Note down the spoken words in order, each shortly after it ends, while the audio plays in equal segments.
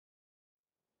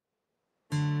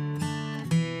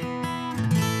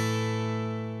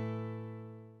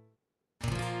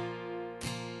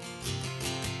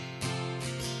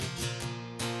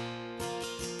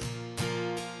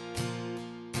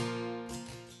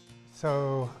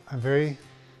So I'm very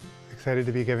excited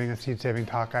to be giving a seed-saving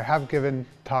talk. I have given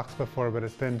talks before, but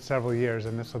it's been several years,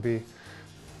 and this will be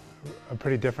a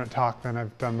pretty different talk than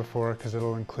I've done before because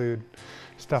it'll include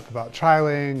stuff about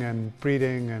trialing and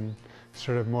breeding and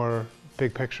sort of more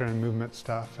big picture and movement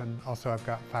stuff. And also I've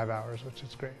got 5 hours, which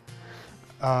is great.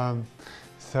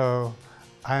 So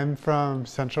I'm from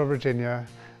Central Virginia.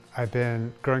 I've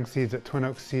been growing seeds at Twin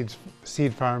Oaks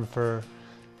Seed Farm for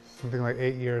something like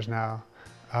 8 years now.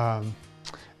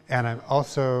 And I'm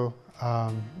also,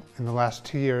 in the last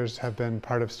 2 years, have been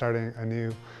part of starting a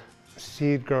new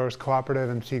seed growers cooperative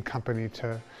and seed company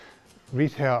to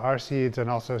retail our seeds and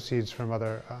also seeds from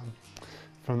the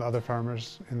other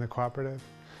farmers in the cooperative.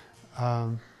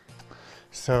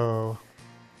 So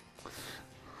let's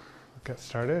get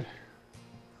started.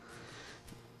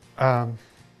 Yeah,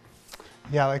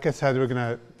 like I said, I'm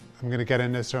gonna get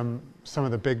into some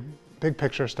of the big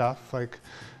picture stuff, like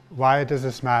why does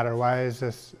this matter? Why is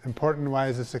this important? Why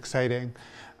is this exciting?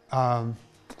 So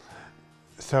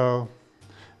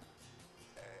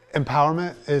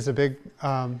empowerment is a big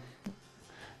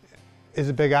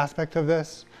aspect of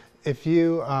this. If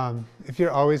you're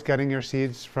always getting your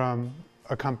seeds from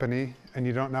a company and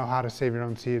you don't know how to save your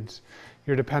own seeds,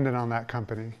 you're dependent on that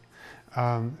company.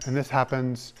 And this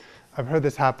happens, I've heard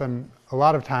this happen a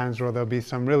lot of times where there'll be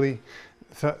some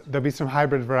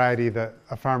hybrid variety that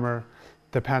a farmer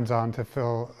depends on to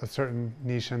fill a certain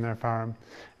niche in their farm.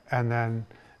 And then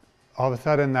all of a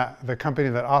sudden the company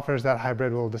that offers that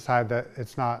hybrid will decide that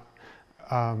it's not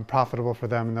profitable for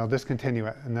them and they'll discontinue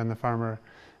it. And then the farmer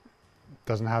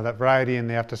doesn't have that variety and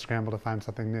they have to scramble to find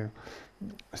something new.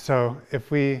 So if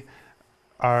we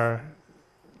are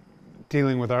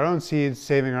dealing with our own seeds,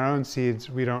 saving our own seeds,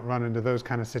 we don't run into those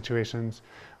kind of situations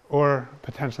or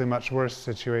potentially much worse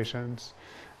situations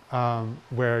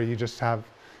where you just have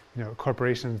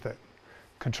corporations that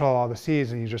control all the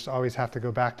seeds and you just always have to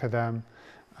go back to them.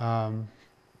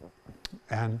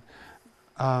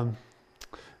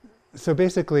 So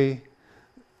basically,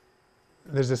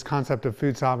 there's this concept of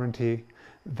food sovereignty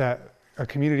that a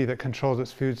community that controls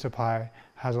its food supply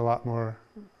has a lot more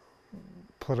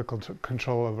political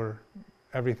control over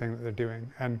everything that they're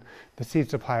doing. And the seed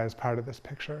supply is part of this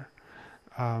picture.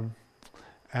 And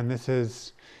this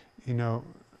is,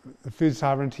 the food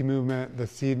sovereignty movement, the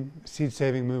seed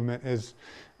saving movement is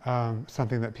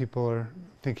something that people are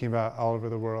thinking about all over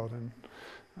the world, and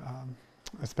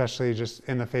especially just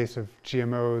in the face of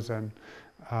GMOs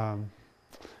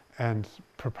and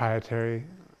proprietary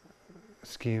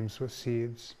schemes with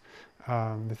seeds.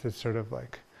 This is sort of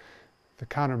like the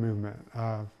counter movement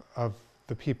of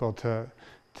the people to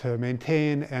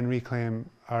maintain and reclaim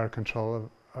our control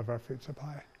of our food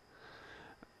supply.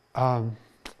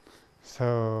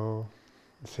 So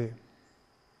let's see.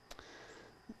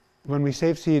 When we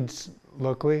save seeds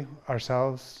locally,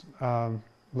 ourselves,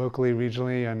 locally,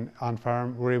 regionally, and on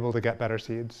farm, we're able to get better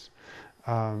seeds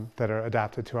that are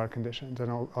adapted to our conditions.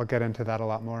 And I'll get into that a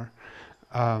lot more.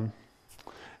 I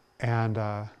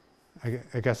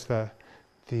guess I'll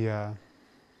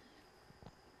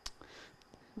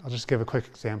just give a quick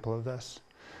example of this.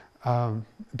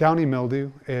 Downy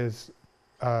mildew is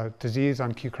a disease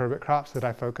on cucurbit crops that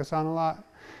I focus on a lot.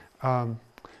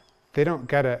 They don't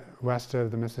get it west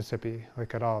of the Mississippi,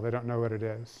 like at all. They don't know what it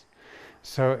is.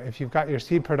 So if you've got your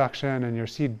seed production and your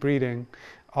seed breeding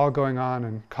all going on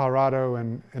in Colorado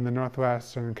and in the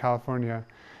Northwest and in California,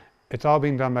 it's all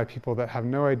being done by people that have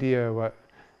no idea what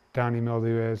downy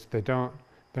mildew is. They're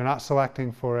not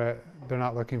selecting for it. They're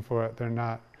not looking for it. They're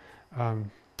not.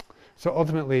 So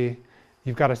ultimately,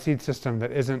 you've got a seed system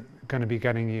that isn't going to be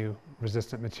getting you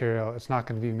resistant material. It's not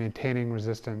going to be maintaining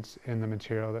resistance in the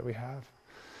material that we have.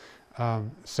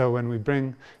 So when we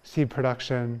bring seed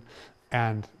production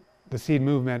and the seed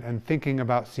movement and thinking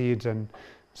about seeds and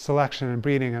selection and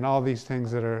breeding and all these things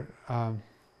that are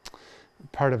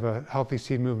part of a healthy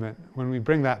seed movement, when we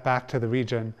bring that back to the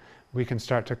region, we can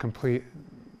start to complete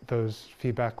those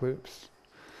feedback loops.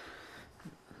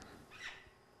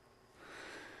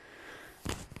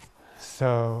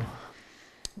 So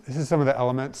this is some of the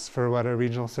elements for what a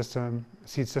regional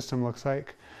seed system looks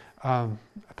like. I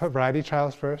put variety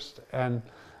trials first, and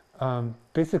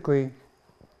basically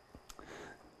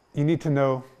you need to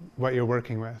know what you're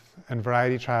working with, and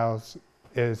variety trials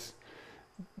is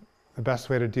the best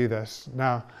way to do this.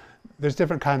 Now, there's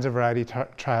different kinds of variety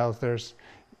trials. There's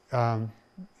a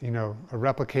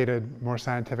replicated, more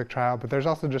scientific trial, but there's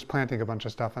also just planting a bunch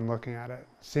of stuff and looking at it,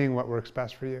 seeing what works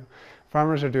best for you.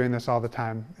 Farmers are doing this all the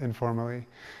time, informally,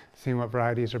 seeing what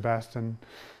varieties are best, and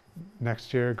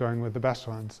next year going with the best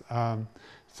ones.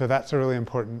 So that's a really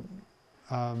important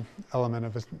element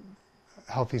of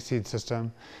healthy seed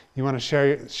system. You want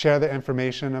to share the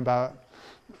information about,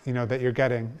 that you're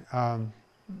getting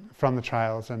from the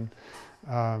trials, and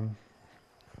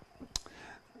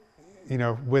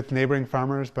with neighboring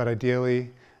farmers, but ideally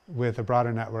with a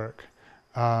broader network.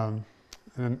 And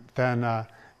then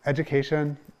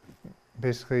education,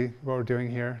 basically what we're doing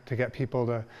here, to get people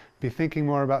to be thinking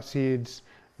more about seeds,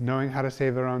 knowing how to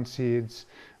save their own seeds.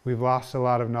 We've lost a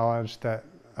lot of knowledge that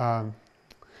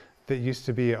that used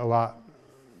to be a lot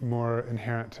more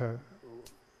inherent to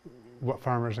what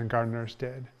farmers and gardeners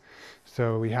did.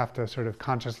 So we have to sort of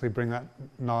consciously bring that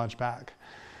knowledge back.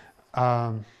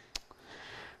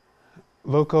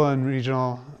 Local and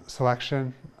regional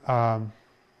selection.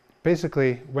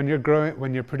 Basically, when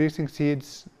you're producing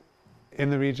seeds in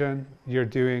the region, you're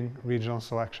doing regional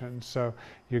selection. So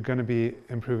you're going to be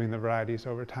improving the varieties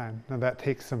over time. Now that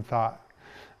takes some thought,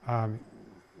 and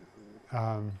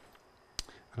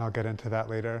I'll get into that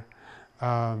later.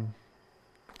 And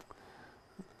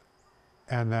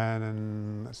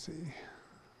then, let's see.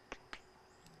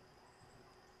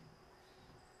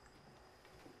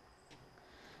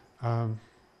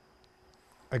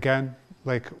 Again,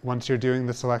 like once you're doing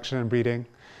the selection and breeding,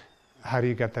 how do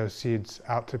you get those seeds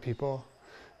out to people?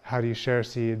 How do you share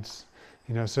seeds?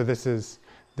 So this is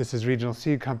regional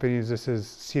seed companies, this is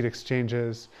seed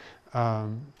exchanges,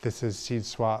 this is seed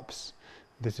swaps,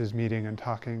 this is meeting and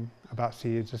talking about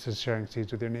seeds, this is sharing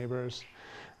seeds with your neighbors.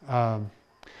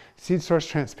 Seed source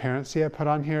transparency I put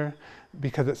on here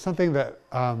because it's something that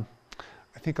I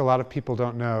think a lot of people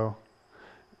don't know,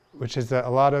 which is that a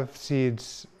lot of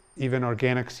seeds, even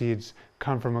organic seeds,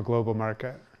 come from a global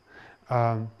market.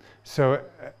 And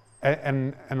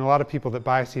a lot of people that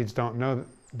buy seeds don't know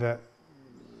that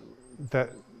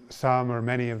some or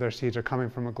many of their seeds are coming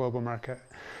from a global market.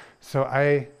 So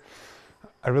I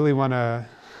really want to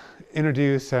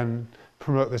introduce and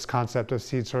promote this concept of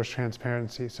seed source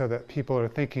transparency so that people are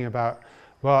thinking about,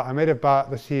 well, I might have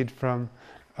bought the seed from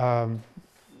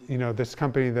this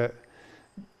company that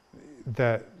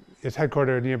is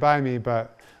headquartered nearby me,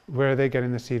 but where are they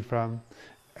getting the seed from?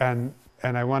 And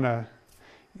I want to,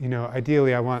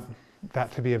 ideally I want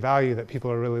that to be a value that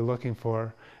people are really looking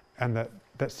for, and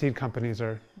that seed companies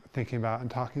are thinking about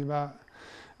and talking about.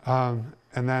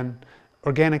 And then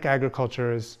organic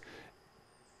agriculture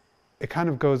it kind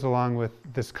of goes along with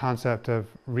this concept of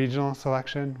regional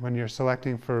selection. When you're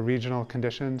selecting for regional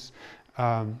conditions,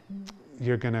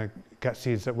 you're going to get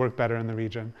seeds that work better in the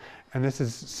region. And this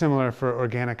is similar for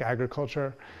organic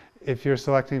agriculture. If you're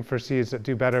selecting for seeds that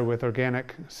do better with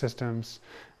organic systems,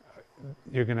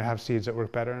 you're going to have seeds that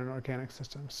work better in organic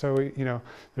systems. So,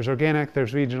 there's organic,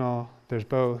 there's regional, there's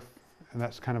both, and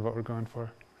that's kind of what we're going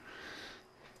for.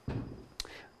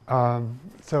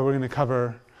 So we're going to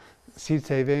cover seed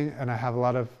saving, and I have a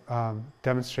lot of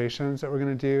demonstrations that we're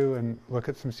going to do and look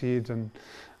at some seeds and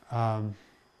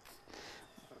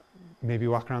maybe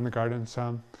walk around the garden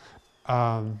some.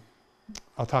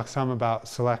 I'll talk some about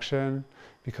selection,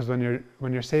 because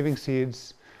when you're saving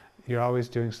seeds, you're always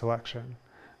doing selection.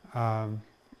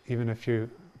 Even if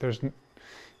there's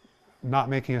not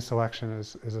making a selection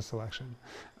is a selection.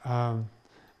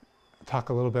 Talk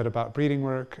a little bit about breeding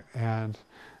work and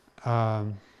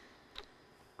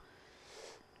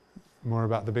more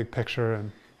about the big picture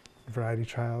and variety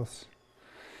trials.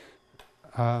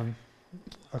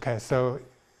 Okay, so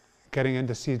getting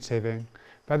into seed saving.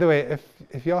 By the way,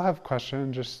 if y'all have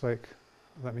questions, just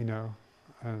let me know.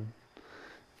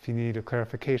 If you need a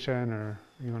clarification or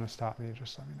you want to stop me,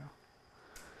 just let me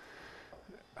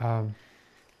know.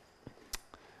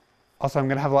 Also, I'm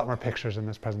going to have a lot more pictures in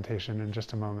this presentation in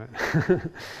just a moment.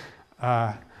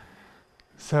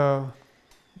 So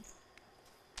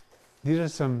these are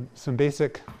some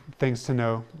basic things to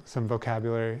know, some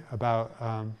vocabulary about,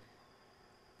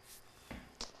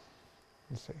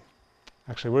 let's see.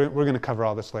 Actually, we're going to cover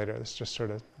all this later. This just sort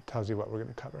of tells you what we're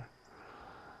going to cover.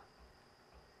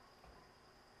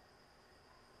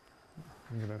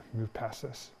 I'm going to move past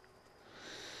this.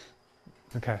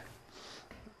 Okay.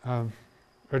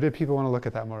 Or did people want to look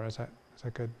at that more? Is that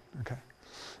good? Okay.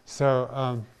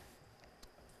 So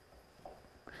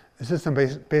this is some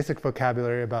basic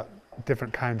vocabulary about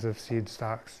different kinds of seed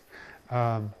stocks.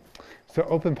 So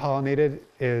open pollinated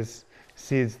is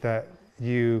seeds that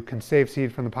you can save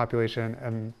seed from the population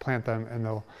and plant them,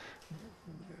 and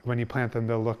when you plant them,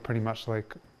 they'll look pretty much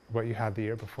like what you had the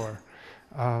year before.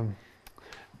 And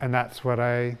that's what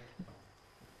I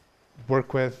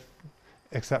work with,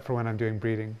 except for when I'm doing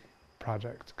breeding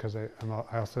projects, because I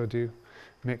also do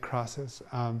make crosses.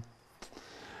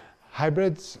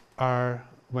 Hybrids are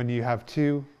when you have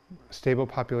two stable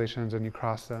populations and you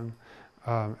cross them.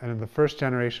 And in the first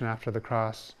generation after the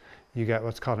cross, you get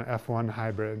what's called an F1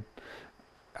 hybrid.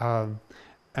 And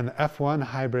the F1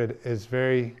 hybrid is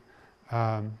very,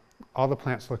 all the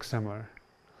plants look similar.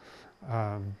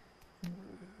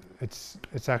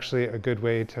 It's actually a good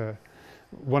way to,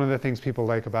 one of the things people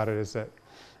like about it is that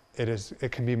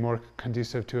it can be more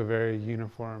conducive to a very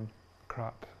uniform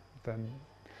crop than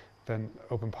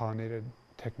open pollinated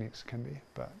techniques can be.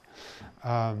 But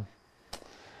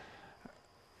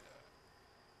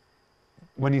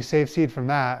when you save seed from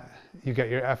that, you get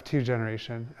your F2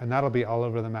 generation, and that'll be all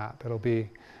over the map. It'll be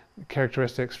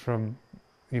characteristics from,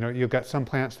 you'll get some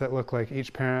plants that look like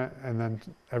each parent, and then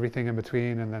everything in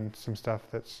between, and then some stuff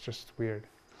that's just weird.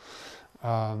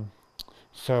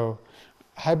 So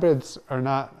hybrids are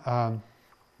not,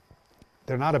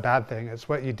 they're not a bad thing. It's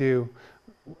what you do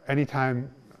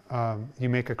anytime you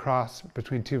make a cross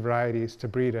between two varieties to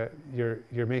breed it,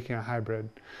 you're making a hybrid.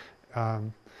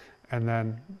 And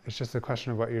then it's just a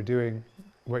question of what you're doing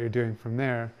from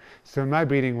there. So in my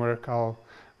breeding work, I'll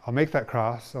make that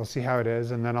cross, I'll see how it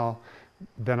is, and then I'll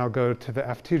go to the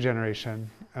F2 generation,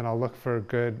 and I'll look for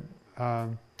good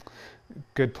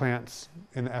plants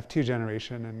in the F2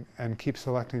 generation, and keep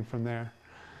selecting from there.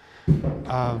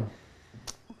 Let's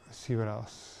see what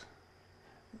else.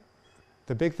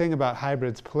 The big thing about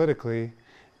hybrids politically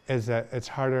is that it's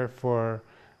harder for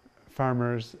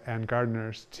farmers and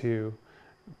gardeners to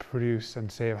produce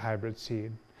and save hybrid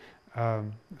seed.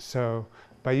 So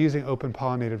by using open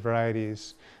pollinated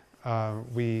varieties,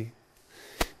 we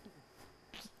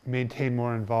maintain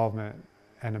more involvement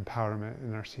and empowerment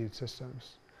in our seed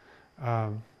systems.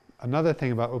 Another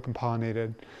thing about open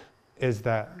pollinated is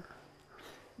that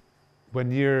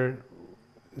when you're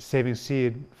saving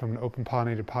seed from an open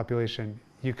pollinated population,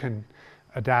 you can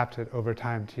adapt it over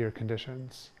time to your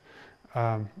conditions,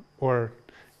 or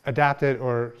adapt it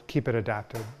or keep it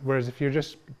adapted. Whereas if you're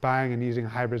just buying and using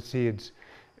hybrid seeds,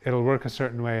 it'll work a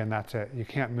certain way and that's it. You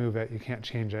can't move it, you can't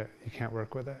change it, you can't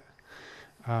work with it.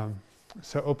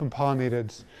 So open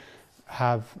pollinateds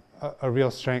have a real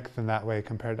strength in that way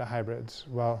compared to hybrids.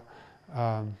 Well,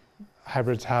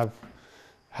 hybrids have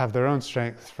their own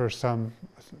strengths for some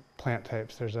plant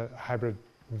types. There's a hybrid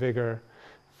vigor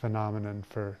phenomenon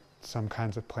for some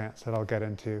kinds of plants that I'll get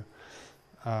into.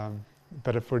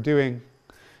 But if we're doing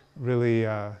really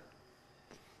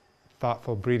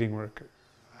thoughtful breeding work,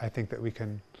 I think that we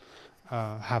can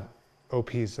have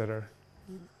OPs that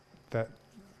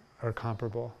are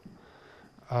comparable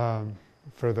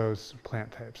for those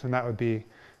plant types. And that would be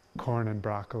corn and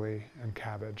broccoli and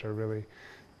cabbage are really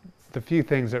the few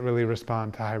things that really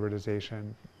respond to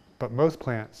hybridization. But most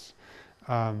plants,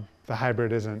 the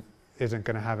hybrid isn't going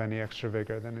to have any extra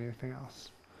vigor than anything else.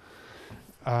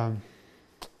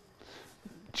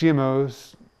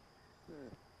 GMOs,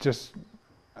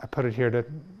 I put it here to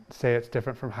say it's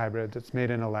different from hybrids. It's made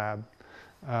in a lab.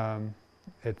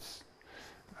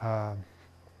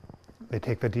 They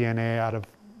take the DNA out of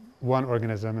one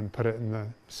organism and put it in the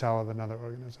cell of another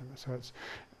organism. So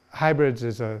hybrids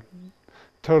is a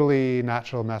totally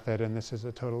natural method, and this is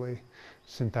a totally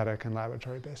synthetic and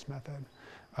laboratory-based method.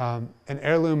 An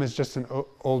heirloom is just an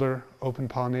older open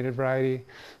pollinated variety.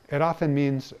 It often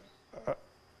means,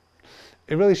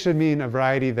 it really should mean a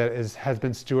variety that has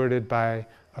been stewarded by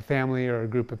a family or a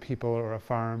group of people or a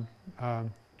farm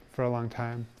for a long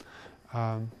time.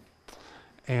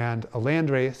 And a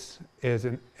landrace is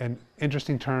an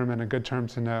interesting term and a good term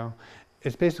to know.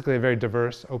 It's basically a very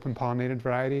diverse open pollinated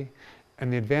variety.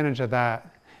 And the advantage of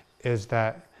that is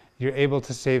that you're able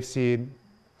to save seed.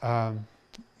 There's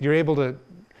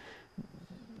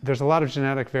a lot of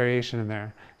genetic variation in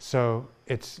there. So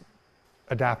it's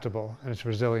adaptable and it's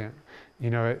resilient.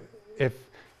 If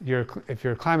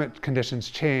your climate conditions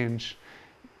change,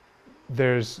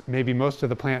 there's maybe most of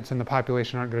the plants in the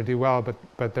population aren't going to do well,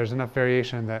 but there's enough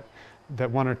variation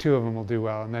that one or two of them will do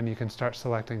well, and then you can start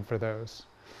selecting for those.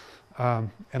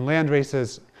 And land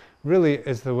races really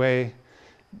is the way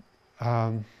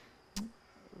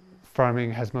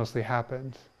farming has mostly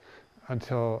happened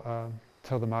until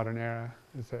the modern era,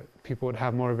 is that people would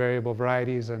have more variable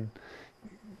varieties and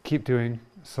keep doing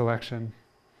selection.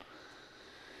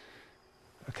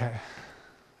 Okay,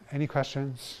 any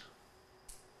questions?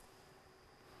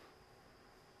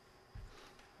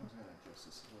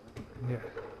 Yeah.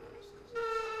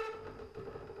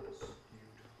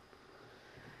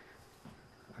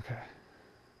 Okay.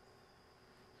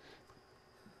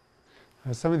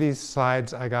 Some of these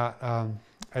slides I got,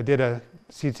 I did a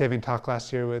seed saving talk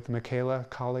last year with Michaela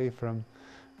Colley from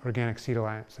Organic Seed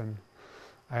Alliance, and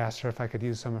I asked her if I could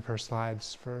use some of her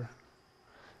slides for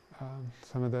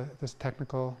some of this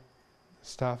technical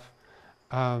stuff.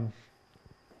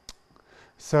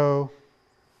 So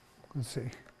let's see.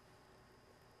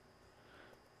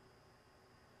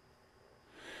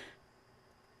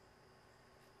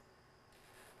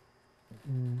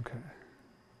 Okay.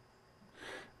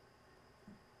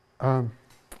 I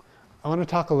want to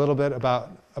talk a little bit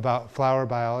about flower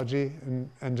biology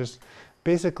and just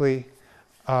basically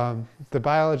the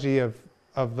biology of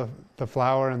the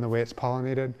flower and the way it's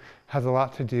pollinated has a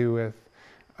lot to do with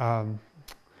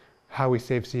how we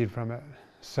save seed from it.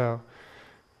 So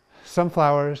some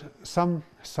flowers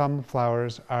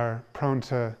are prone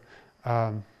to,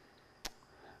 or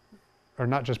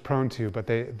not just prone to, but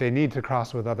they need to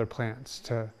cross with other plants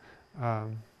to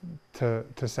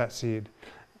set seed.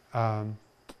 And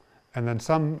then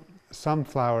some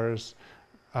flowers,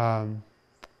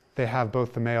 they have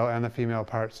both the male and the female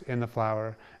parts in the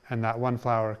flower, and that one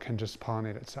flower can just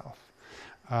pollinate itself.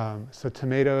 So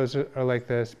tomatoes are like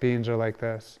this, beans are like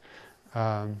this,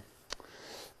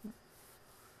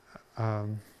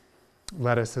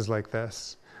 lettuce is like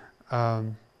this.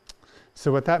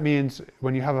 So what that means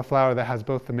when you have a flower that has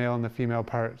both the male and the female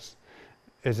parts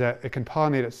is that it can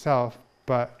pollinate itself,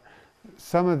 but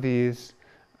some of these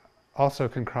also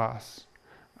can cross.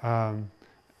 And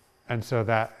so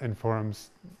that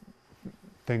informs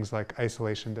things like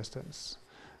isolation distance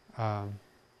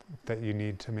that you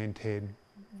need to maintain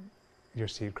your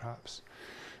seed crops.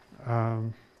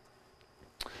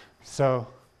 So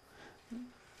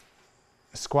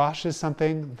squash is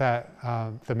something that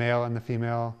the male and the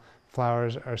female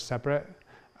flowers are separate.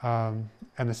 And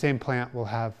the same plant will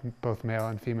have both male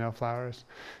and female flowers.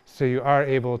 So you are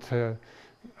able to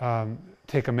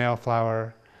take a male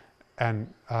flower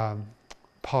and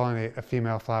pollinate a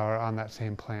female flower on that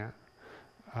same plant.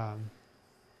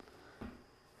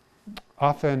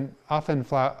 Often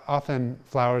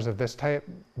flowers of this type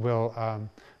will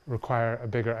require a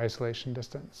bigger isolation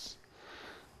distance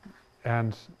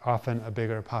and often a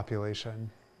bigger population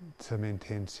to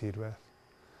maintain seed with.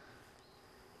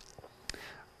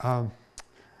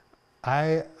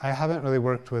 I haven't really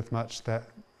worked with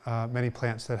many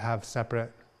plants that have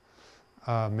separate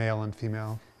male and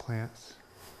female plants.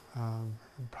 I'm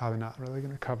probably not really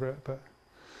going to cover it, but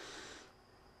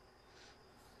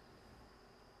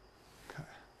okay.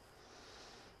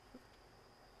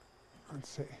 Let's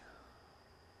see.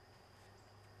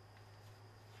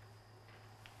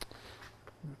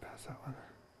 I'm going to pass that one.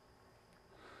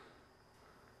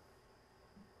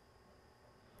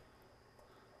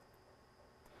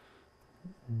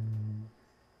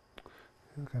 I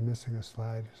think I'm missing a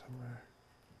slide somewhere.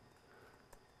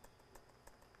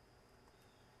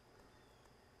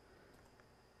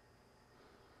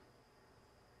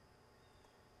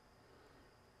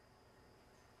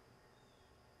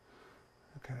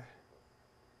 Okay.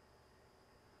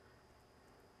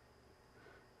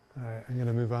 All right, I'm going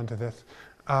to move on to this.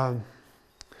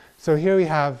 So here we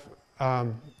have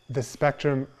the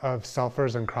spectrum of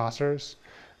sulfurs and crossers.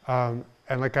 And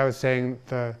like I was saying,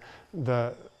 the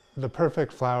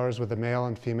perfect flowers with the male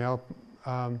and female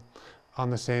on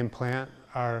the same plant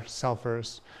are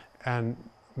sulfurs, and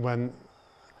in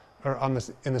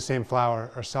the same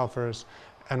flower are sulfurs,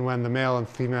 and when the male and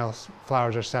female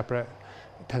flowers are separate,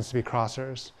 it tends to be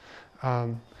crossers.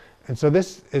 And so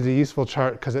this is a useful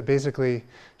chart because it basically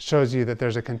shows you that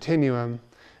there's a continuum,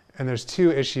 and there's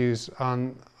two issues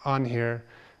on here.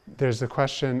 There's the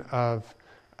question of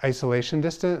isolation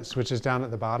distance, which is down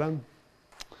at the bottom.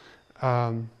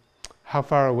 How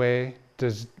far away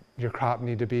does your crop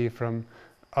need to be from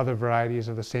other varieties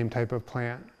of the same type of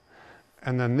plant?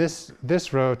 And then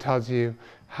this row tells you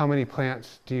how many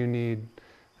plants do you need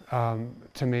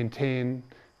to maintain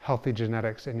healthy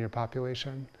genetics in your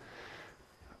population.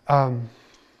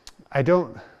 I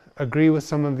don't agree with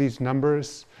some of these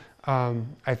numbers.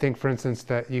 I think, for instance,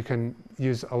 that you can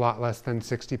use a lot less than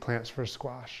 60 plants for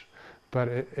squash. But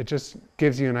it just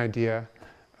gives you an idea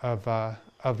of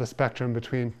the spectrum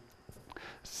between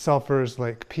sulfurs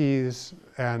like peas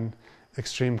and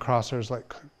extreme crossers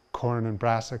like corn and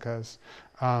brassicas.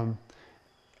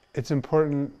 It's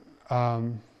important.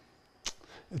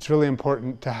 It's really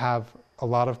important to have a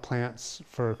lot of plants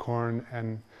for corn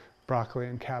and broccoli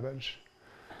and cabbage.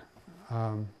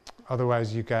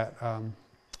 Otherwise, you get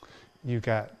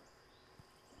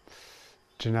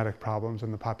genetic problems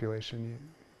in the population. You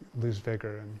lose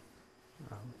vigor and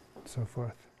so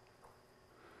forth.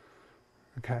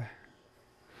 Okay.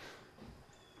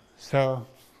 So,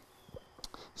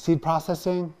 seed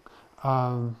processing.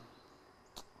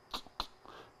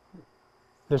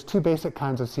 There's two basic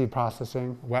kinds of seed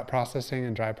processing: wet processing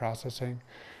and dry processing.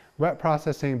 Wet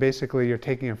processing, basically, you're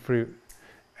taking a fruit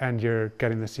and you're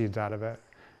getting the seeds out of it.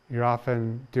 You're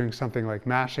often doing something like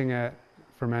mashing it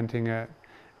fermenting it,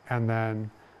 and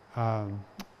then I'm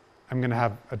going to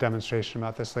have a demonstration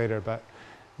about this later, but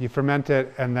you ferment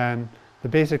it, and then the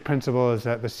basic principle is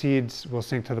that the seeds will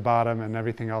sink to the bottom and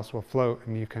everything else will float,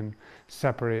 and you can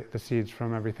separate the seeds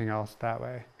from everything else that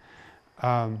way.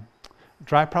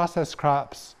 Dry process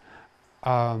crops,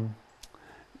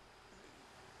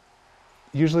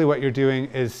 usually what you're doing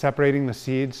is separating the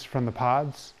seeds from the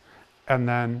pods and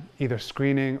then either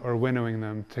screening or winnowing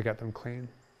them to get them clean.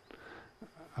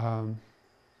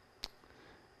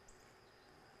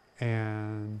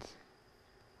 And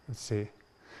let's see.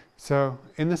 So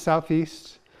in the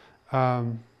Southeast,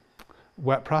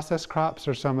 wet process crops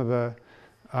are some of the,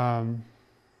 I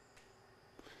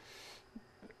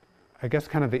guess,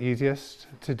 kind of the easiest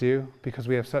to do because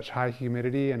we have such high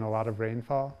humidity and a lot of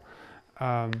rainfall.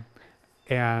 And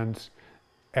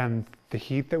the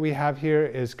heat that we have here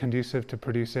is conducive to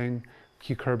producing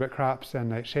cucurbit crops and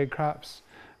nightshade crops.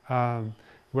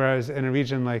 Whereas in a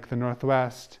region like the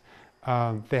Northwest,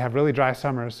 they have really dry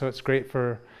summers, so it's great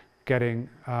for getting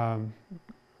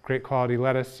great quality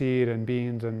lettuce seed and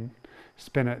beans and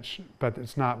spinach, but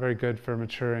it's not very good for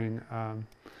maturing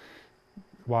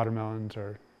watermelons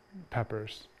or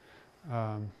peppers.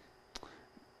 Let's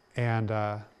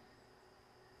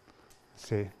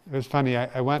see, it was funny,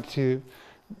 I went to,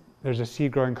 there's a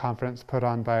seed growing conference put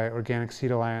on by Organic Seed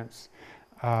Alliance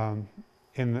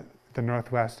in the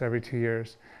Northwest every 2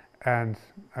 years. And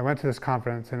I went to this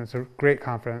conference, and it's a great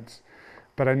conference,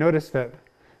 but I noticed that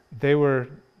they were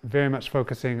very much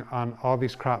focusing on all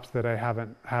these crops that I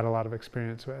haven't had a lot of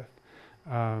experience with.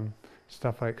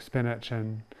 Stuff like spinach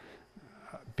and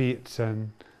beets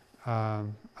and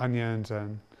onions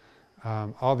and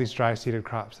all these dry seeded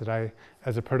crops that I,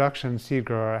 as a production seed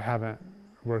grower, I haven't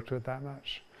worked with that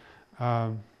much.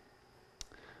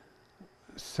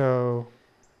 So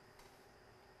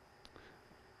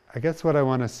I guess what I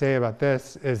want to say about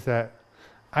this is that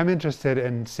I'm interested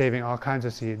in saving all kinds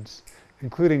of seeds,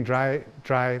 including dry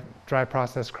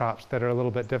process crops that are a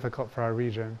little bit difficult for our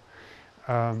region.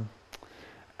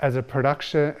 As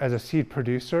a seed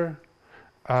producer,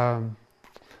 I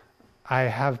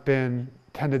have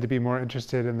tended to be more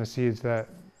interested in the seeds that,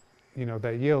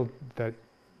 that yield, that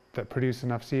produce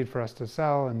enough seed for us to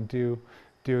sell and do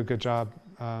a good job,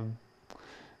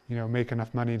 make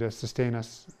enough money to sustain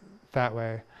us that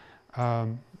way.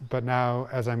 But now,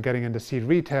 as I'm getting into seed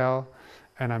retail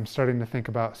and I'm starting to think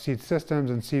about seed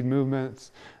systems and seed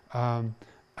movements, I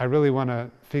really want to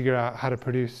figure out how to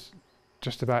produce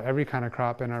just about every kind of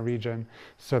crop in our region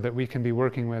so that we can be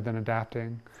working with and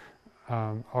adapting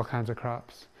all kinds of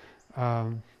crops.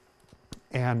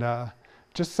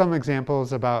 Just some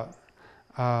examples about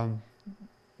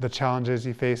the challenges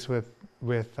you face with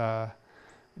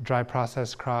dry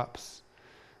process crops.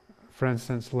 For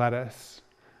instance, lettuce.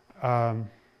 When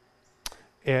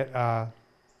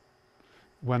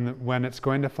it's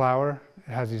going to flower,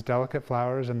 it has these delicate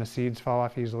flowers and the seeds fall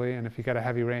off easily, and if you get a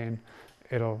heavy rain,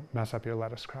 it'll mess up your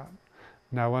lettuce crop.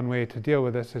 Now, one way to deal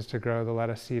with this is to grow the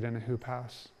lettuce seed in a hoop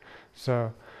house.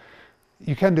 So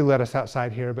you can do lettuce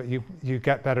outside here, but you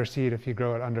get better seed if you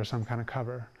grow it under some kind of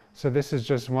cover. So this is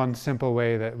just one simple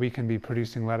way that we can be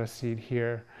producing lettuce seed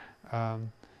here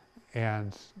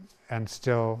and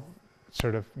still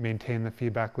sort of maintain the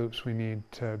feedback loops we need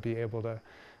to be able to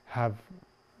have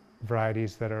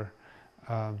varieties that are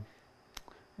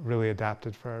really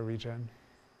adapted for our region.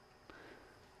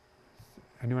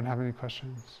 Anyone have any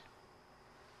questions?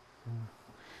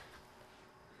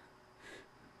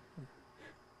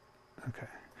 Okay.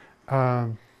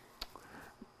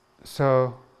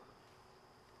 So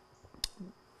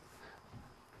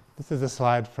this is a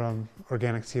slide from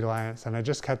Organic Seed Alliance, and I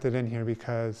just kept it in here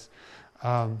because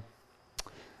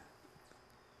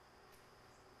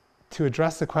to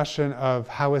address the question of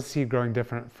how is seed growing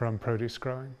different from produce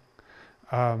growing.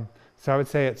 So I would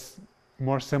say it's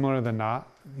more similar than not.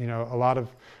 A lot of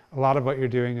what you're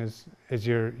doing is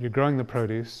you're growing the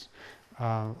produce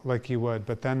like you would,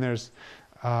 but then there's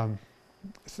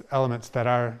elements that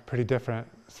are pretty different.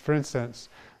 For instance,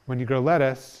 when you grow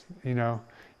lettuce, the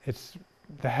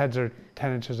heads are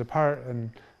 10 inches apart and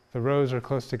the rows are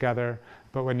close together.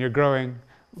 But when you're growing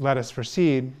lettuce for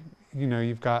seed,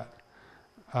 you've got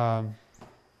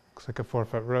looks like a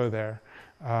 4-foot row there.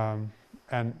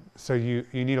 And so you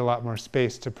need a lot more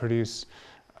space to produce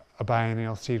a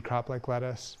biennial seed crop like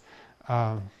lettuce.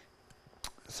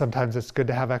 Sometimes it's good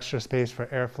to have extra space for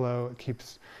airflow. It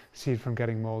keeps seed from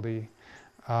getting moldy.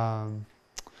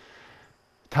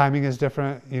 Timing is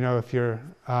different. If you're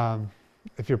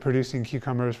producing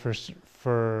cucumbers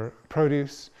for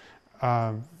produce,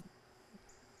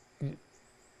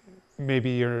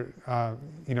 maybe you're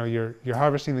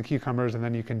harvesting the cucumbers and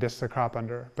then you can disc the crop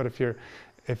under. But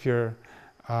if you're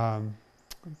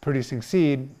producing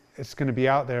seed, it's going to be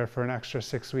out there for an extra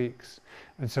 6 weeks.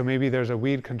 And so maybe there's a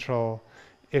weed control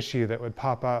issue that would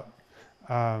pop up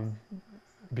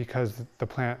because the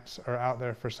plants are out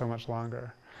there for so much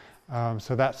longer.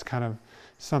 So that's kind of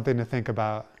something to think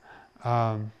about.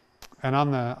 And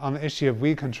on the issue of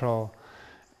weed control,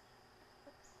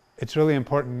 it's really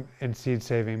important in seed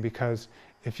saving, because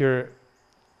if you're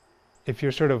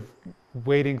sort of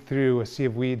wading through a sea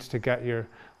of weeds to get your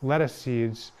lettuce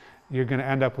seeds, you're going to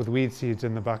end up with weed seeds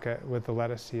in the bucket with the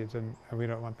lettuce seeds, and we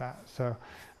don't want that. So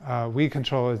weed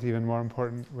control is even more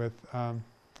important with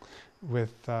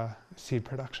seed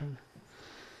production.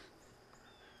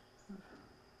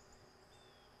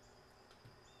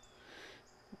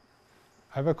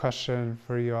 I have a question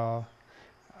for you all.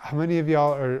 How many of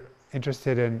y'all are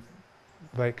interested in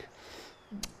like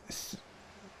seed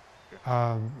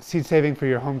saving for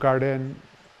your home garden?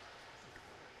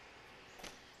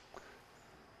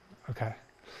 Okay.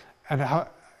 And how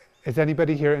is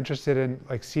anybody here interested in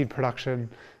like seed production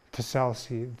to sell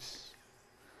seeds?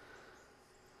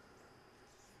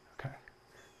 Okay.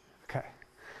 Okay.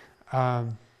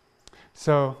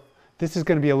 So this is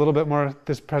going to be a little bit more,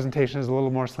 this presentation is a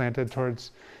little more slanted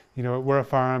towards, we're a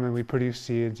farm and we produce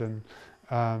seeds, and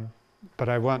but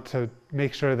I want to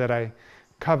make sure that I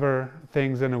cover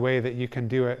things in a way that you can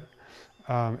do it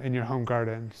in your home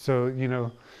garden. So,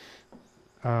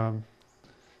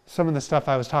 some of the stuff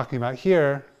I was talking about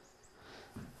here,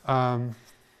 there's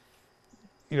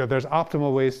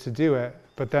optimal ways to do it,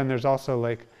 but then there's also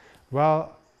like,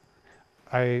 well,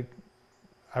 I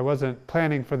wasn't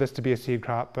planning for this to be a seed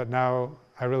crop, but now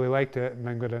I really liked it, and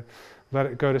I'm going to let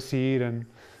it go to seed. And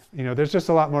there's just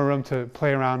a lot more room to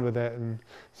play around with it, and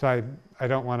so I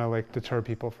don't want to like deter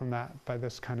people from that by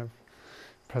this kind of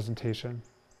presentation.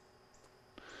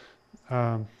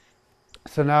 So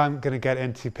now I'm going to get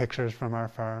into pictures from our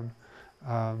farm,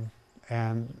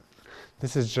 and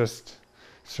this is just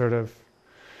sort of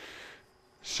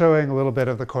showing a little bit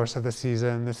of the course of the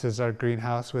season. This is our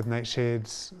greenhouse with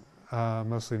nightshades.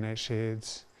 Mostly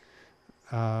nightshades.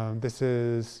 This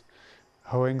is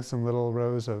hoeing some little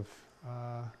rows of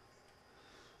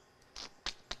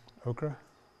okra,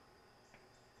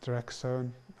 direct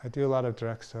sown. I do a lot of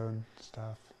direct sown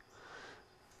stuff.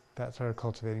 That's our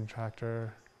cultivating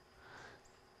tractor.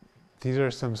 These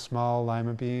are some small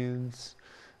lima beans,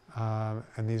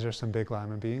 and these are some big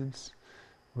lima beans.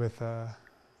 With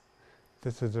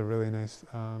this is a really nice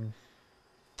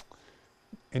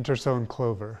intersown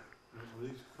clover. Are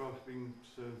these crops being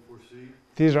sown for seed?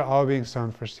 These are all being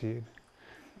sown for seed.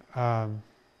 Yeah,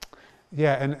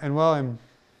 and while I'm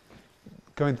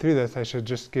going through this, I should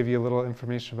just give you a little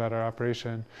information about our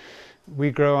operation.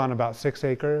 We grow on about 6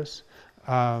 acres.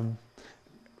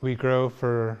 We grow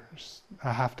for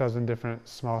a half dozen different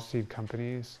small seed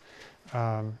companies,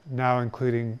 now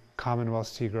including Commonwealth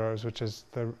Seed Growers, which is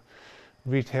the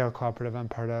retail cooperative I'm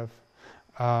part of.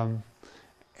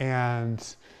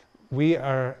 And we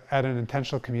are at an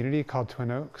intentional community called Twin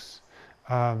Oaks.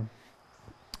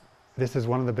 This is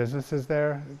one of the businesses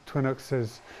there. Twin Oaks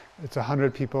it's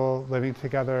 100 people living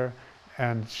together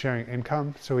and sharing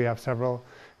income. So we have several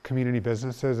community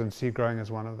businesses, and seed growing is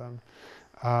one of them.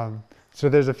 So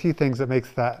there's a few things that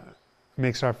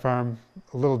makes our farm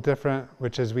a little different,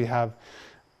 which is we have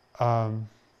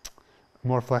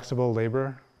more flexible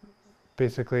labor.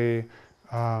 Basically,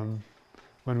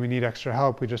 when we need extra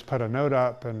help, we just put a note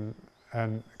up and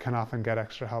can often get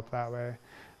extra help that way.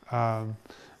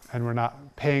 And we're not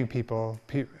paying people.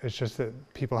 It's just that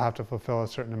people have to fulfill a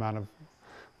certain amount of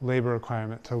labor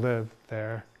requirement to live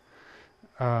there.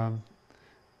 And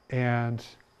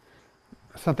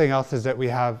something else is that we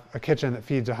have a kitchen that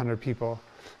feeds 100 people.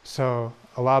 So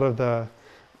a lot of the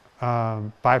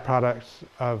byproducts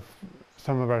of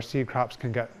some of our seed crops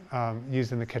can get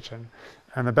used in the kitchen.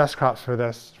 And the best crops for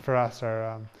us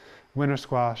are winter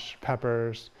squash,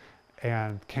 peppers,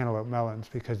 and cantaloupe melons,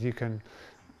 because you can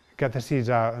get the seeds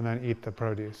out and then eat the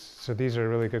produce. So these are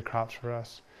really good crops for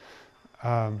us.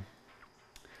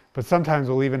 But sometimes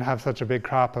we'll even have such a big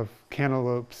crop of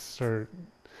cantaloupes or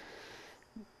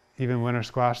even winter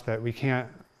squash that we can't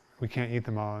eat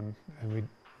them all, and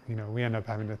we end up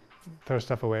having to throw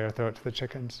stuff away or throw it to the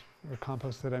chickens, or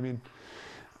compost it, I mean.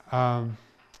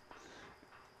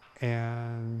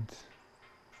 And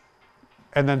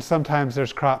then sometimes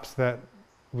there's crops that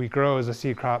we grow as a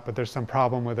seed crop, but there's some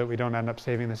problem with it. We don't end up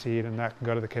saving the seed, and that can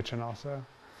go to the kitchen also.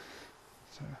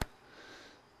 So,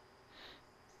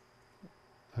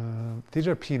 these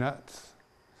are peanuts.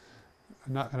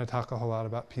 I'm not going to talk a whole lot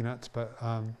about peanuts, but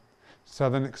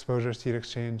Southern Exposure Seed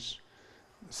Exchange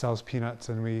sells peanuts,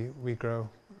 and we grow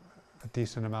a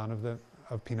decent amount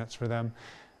of peanuts for them.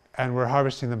 And we're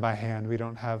harvesting them by hand. We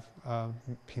don't have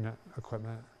peanut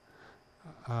equipment.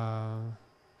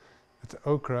 It's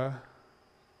okra.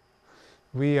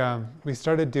 We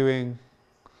started doing,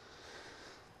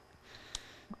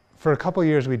 for a couple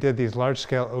years we did these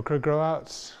large-scale okra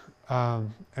grow-outs,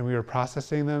 and we were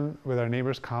processing them with our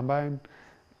neighbor's combine.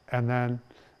 And then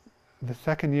the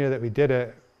second year that we did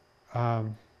it,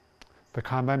 the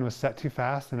combine was set too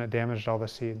fast and it damaged all the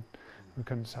seed. We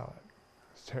couldn't sell it.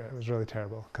 It was really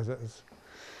terrible because it was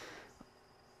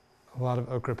a lot of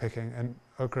okra picking, and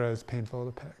okra is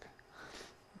painful to pick.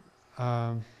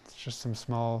 It's just some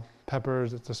small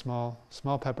peppers. It's a small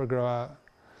pepper grow out.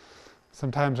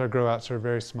 Sometimes our grow outs are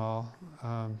very small.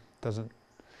 Doesn't,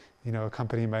 a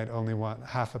company might only want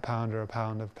half a pound or a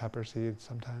pound of pepper seeds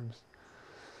sometimes.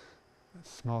 A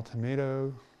small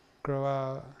tomato grow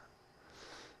out.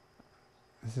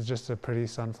 This is just a pretty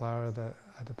sunflower that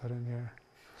I had to put in here.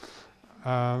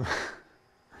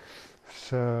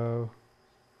 So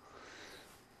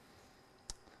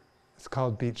it's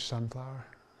called beach sunflower.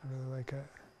 I really like it.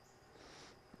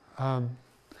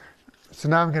 So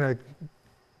now I'm gonna,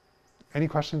 any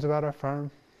questions about our farm?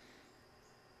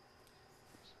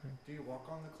 Do you walk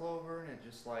on the clover and it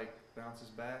just like bounces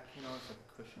back? It's like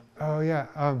a cushion. Oh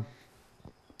yeah.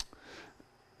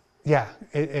 Yeah,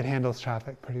 it handles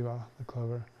traffic pretty well, the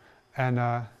clover. And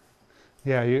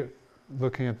yeah, you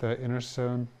looking at the inner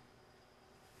sown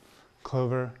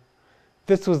clover.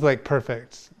 This was like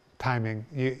perfect timing.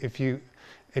 If you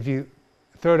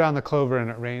throw down the clover and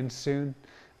it rains soon,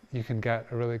 you can get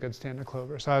a really good stand of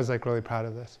clover. So I was like really proud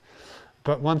of this.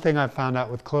 But one thing I've found out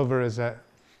with clover is that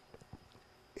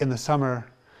in the summer,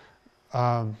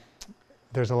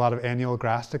 there's a lot of annual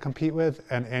grass to compete with,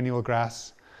 and annual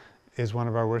grass is one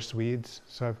of our worst weeds.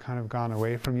 So I've kind of gone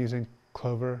away from using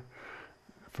clover,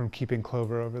 from keeping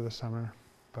clover over the summer.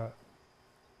 But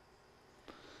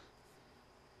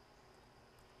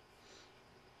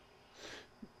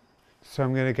so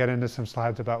I'm going to get into some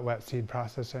slides about wet seed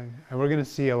processing, and we're going to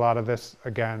see a lot of this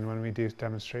again when we do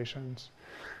demonstrations.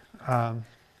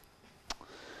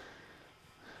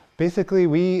 Basically,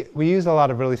 we use a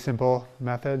lot of really simple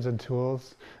methods and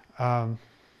tools. There's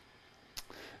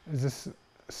this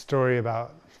story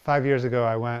about 5 years ago.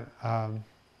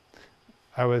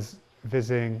 I was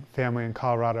visiting family in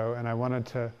Colorado, and I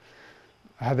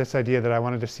had this idea that I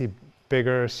wanted to see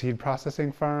bigger seed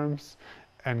processing farms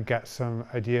and get some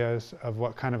ideas of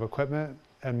what kind of equipment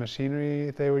and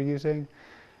machinery they were using.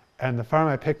 And the farm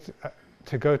I picked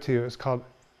to go to is called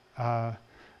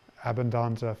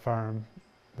Abundanza Farm.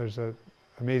 There's an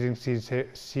amazing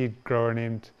seed grower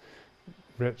named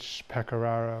Rich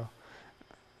Pecoraro,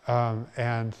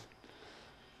 and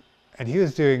he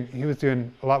was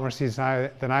doing a lot more seeds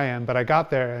than I am. But I got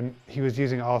there and he was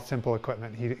using all simple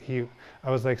equipment.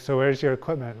 I was like, so where's your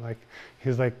equipment? Like, he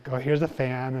was like, oh, here's a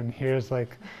fan, and here's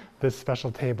like this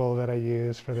special table that I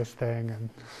use for this thing, and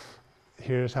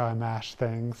here's how I mash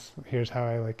things. Here's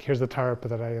the tarp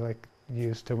that I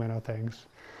use to winnow things.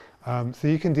 So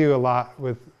you can do a lot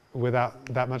without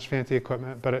that much fancy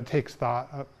equipment, but it takes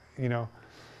thought.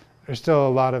 There's still a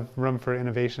lot of room for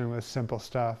innovation with simple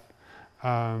stuff.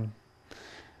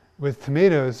 With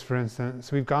tomatoes, for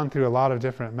instance, we've gone through a lot of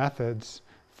different methods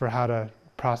for how to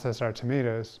process our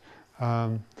tomatoes.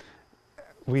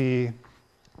 We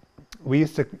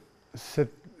used to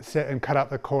sit and cut out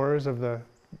the cores of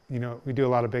we do a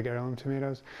lot of big heirloom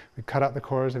tomatoes. We cut out the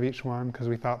cores of each one because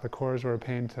we thought the cores were a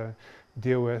pain to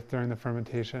deal with during the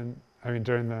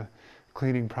during the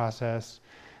cleaning process.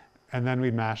 And then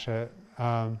we'd mash it.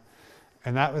 And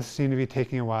that seemed to be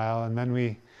taking a while. And then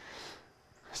we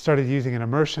started using an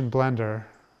immersion blender,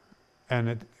 and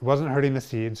it wasn't hurting the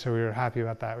seeds, so we were happy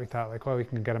about that. We thought well, we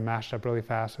can get them mashed up really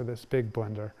fast with this big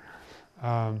blender.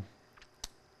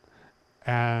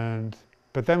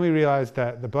 But then we realized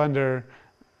that the blender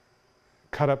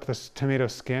cut up the tomato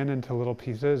skin into little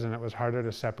pieces, and it was harder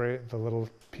to separate the little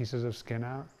pieces of skin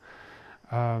out.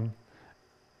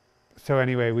 So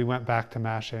anyway, we went back to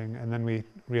mashing, and then we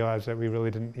realized that we really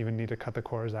didn't even need to cut the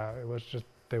cores out. It was just,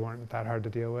 they weren't that hard to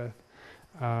deal with.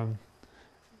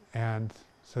 And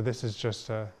so this is just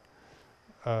a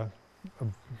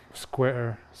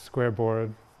square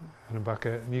board and a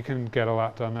bucket, and you can get a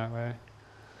lot done that way.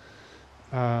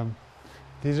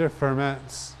 These are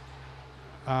ferments.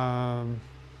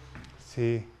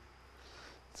 See,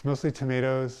 it's mostly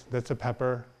tomatoes. That's a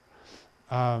pepper.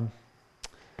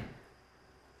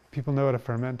 People know what a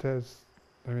ferment is?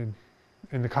 I mean,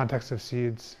 in the context of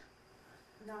seeds.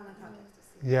 Not in the context of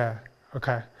seeds. Yeah,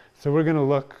 okay. So we're going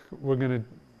to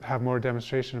have more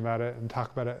demonstration about it and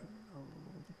talk about it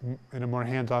in a more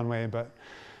hands-on way, but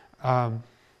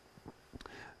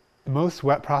most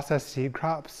wet processed seed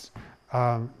crops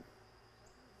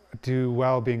do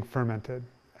well being fermented,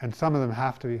 and some of them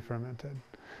have to be fermented.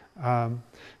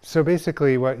 So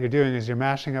basically what you're doing is you're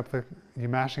mashing up the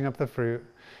fruit,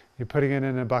 you're putting it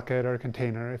in a bucket or a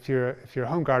container. If you're a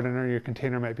home gardener, your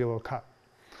container might be a little cup.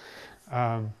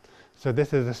 So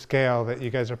this is a scale that you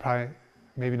guys are probably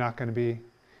maybe not going to be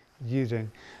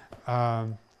using.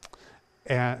 And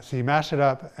so you mash it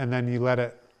up and then you let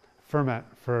it ferment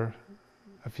for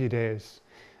a few days.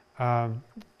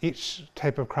 Each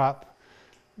type of crop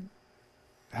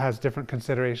has different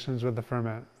considerations with the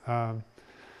ferment.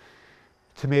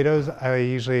 Tomatoes, I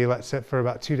usually let sit for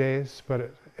about 2 days, but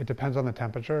it depends on the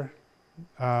temperature.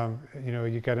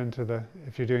 You get into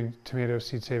if you're doing tomato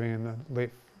seed saving in the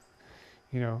late,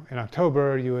 in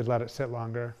October, you would let it sit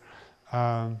longer.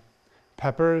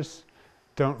 Peppers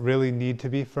don't really need to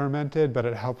be fermented, but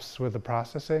it helps with the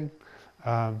processing.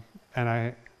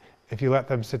 If you let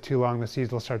them sit too long, the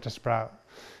seeds will start to sprout.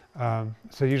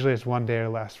 So usually it's 1 day or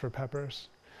less for peppers.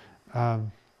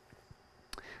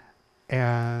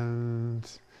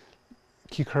 And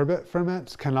cucurbit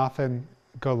ferments can often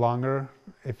go longer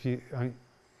if you,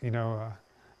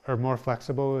 are more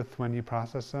flexible with when you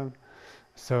process them.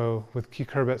 So with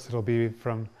cucurbits, it'll be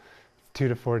from 2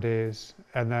 to 4 days.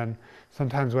 And then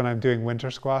sometimes when I'm doing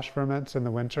winter squash ferments in the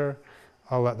winter,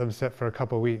 I'll let them sit for a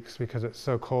couple weeks because it's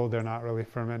so cold they're not really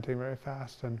fermenting very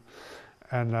fast, and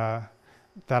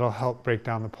that'll help break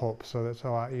down the pulp, so that's a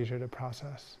lot easier to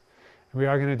process. And we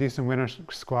are going to do some winter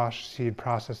squash seed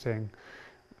processing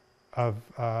from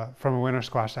a winter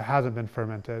squash that hasn't been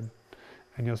fermented,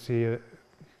 and you'll see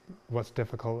what's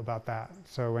difficult about that.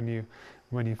 So when you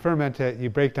ferment it, you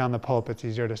break down the pulp, it's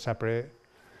easier to separate.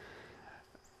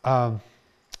 And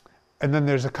then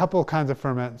there's a couple kinds of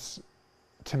ferments.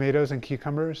 Tomatoes and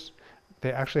cucumbers,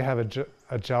 they actually have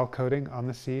a gel coating on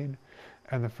the seed,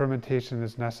 and the fermentation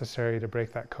is necessary to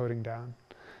break that coating down.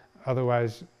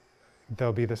 Otherwise,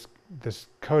 there'll be this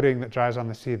coating that dries on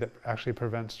the seed that actually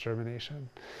prevents germination.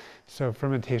 So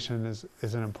fermentation is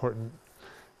an important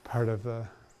part of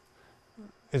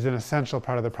is an essential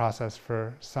part of the process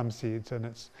for some seeds, and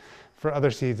for other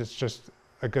seeds it's just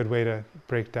a good way to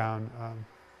break down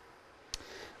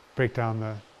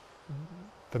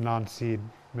the non-seed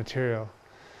material.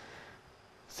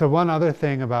 So one other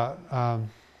thing about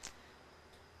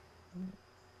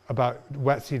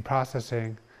wet seed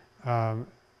processing, and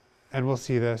we'll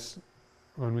see this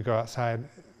when we go outside,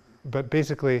 but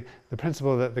basically the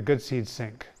principle that the good seeds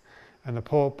sink and the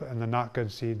pulp and the not good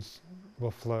seeds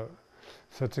will float.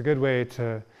 So it's a good way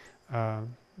to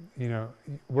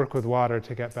work with water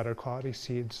to get better quality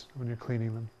seeds when you're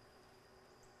cleaning them.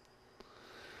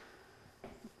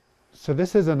 So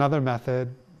this is another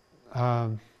method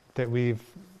that we've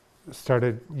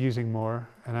started using more,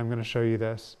 and I'm going to show you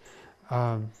this.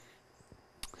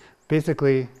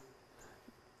 Basically,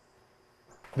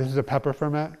 this is a pepper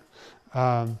ferment.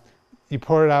 You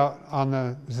pour it out on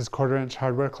this is 1/4-inch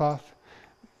hardware cloth.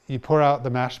 You pour out the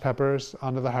mashed peppers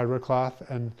onto the hardware cloth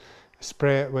and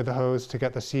spray it with a hose to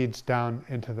get the seeds down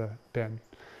into the bin.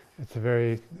 It's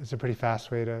a pretty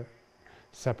fast way to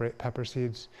separate pepper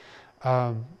seeds.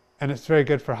 And it's very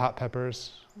good for hot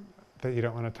peppers that you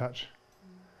don't want to touch.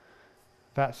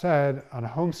 That said, on a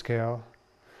home scale,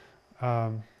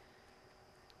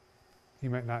 you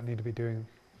might not need to be doing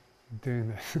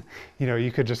this.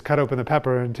 You could just cut open the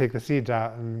pepper and take the seeds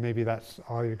out, and maybe that's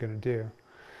all you're going to do.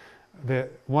 The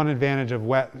one advantage of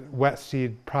wet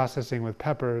seed processing with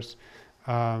peppers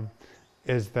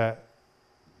is that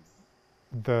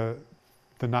the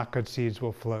not good seeds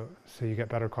will float, so you get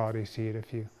better quality seed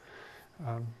if you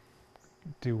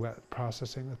do wet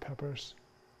processing with peppers.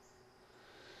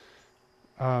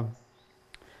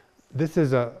 This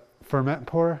is a ferment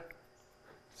pour.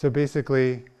 So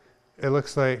basically, it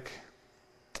looks like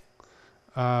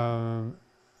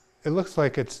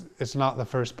it's not the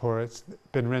first pour. It's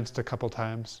been rinsed a couple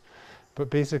times, but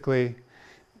basically,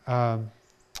 let's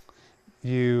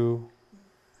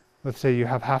say you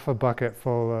have half a bucket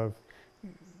full of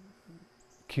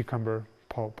cucumber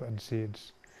pulp and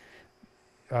seeds.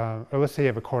 Or let's say you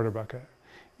have a 1/4 bucket.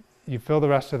 You fill the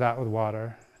rest of that with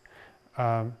water,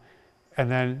 and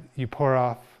then you pour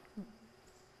off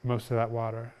most of that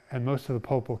water, and most of the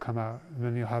pulp will come out, and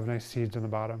then you'll have nice seeds in the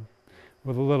bottom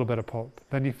with a little bit of pulp.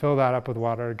 Then you fill that up with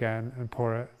water again and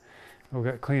pour it. It'll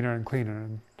get cleaner and cleaner.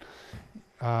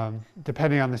 And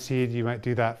depending on the seed, you might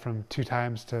do that from 2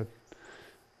 times to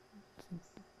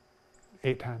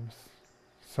 8 times.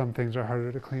 Some things are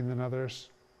harder to clean than others.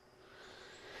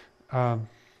 Um,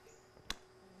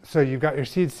 so you've got your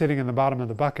seeds sitting in the bottom of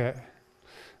the bucket.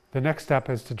 The next step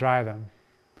is to dry them.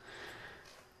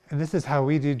 And this is how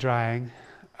we do drying.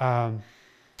 I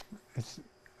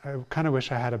kind of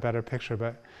wish I had a better picture,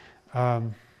 but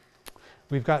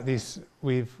we've got these,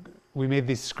 we made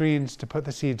these screens to put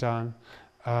the seeds on,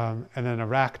 and then a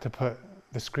rack to put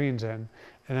the screens in.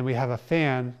 And then we have a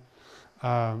fan,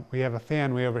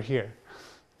 way over here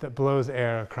that blows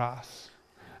air across.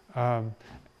 And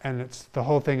the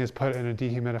whole thing is put in a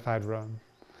dehumidified room.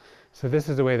 So this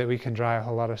is a way that we can dry a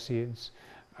whole lot of seeds.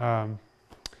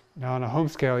 Now on a home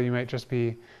scale, you might just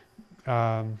be,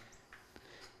 you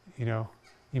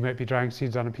might be drying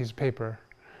seeds on a piece of paper,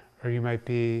 or you might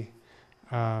be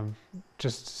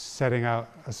just setting out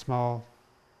a small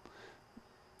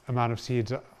amount of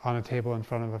seeds on a table in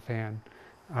front of a fan.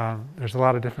 There's a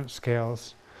lot of different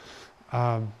scales.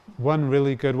 One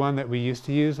really good one that we used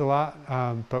to use a lot,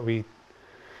 but we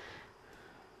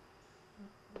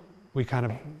kind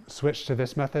of switched to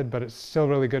this method, but it's still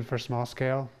really good for small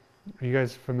scale. Are you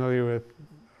guys familiar with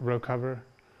row cover?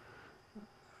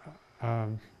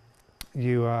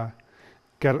 You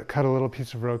cut a little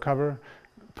piece of row cover,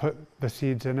 put the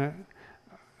seeds in it,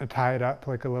 and tie it up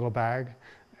like a little bag,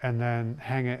 and then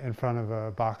hang it in front of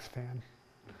a box fan.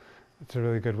 It's a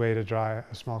really good way to dry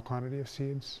a small quantity of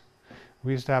seeds.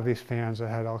 We used to have these fans that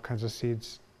had all kinds of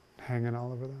seeds hanging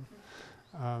all over them.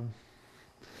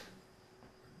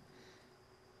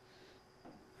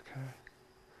 Okay.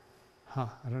 Huh,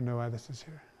 I don't know why this is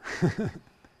here.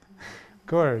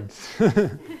 Gourds.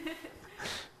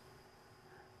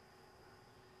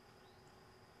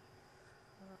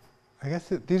 I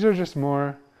guess these are just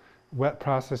more wet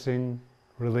processing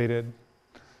related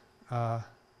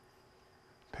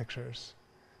pictures.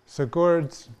 So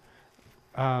gourds,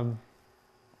 I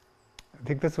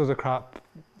think this was a crop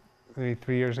maybe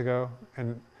 3 years ago,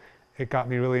 and it got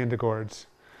me really into gourds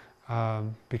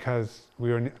because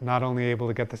we were not only able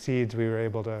to get the seeds, we were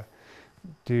able to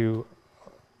do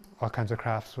all kinds of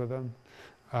crafts with them.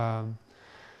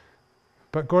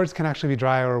 But gourds can actually be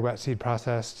dry or wet seed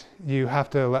processed. You have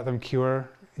to let them cure.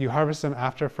 You harvest them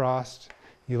after frost.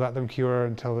 You let them cure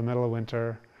until the middle of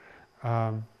winter.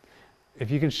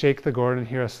 If you can shake the gourd and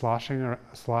hear a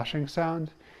sloshing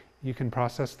sound, you can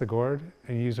process the gourd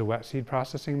and use a wet seed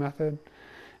processing method.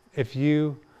 And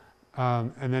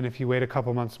then if you wait a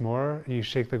couple months more and you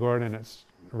shake the gourd and it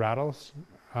rattles,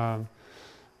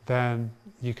 then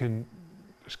you can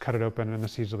just cut it open and the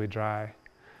seeds will be dry.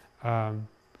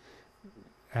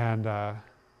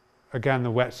 Again,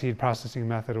 the wet seed processing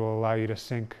method will allow you to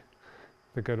sink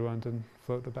the good ones and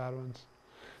float the bad ones.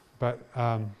 But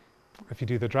if you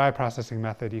do the dry processing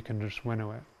method, you can just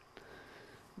winnow it,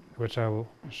 which I will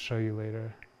show you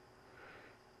later.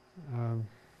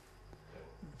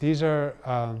 These are,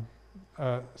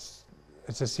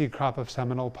 it's a seed crop of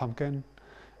Seminole pumpkin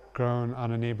grown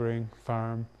on a neighboring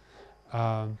farm.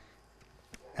 And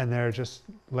they're just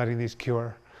letting these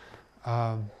cure.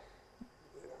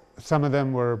 Some of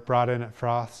them were brought in at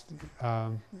frost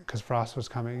because frost was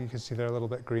coming. You can see they're a little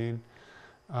bit green.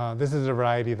 This is a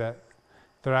variety that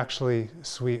they're actually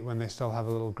sweet when they still have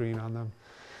a little green on them.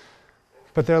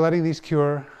 But they're letting these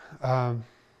cure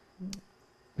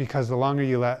because the longer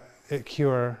you let it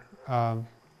cure,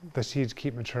 the seeds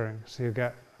keep maturing. So you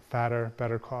get fatter,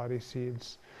 better quality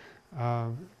seeds.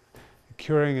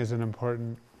 Curing is an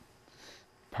important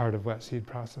part of wet seed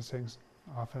processing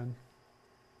often.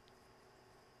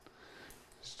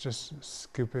 It's just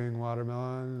scooping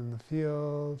watermelon in the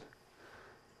field.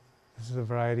 This is a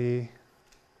variety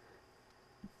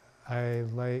I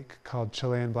like called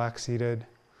Chilean black seeded.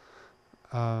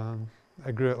 I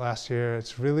grew it last year.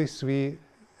 It's really sweet.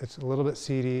 It's a little bit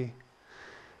seedy.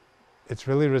 It's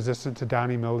really resistant to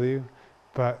downy mildew,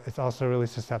 but it's also really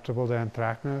susceptible to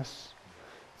anthracnose.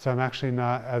 So I'm actually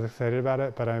not as excited about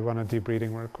it, but I want to do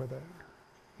breeding work with it.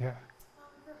 Yeah.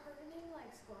 For hardening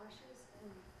like squashes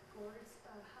and gourds,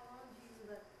 how long do you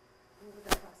let what would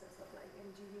that process look like?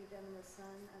 And do you leave them in the sun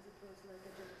as opposed to like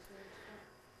a dirty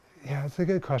storage? Yeah, it's a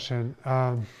good question.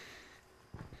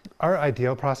 Our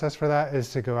ideal process for that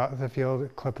is to go out to the field,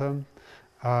 clip them,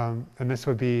 and this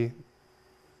would be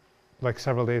like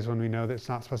several days when we know that it's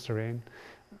not supposed to rain.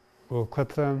 We'll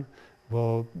clip them,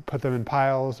 we'll put them in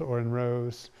piles or in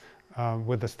rows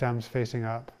with the stems facing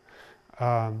up,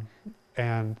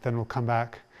 and then we'll come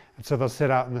back. And so they'll sit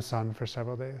out in the sun for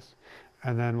several days,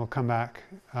 and then we'll come back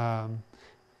and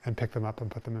pick them up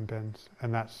and put them in bins,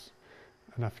 and that's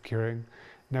enough curing.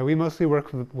 Now we mostly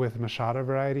work with Machado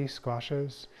variety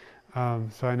squashes, so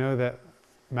I know that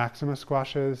Maxima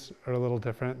squashes are a little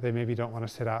different. They maybe don't want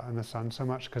to sit out in the sun so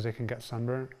much because they can get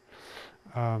sunburnt.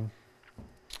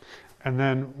 And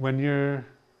then when you're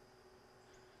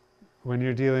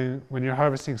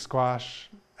harvesting squash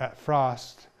at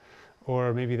frost,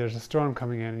 or maybe there's a storm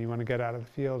coming in and you want to get out of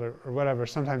the field or whatever,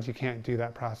 sometimes you can't do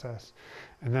that process.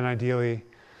 And then ideally,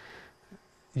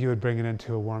 you would bring it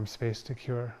into a warm space to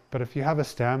cure. But if you have a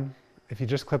stem, if you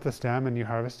just clip the stem and you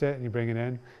harvest it and you bring it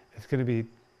in, it's going to be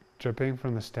dripping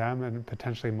from the stem and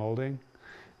potentially molding.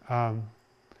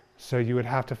 So you would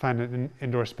have to find an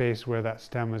indoor space where that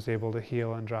stem was able to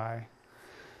heal and dry.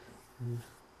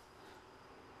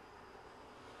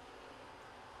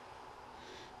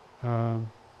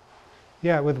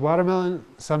 Yeah, with watermelon,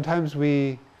 sometimes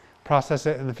we process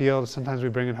it in the field, sometimes we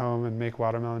bring it home and make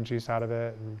watermelon juice out of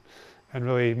it. And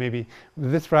really maybe,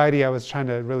 with this variety I was trying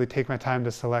to really take my time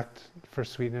to select for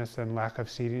sweetness and lack of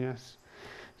seediness.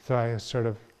 So I was sort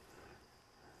of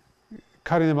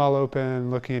cutting them all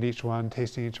open, looking at each one,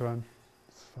 tasting each one.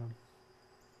 It's fun.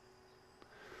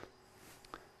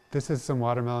 This is some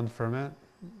watermelon ferment.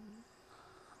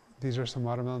 These are some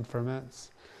watermelon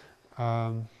ferments.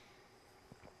 There's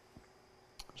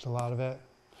a lot of it.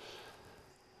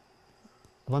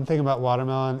 One thing about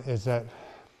watermelon is that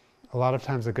a lot of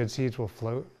times the good seeds will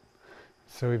float.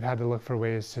 So we've had to look for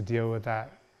ways to deal with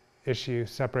that issue,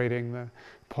 separating the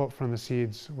pulp from the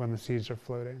seeds when the seeds are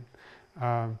floating.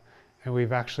 And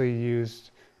we've actually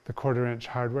used the 1/4 inch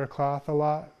hardware cloth a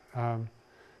lot,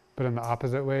 but in the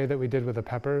opposite way that we did with the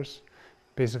peppers.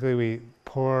 Basically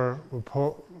we'll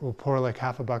pour like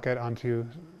half a bucket onto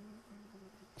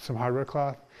some hardware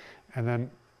cloth and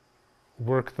then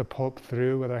work the pulp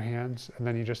through with our hands, and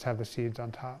then you just have the seeds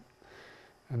on top.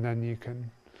 And then you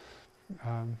can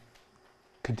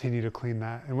continue to clean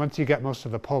that. And once you get most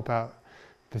of the pulp out,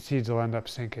 the seeds will end up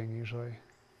sinking usually.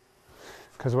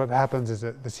 Because what happens is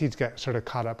that the seeds get sort of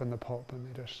caught up in the pulp and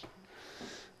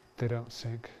they don't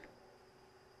sink.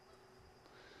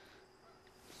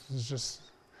 This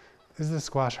is the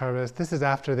squash harvest. This is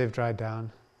after they've dried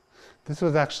down. This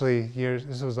was actually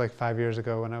this was like 5 years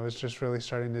ago when I was just really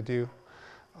starting to do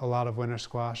a lot of winter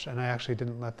squash, and I actually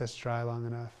didn't let this dry long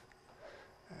enough.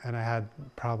 And I had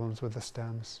problems with the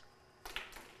stems.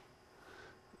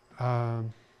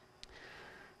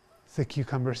 It's a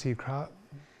cucumber seed crop.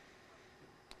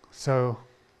 So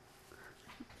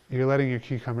you're letting your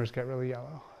cucumbers get really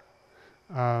yellow.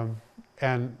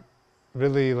 And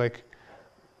really, like,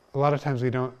 a lot of times we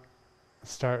don't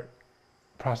start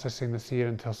processing the seed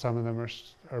until some of them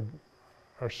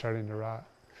are starting to rot.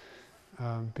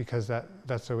 Because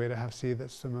that's the way to have seed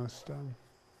that's the most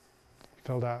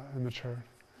filled out and mature.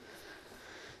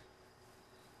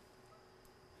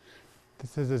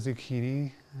 This is a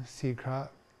zucchini seed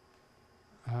crop.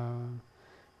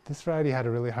 This variety had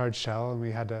a really hard shell, and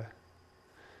we had to,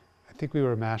 I think we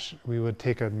would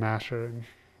take a masher and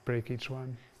break each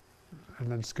one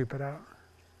and then scoop it out.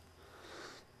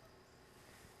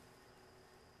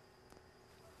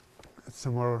 It's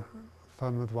some more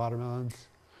fun with watermelons.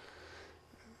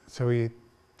 So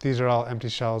these are all empty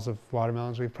shells of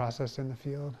watermelons we've processed in the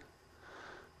field.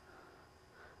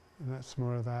 And that's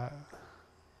more of that.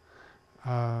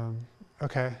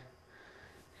 Okay.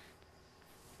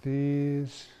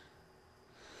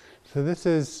 So this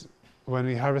is when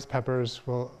we harvest peppers,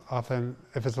 we'll often,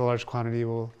 if it's a large quantity,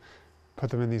 we'll put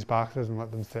them in these boxes and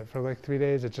let them sit for like 3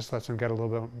 days. It just lets them get a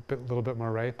little bit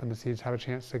more ripe, and the seeds have a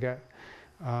chance to get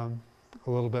a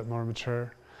little bit more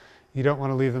mature. You don't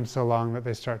want to leave them so long that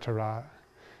they start to rot,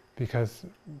 because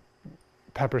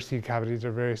pepper seed cavities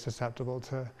are very susceptible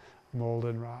to mold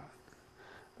and rot.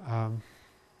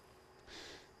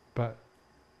 But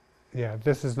yeah,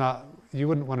 this is not, you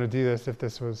wouldn't want to do this if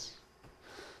this was,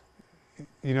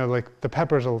 like the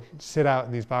peppers will sit out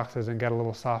in these boxes and get a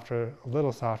little softer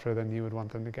than you would want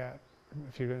them to get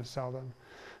if you're going to sell them,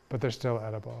 but they're still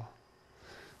edible.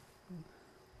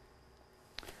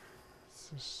 It's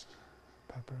just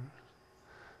pepper.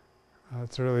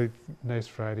 It's a really nice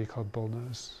variety called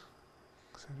bullnose.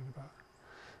 Excited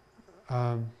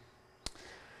about.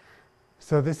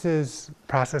 So this is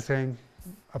processing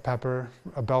a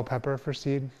bell pepper for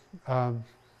seed.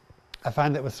 I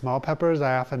find that with small peppers,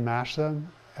 I often mash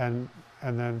them and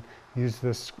then use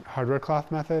this hardware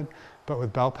cloth method. But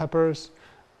with bell peppers,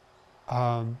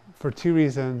 for 2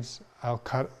 reasons, I'll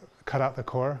cut out the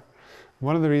core.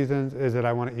 One of the reasons is that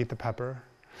I want to eat the pepper.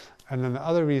 And then the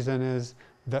other reason is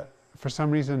that for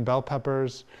some reason, bell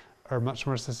peppers are much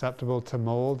more susceptible to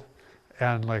mold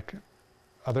and like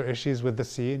other issues with the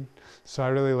seed. So I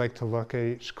really like to look at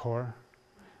each core.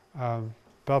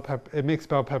 It makes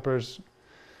bell peppers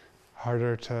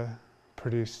harder to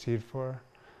produce seed for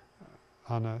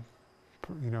on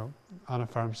a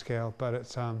farm scale, but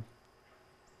it's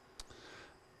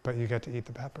but you get to eat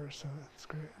the peppers, so that's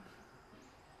great.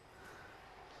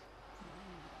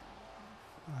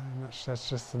 That's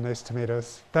just some nice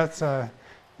tomatoes. That's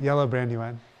yellow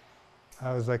brandywine.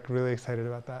 I was like really excited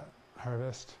about that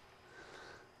harvest.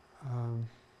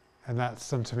 And that's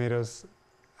some tomatoes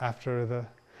after the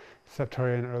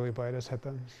Septorian early blight has hit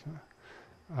them.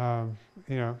 So,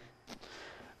 you know,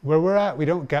 where we're at, we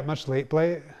don't get much late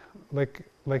blight, like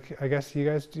I guess you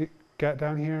guys get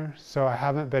down here. So I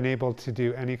haven't been able to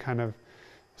do any kind of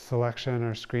selection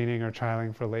or screening or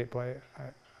trialing for late blight.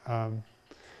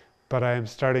 But I am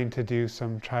starting to do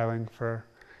some trialing for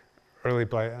early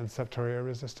blight and septoria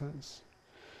resistance.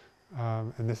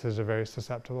 And this is a very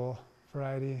susceptible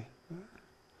variety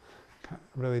that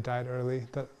really died early.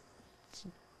 That's a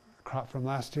crop from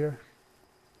last year.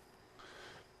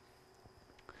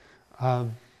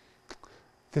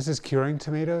 This is curing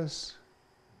tomatoes.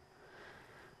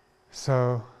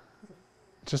 So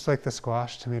just like the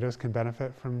squash, tomatoes can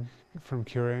benefit from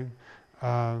curing.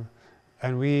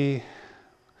 And we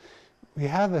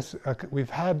have this,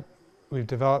 we've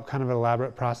developed kind of an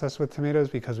elaborate process with tomatoes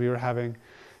because we were having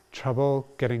trouble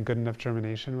getting good enough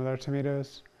germination with our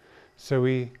tomatoes. So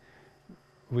we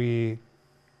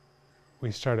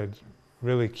started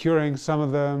really curing some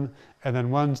of them, and then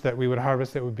ones that we would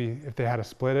harvest that would be, if they had a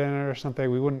split in it or something,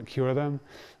 we wouldn't cure them,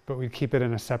 but we'd keep it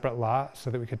in a separate lot so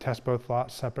that we could test both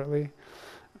lots separately.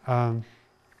 That's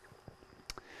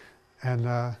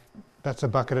a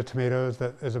bucket of tomatoes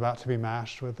that is about to be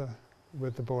mashed with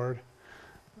the board.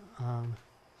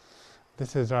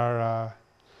 This is our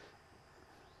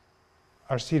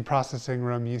seed processing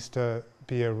room. Used to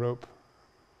be a rope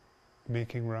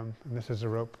making room, and this is a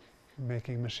rope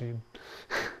making machine.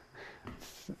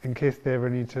 In case they ever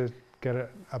need to get it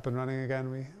up and running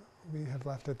again, we have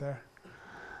left it there.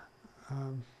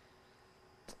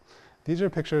 These are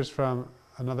pictures from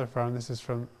another farm. This is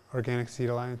from Organic Seed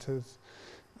Alliance's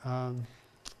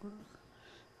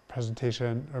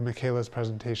presentation, or Michaela's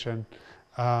presentation.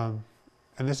 And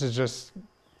this is just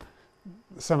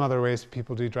some other ways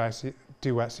people do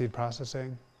wet seed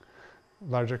processing,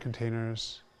 larger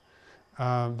containers.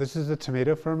 This is a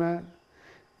tomato ferment.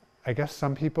 I guess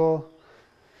some people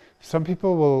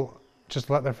will just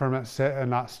let their ferment sit and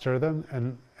not stir them,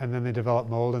 and then they develop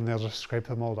mold and they'll just scrape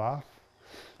the mold off.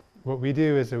 What we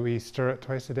do is that we stir it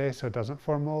twice a day so it doesn't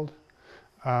form mold.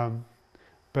 But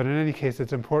in any case,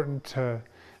 it's important to,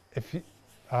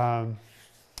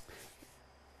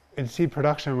 in seed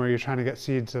production where you're trying to get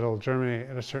seeds that'll germinate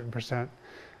at a certain percent,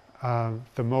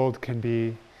 the mold can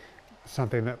be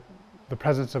something that the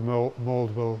presence of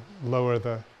mold will lower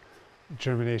the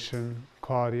germination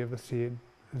quality of the seed.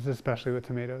 This is especially with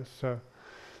tomatoes. So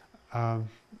I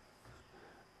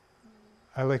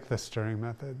like the stirring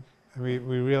method. And we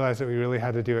realized that we really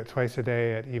had to do it twice a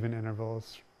day at even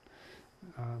intervals.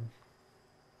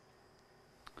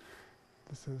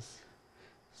 This is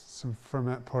some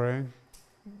ferment pouring.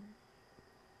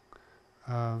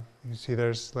 You can see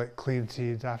there's like clean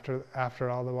seeds after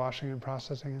all the washing and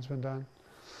processing has been done.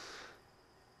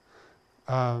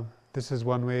 This is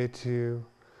one way to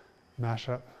mash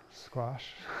up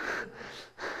squash.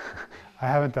 I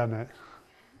haven't done it.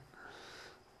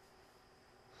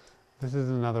 This is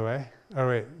another way. Oh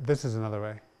wait, this is another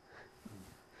way.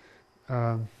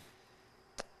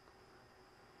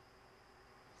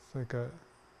 It's like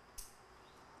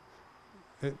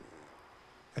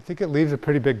I think it leaves a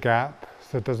pretty big gap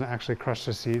so it doesn't actually crush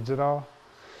the seeds at all.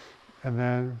 And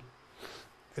then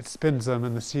it spins them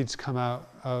and the seeds come out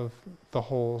of the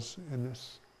holes in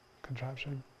this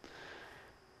contraption.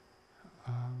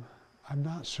 I'm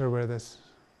not sure where this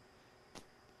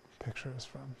picture is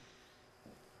from.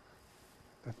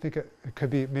 I think it could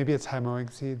be, maybe it's high mowing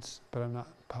seeds, but I'm not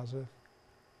positive.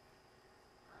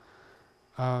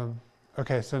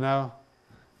 Okay, so now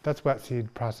that's wet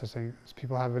seed processing. Does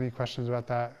people have any questions about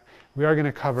that? We are going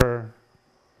to cover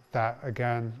that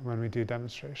again when we do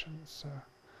demonstrations.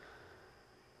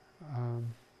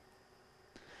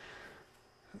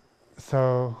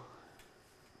 So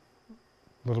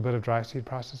a little bit of dry seed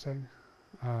processing.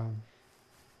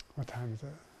 What time is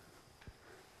it?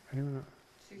 Anyone know?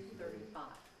 6:35.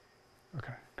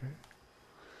 Okay, great.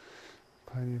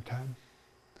 Plenty of time.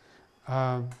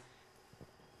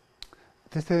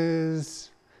 This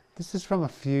is from a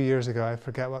few years ago. I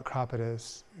forget what crop it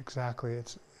is exactly.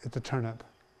 It's a turnip.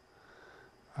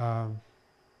 But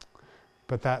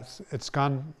it's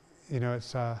gone. You know,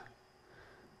 it's the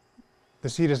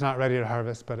seed is not ready to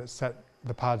harvest, but it's set.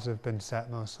 The pods have been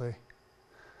set mostly.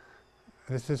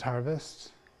 This is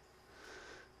harvest.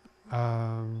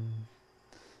 I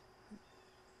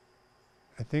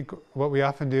think what we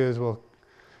often do is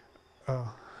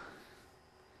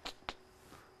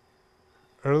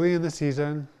early in the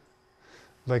season,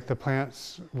 like the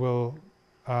plants will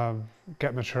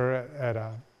get mature at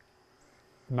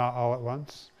not all at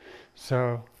once.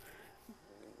 So,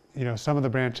 some of the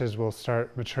branches will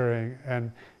start maturing,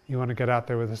 and you want to get out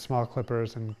there with the small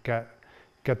clippers and get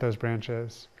those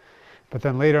branches. But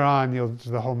then later on,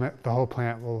 the whole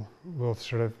plant will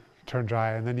sort of turn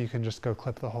dry, and then you can just go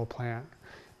clip the whole plant,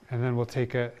 and then we'll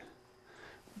take it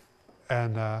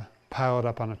and pile it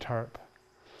up on a tarp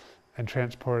and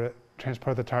transport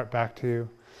the tarp back to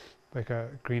like a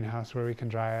greenhouse where we can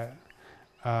dry it,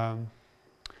 and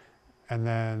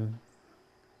then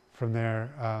from there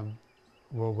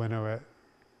we'll winnow it.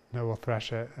 No, we'll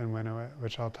thresh it and winnow it,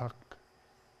 which I'll talk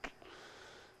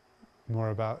more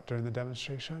about during the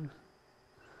demonstration.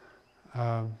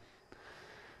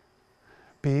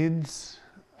 Beans.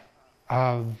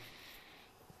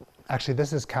 Actually,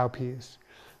 this is cowpeas.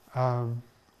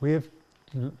 We have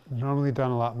normally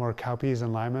done a lot more cowpeas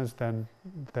and limas than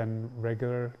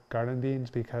regular garden beans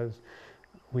because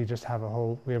we just have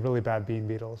we have really bad bean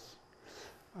beetles.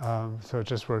 So it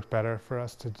just worked better for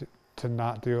us to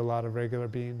not do a lot of regular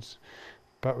beans.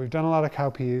 But we've done a lot of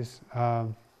cowpeas.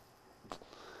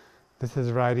 This is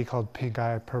a variety called Pink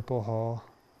Eye Purple Hull.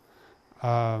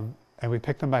 And we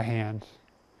pick them by hand.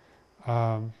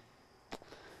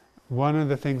 One of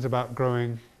the things about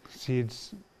growing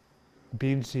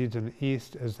bean seeds in the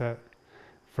East is that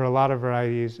for a lot of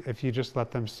varieties, if you just let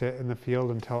them sit in the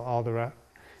field until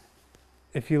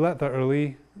if you let the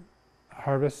early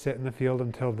harvest sit in the field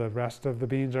until the rest of the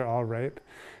beans are all ripe,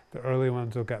 the early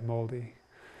ones will get moldy.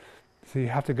 So you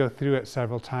have to go through it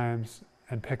several times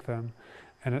and pick them.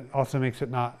 And it also makes it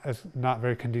not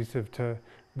very conducive to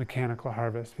mechanical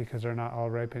harvest because they're not all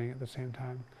ripening at the same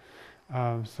time.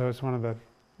 So it's one of the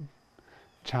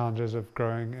challenges of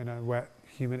growing in a wet,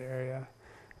 humid area.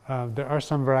 There are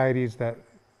some varieties that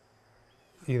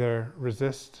either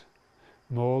resist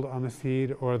mold on the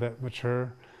seed or that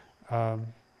mature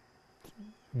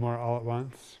more all at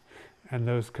once, and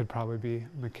those could probably be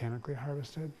mechanically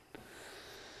harvested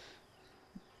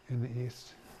in the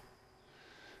East.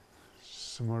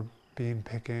 Some more bean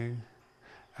picking.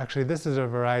 Actually, this is a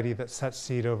variety that sets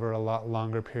seed over a lot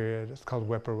longer period. It's called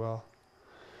whippoorwill.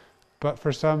 But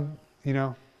for some,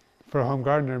 for a home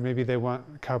gardener, maybe they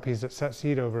want cowpeas that set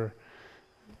seed over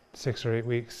 6 or 8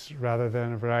 weeks rather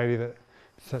than a variety that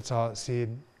sets all its seed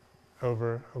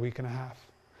over a week and a half.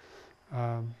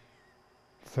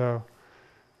 So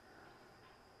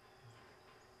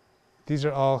these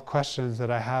are all questions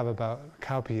that I have about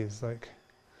cowpeas. Like,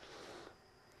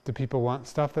 do people want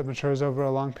stuff that matures over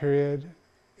a long period?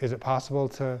 Is it possible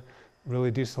to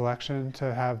really do selection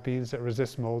to have beans that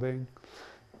resist molding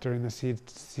during the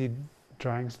seed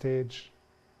drying stage?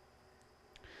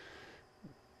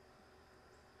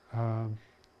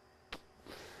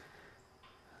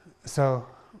 So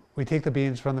we take the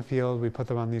beans from the field, we put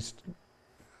them on these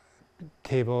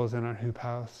tables in our hoop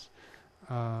house.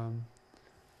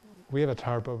 We have a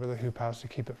tarp over the hoop house to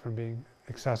keep it from being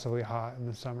excessively hot in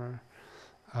the summer.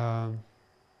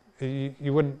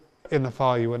 You wouldn't, in the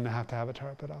fall, you wouldn't have to have a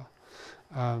tarp at all.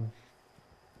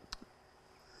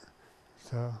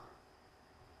 So,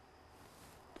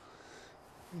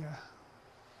 yeah.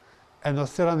 And they'll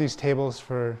sit on these tables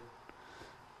for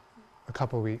a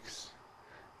couple weeks.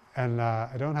 And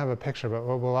I don't have a picture, but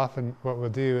what we'll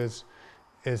do is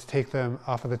take them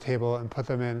off of the table and put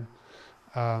them in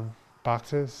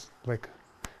boxes. Like,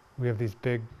 we have these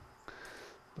big,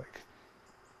 like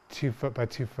 2 foot by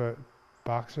 2 foot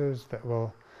boxes that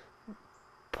we'll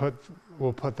put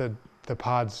the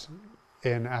pods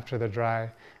in after they're dry,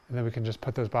 and then we can just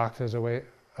put those boxes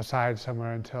aside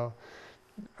somewhere until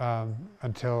the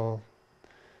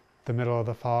middle of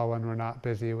the fall when we're not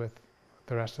busy with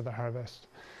the rest of the harvest,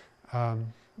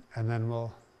 and then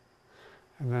we'll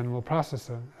process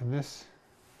them. And this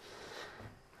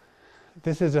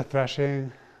is a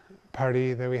threshing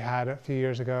party that we had a few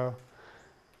years ago.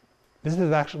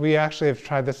 We actually have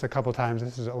tried this a couple times.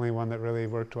 This is the only one that really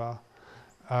worked well.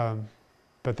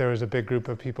 But there was a big group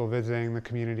of people visiting the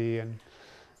community, and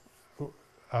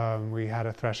we had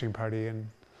a threshing party. And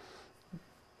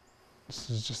this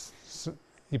is just,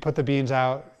 you put the beans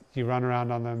out, you run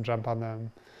around on them, jump on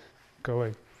them,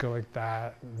 go like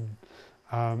that. And,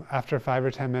 after 5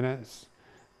 or 10 minutes,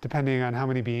 depending on how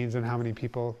many beans and how many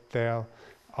people,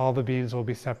 all the beans will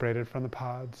be separated from the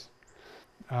pods.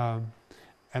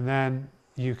 And then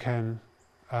you can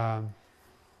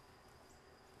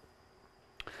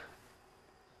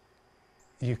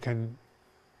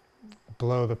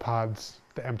blow the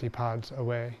empty pods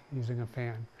away using a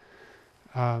fan.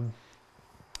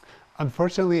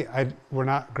 Unfortunately, we're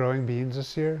not growing beans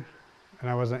this year. and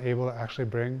I wasn't able to actually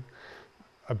bring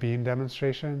a bean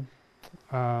demonstration.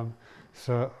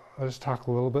 So I'll just talk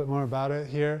a little bit more about it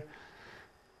here.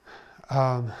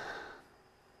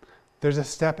 There's a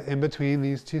step in between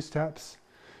these two steps,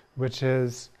 which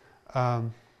is that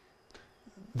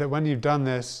when you've done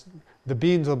this, the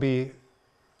beans will be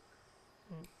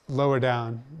lower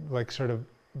down, like sort of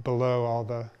below all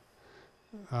the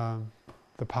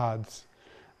pods.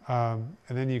 And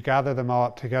then you gather them all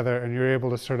up together and you're able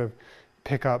to sort of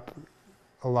pick up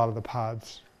a lot of the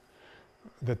pods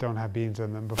that don't have beans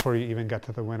in them before you even get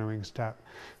to the winnowing step.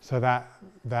 So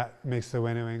that makes the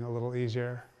winnowing a little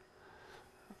easier.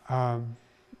 And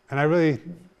I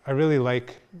really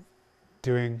like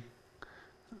doing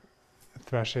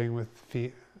threshing with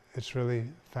feet. It's really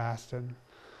fast and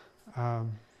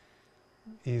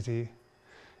easy.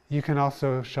 You can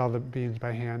also shell the beans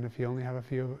by hand if you only have a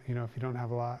few, if you don't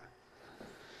have a lot.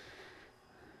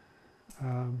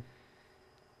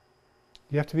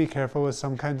 You have to be careful with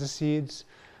some kinds of seeds.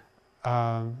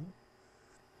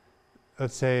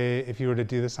 Let's say if you were to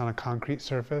do this on a concrete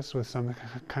surface with some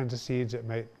kinds of seeds, it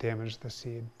might damage the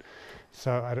seed.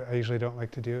 So I usually don't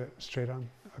like to do it straight on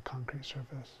a concrete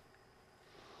surface.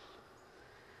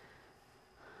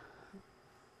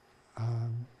 I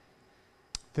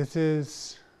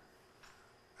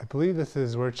believe this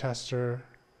is Worcester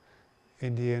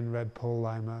Indian Red Pole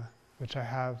Lima, which I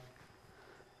have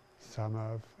some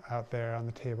of out there on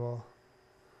the table.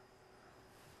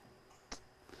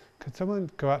 Could someone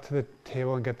go out to the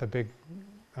table and get the big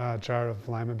jar of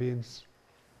lima beans?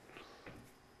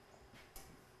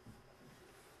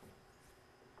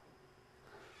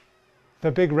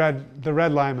 The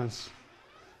red limas.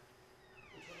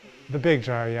 The big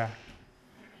jar, yeah.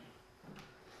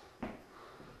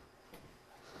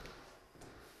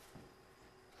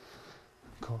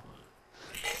 Cool.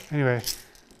 Anyway,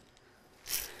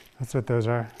 that's what those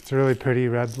are. It's a really pretty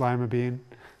red lima bean.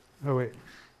 Oh wait.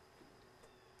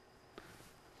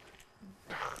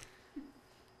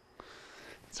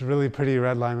 It's a really pretty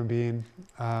red lima bean.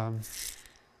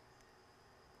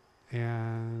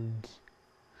 And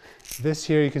this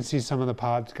here, you can see some of the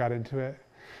pods got into it.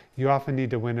 You often need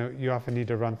to winnow, you often need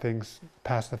to run things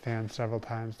past the fan several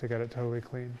times to get it totally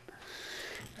clean.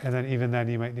 And then even then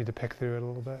you might need to pick through it a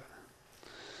little bit.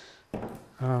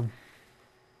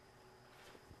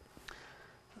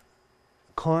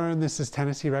 Corn, this is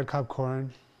Tennessee red cob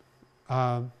corn.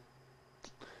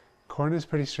 Corn is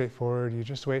pretty straightforward. You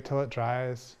just wait till it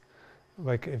dries.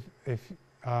 Like if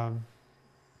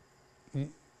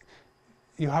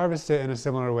you harvest it in a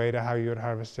similar way to how you would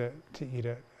harvest it to eat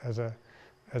it as a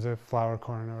flour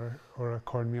corn or a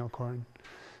cornmeal corn.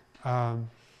 Of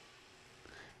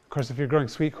course, if you're growing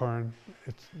sweet corn,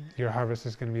 your harvest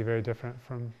is going to be very different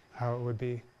from how it would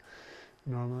be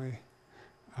normally.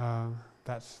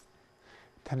 That's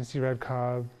Tennessee red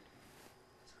cob.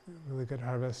 Really good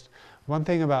harvest. One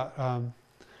thing about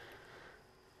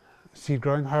seed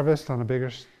growing harvest on a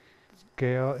bigger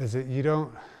scale is that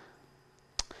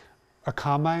a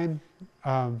combine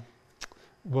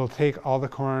will take all the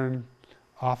corn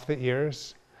off the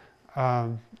ears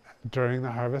during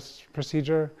the harvest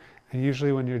procedure. And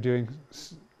usually when if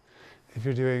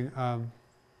you're doing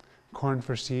corn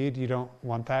for seed, you don't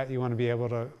want that. You want to be able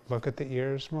to look at the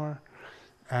ears more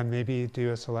and maybe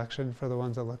do a selection for the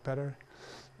ones that look better,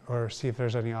 or see if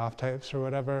there's any off types or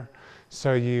whatever.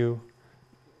 So you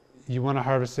want to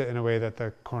harvest it in a way that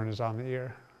the corn is on the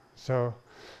ear. So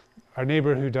our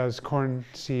neighbor who does corn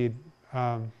seed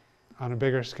on a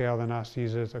bigger scale than us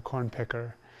uses a corn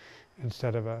picker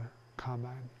instead of a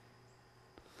combine.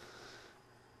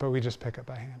 But we just pick it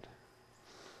by hand.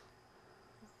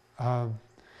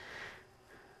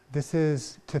 This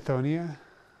is Tithonia.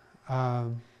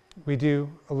 We do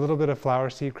a little bit of flower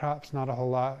seed crops, not a whole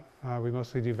lot. We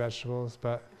mostly do vegetables,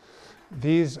 but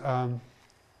these,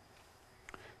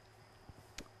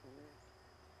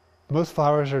 most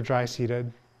flowers are dry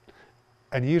seeded.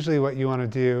 And usually what you want to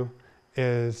do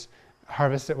is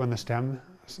harvest it when the stem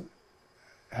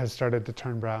has started to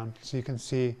turn brown. So you can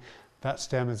see that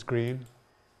stem is green,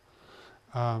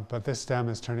 but this stem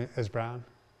is brown.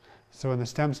 So when the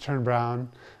stems turn brown,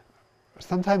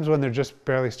 sometimes when they're just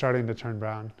barely starting to turn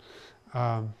brown,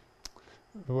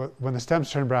 when the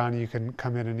stems turn brown, you can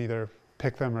come in and either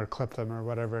pick them or clip them or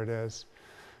whatever it is.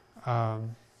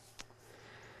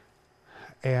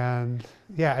 And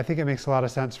yeah, I think it makes a lot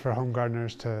of sense for home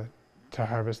gardeners to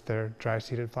harvest their dry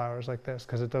seeded flowers like this,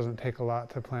 because it doesn't take a lot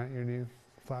to plant your new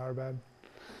flower bed.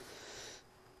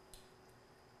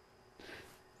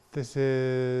 This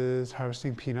is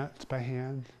harvesting peanuts by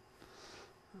hand.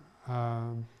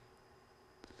 Have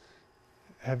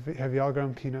y'all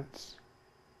grown peanuts?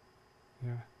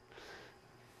 Yeah.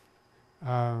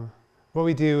 What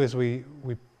we do is we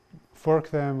fork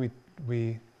them,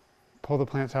 we pull the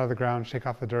plants out of the ground, shake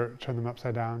off the dirt, turn them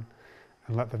upside down,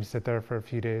 and let them sit there for a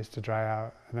few days to dry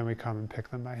out, and then we come and pick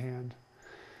them by hand.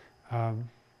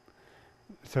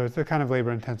 So it's a kind of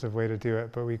labor-intensive way to do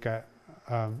it, but we get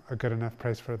a good enough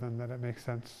price for them that it makes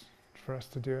sense for us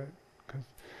to do it, because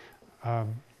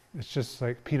it's just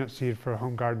like peanut seed for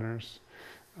home gardeners.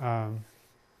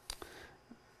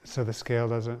 So the scale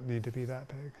doesn't need to be that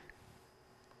big.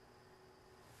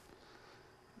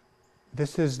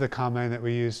 This is the combine that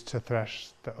we used to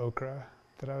thresh the okra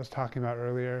that I was talking about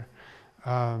earlier.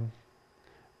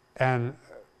 And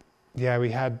yeah, we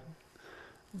had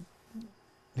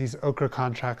these okra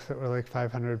contracts that were like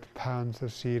 500 pounds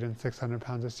of seed and 600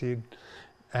 pounds of seed.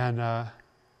 And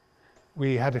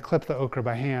we had to clip the okra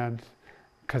by hand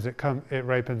because it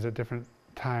ripens at different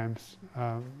times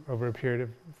over a period of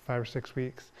 5 or 6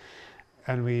 weeks.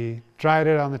 And we dried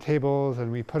it on the tables,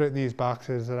 and we put it in these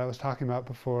boxes that I was talking about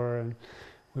before, and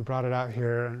we brought it out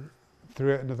here and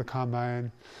threw it into the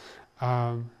combine.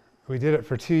 We did it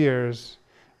for 2 years,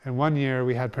 and 1 year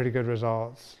we had pretty good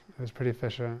results. It was pretty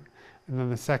efficient. And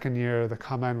then the second year, the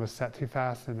combine was set too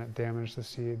fast and it damaged the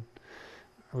seed.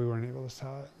 We weren't able to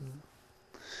sell it.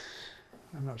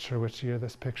 I'm not sure which year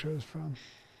this picture is from.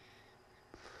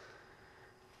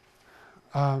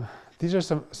 These are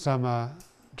some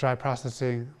dry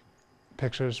processing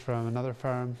pictures from another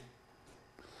farm.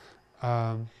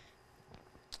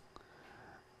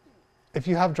 If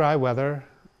you have dry weather,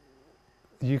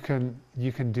 you can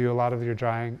do a lot of your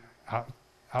drying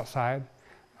outside.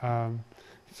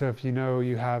 So if you know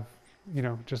you have,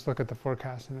 just look at the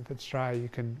forecast, and if it's dry, you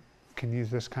can use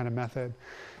this kind of method.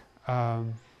 Do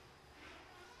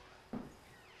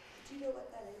you know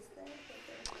what that is there?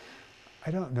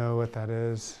 I don't know what that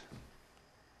is.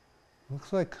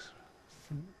 Looks like,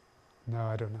 no,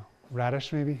 I don't know.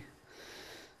 Radish, maybe?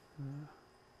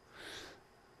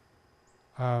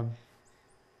 And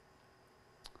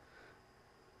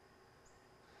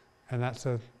that's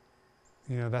a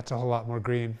whole lot more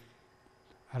green.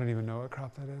 I don't even know what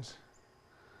crop that is.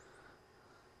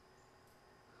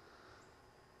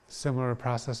 Similar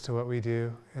process to what we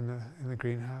do in the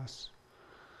greenhouse.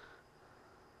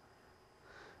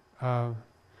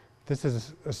 This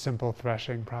is a simple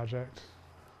threshing project.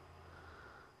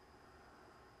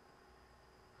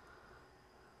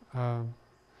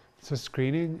 So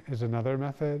screening is another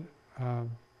method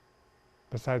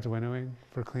besides winnowing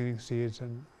for cleaning seeds,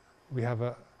 and we have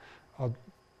I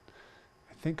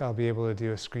think I'll be able to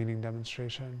do a screening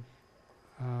demonstration.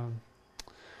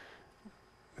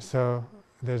 So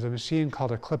there's a machine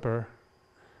called a clipper.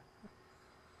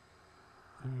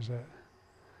 Where's it?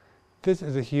 This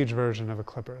is a huge version of a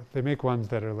clipper. They make ones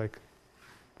that are like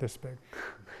this big,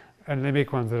 and they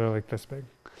make ones that are like this big.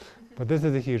 But this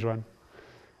is a huge one.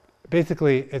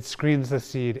 Basically, it screens the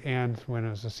seed and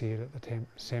winnows the seed at the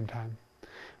same time.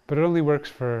 But it only works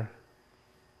for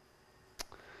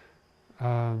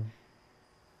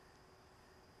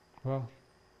well,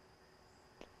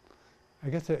 I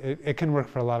guess it can work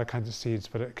for a lot of kinds of seeds,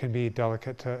 but it can be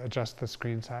delicate to adjust the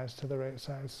screen size to the right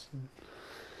size.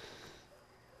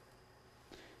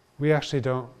 We actually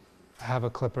don't have a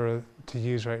clipper to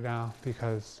use right now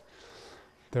because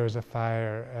there was a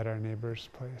fire at our neighbor's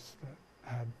place that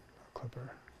had a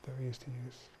clipper that we used to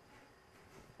use.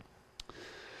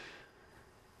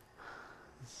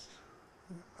 It's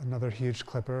another huge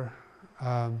clipper.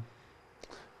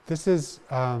 This is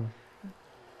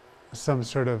some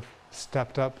sort of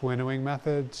stepped up winnowing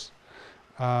methods.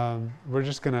 I'm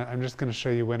just gonna show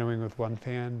you winnowing with one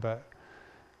fan, but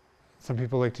some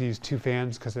people like to use 2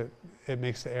 fans because it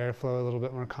makes the airflow a little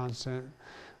bit more constant.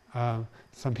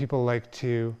 Some people like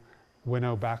to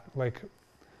winnow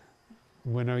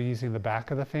using the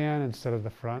back of the fan instead of the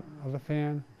front of the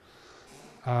fan.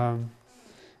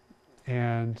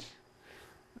 And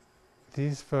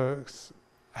these folks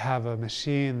have a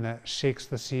machine that shakes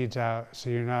the seeds out, so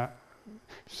you're not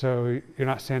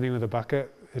standing with a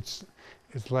bucket. It's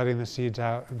letting the seeds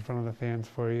out in front of the fans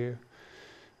for you,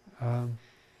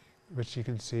 which you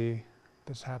can see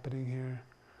that's happening here.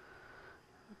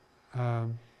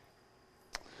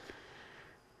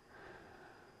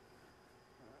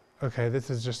 Okay, this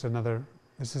is another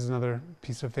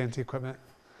piece of fancy equipment.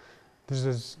 This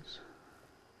is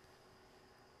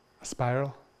a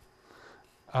spiral.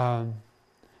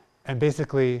 And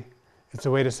basically, it's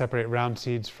a way to separate round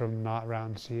seeds from not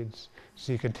round seeds.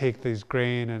 So you can take these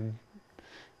grain and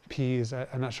peas,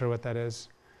 I'm not sure what that is,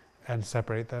 and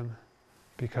separate them,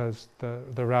 because the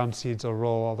round seeds will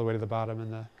roll all the way to the bottom,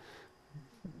 and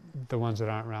the ones that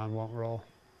aren't round won't roll.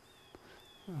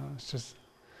 It's just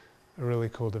a really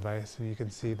cool device, and you can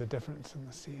see the difference in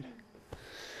the seed.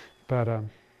 But yeah.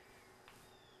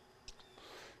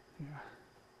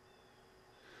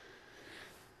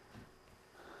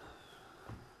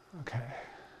 Okay.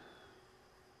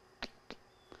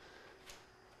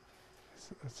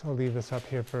 So I'll leave this up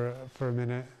here for a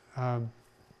minute. I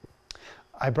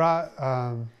brought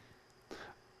a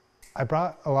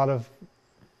lot of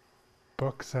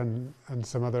books and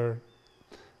some other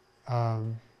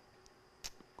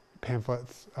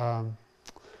pamphlets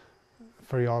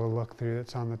for you all to look through.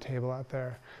 That's on the table out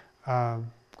there,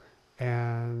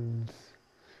 and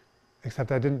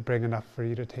except I didn't bring enough for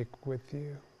you to take with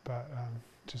you, but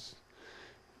just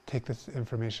take this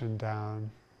information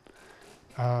down.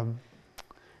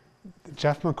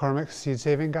 Jeff McCormick's seed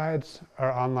saving guides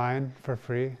are online for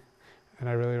free, and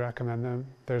I really recommend them.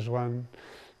 There's one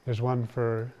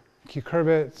for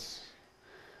cucurbits,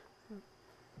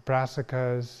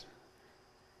 brassicas.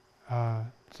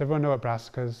 Does everyone know what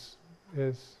brassicas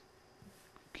is?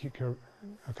 Okay.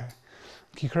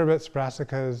 Cucurbits,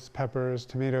 brassicas, peppers,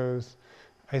 tomatoes,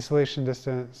 isolation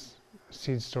distance,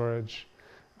 seed storage,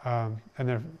 and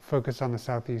they're focused on the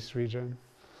southeast region.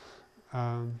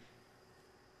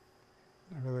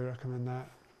 I really recommend that.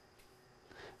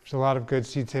 There's a lot of good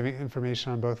seed saving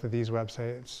information on both of these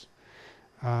websites.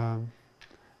 And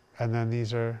then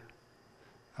these are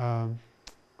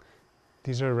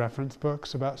reference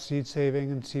books about seed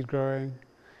saving and seed growing.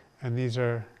 And these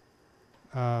are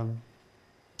Carol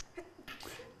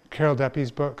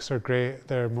Deppy's books are great.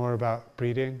 They're more about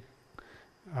breeding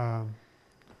and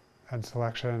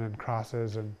selection and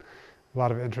crosses, and a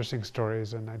lot of interesting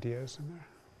stories and ideas in there.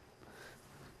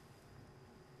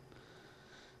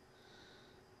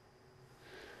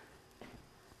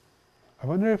 I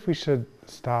wonder if we should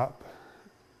stop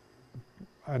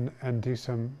and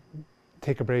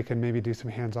take a break and maybe do some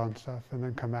hands-on stuff and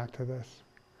then come back to this.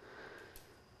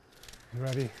 You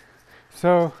ready?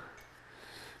 So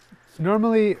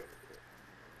normally,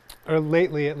 or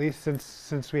lately at least,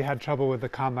 since we had trouble with the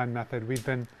combine method, we've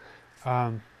been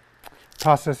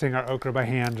processing our okra by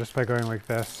hand just by going like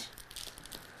this.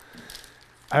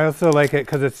 I also like it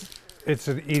because it's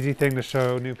an easy thing to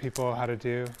show new people how to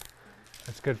do.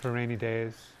 It's good for rainy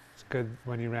days. It's good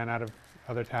when you ran out of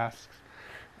other tasks.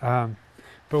 But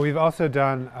we've also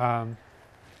done,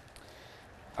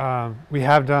 we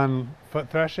have done foot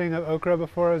threshing of okra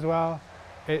before as well.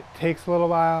 It takes a little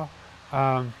while.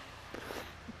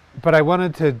 But I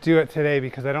wanted to do it today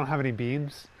because I don't have any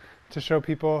beans to show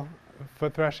people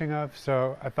foot threshing of.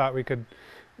 So I thought we could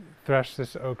thresh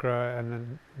this okra and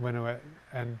then winnow it.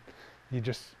 And you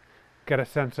just get a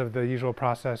sense of the usual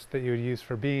process that you would use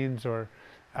for beans, or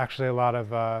actually a lot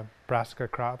of brassica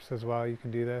crops as well. You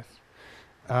can do this.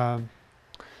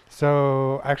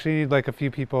 So I actually need like a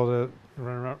few people to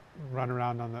run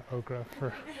around on the okra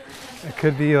for. It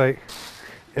could be like,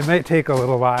 it might take a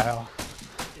little while.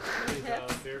 Is bare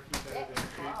feet better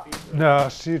than street feet? No,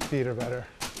 street feet are better.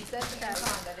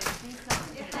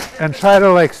 And try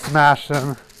to like smash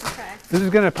them. Okay. This is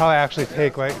gonna probably actually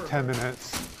take like 10 minutes.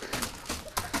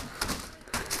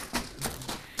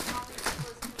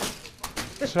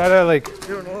 Try to like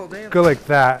go like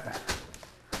that.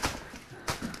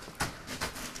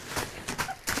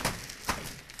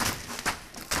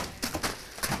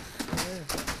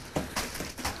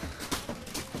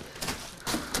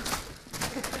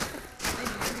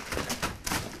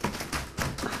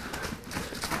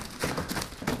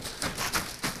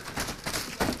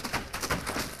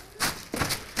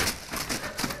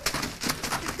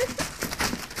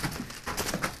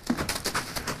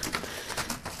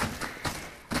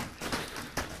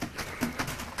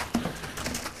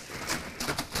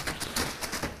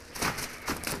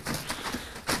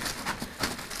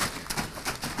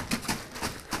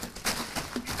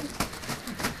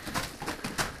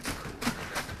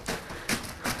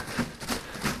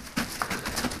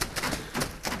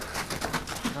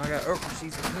 I got okra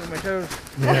seeds between my toes.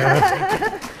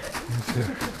 Yeah.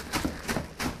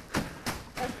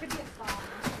 That could be a song.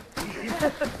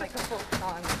 Like a full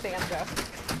song, stanza.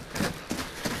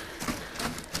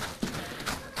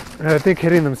 I think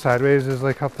hitting them sideways is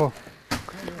like helpful.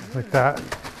 Like that.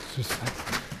 It's just like,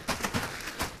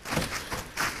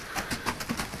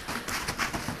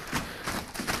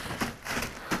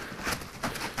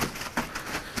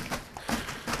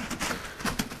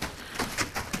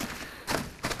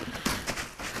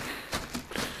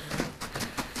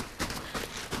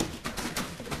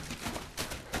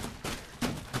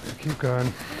 keep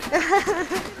going.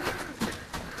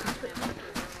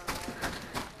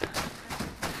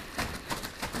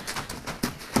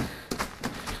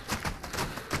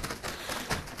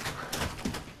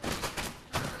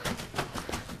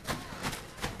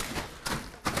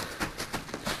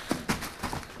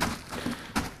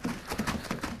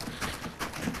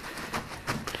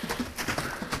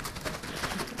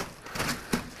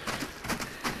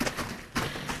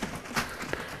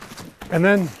 And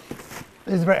then,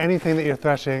 this is for anything that you're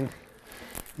threshing.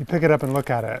 You pick it up and look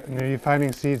at it, and are you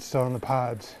finding seeds still in the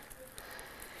pods?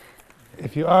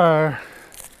 If you are,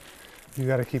 you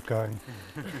got to keep going.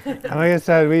 And like I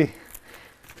said,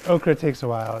 okra takes a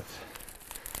while. It's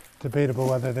debatable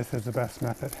whether this is the best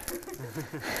method.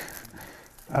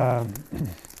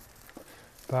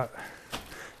 But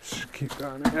just keep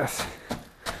going, I guess.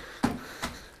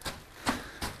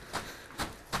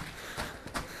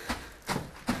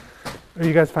 Are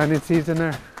you guys finding seeds in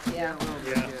there? Yeah.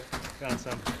 Yeah, found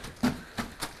some.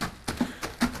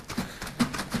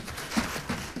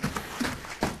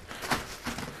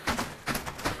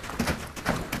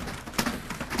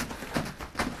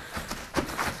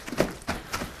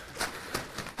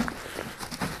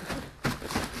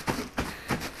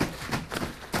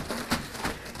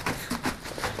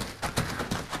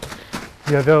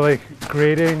 Yeah, they're like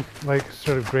grading, like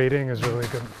sort of grading is really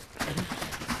good.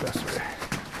 Best way.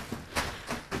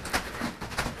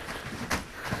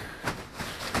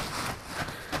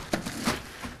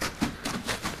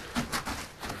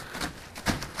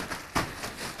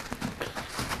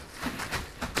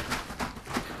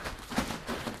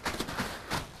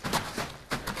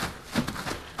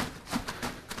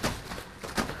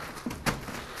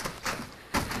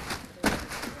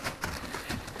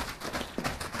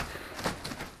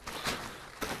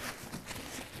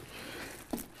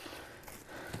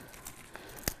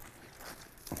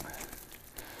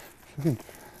 Looking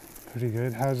pretty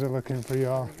good. How's it looking for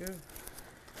y'all? Pretty good.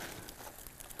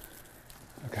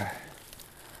 Okay.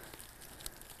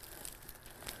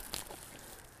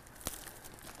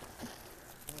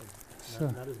 So,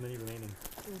 Not as many remaining.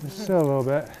 there's still a little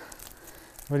bit.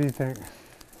 What do you think?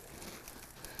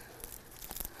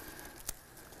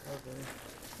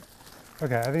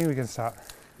 Okay, I think we can stop.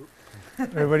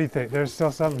 Or what do you think? There's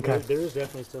still some? There, Okay. there is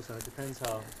definitely still some. It depends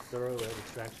how thorough that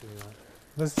extraction you want.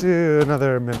 Let's do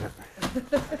another minute.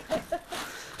 It's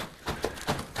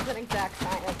an exact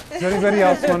science. Does anybody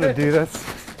else want to do this?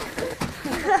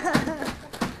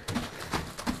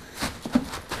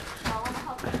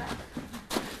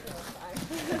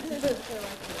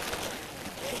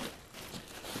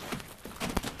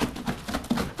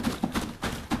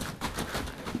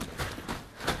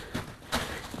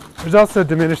 There's also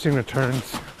diminishing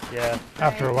returns Yeah.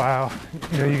 after a while.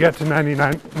 You know, you get to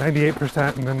 99,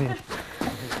 98% and then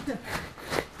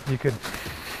you could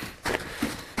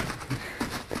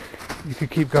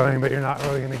keep going, but you're not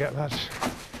really going to get much.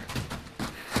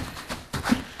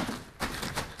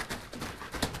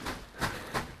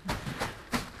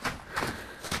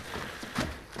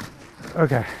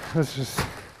 Okay,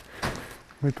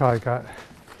 we probably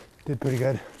did pretty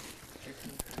good.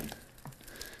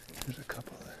 There's a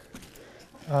couple.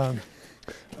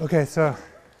 Okay, so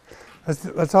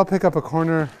let's all pick up a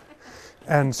corner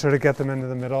and sort of get them into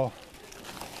the middle.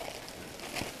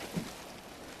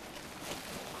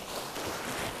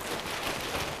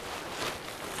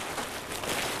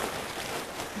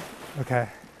 Okay.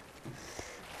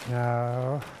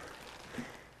 Now,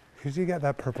 could you get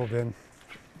that purple bin?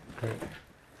 Great.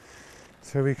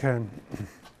 So we can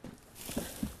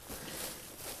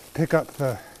pick up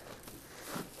the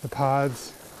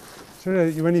pods. Sort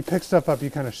of, when you pick stuff up, you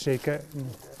kind of shake it.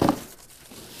 And,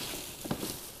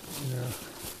 you know.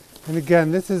 And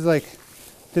again, this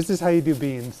is how you do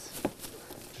beans.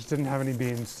 Just didn't have any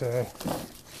beans to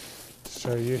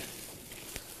show you.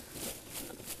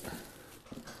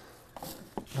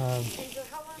 And so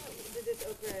how long did this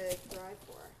okra dry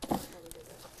for? When we did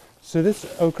this? So this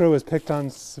okra was picked on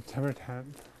September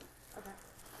 10th. Okay.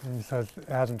 And so it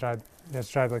hasn't dried. It's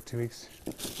dried like 2 weeks.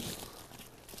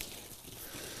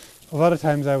 A lot of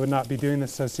times I would not be doing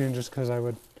this so soon just because I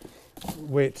would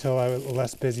wait till I was a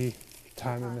less busy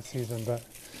time in the season, but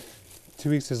 2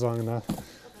 weeks is long enough.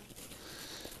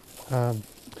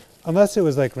 Unless it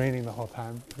was like raining the whole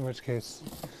time, in which case,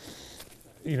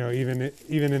 you know, even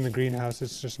in the greenhouse,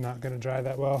 it's just not going to dry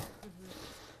that well.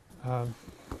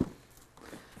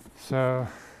 So,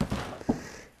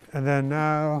 and then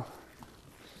now,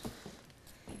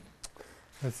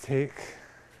 let's take.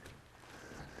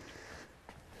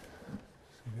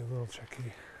 It's gonna be a little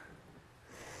tricky.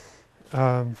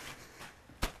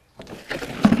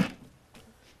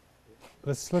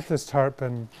 Let's flip this tarp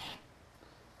and.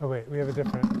 Oh wait, we have a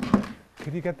different.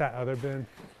 Could you get that other bin?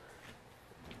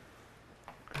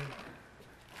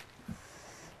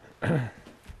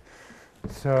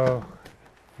 So,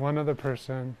 one other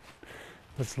person.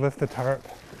 Let's lift the tarp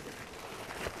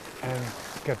and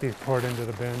get these poured into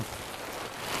the bin.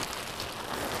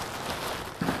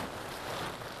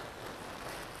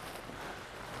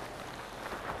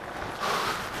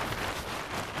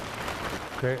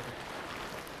 Great.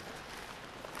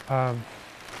 So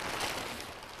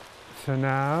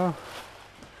now,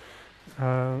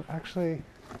 actually,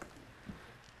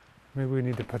 maybe we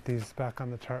need to put these back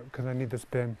on the chart because I need this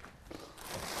bin.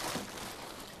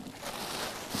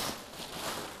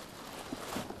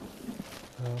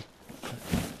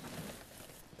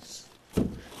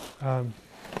 And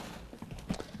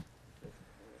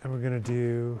we're going to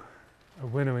do a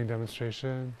winnowing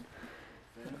demonstration.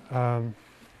 I'm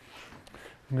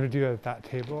going to do it at that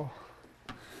table.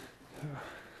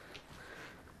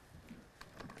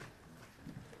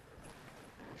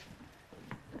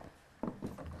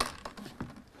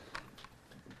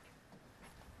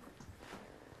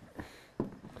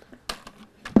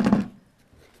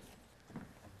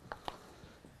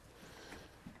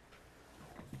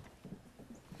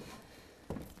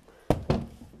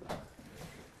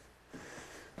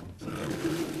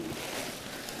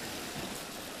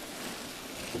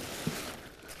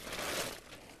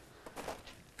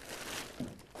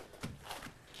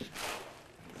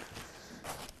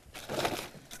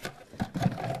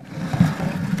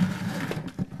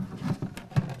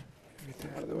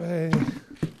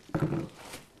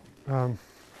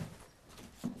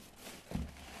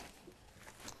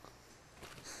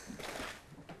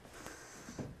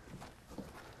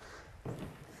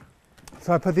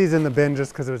 So I put these in the bin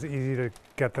just because it was easy to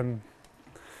get them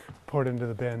poured into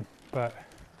the bin, but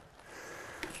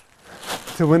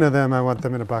to winnow them, I want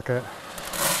them in a bucket.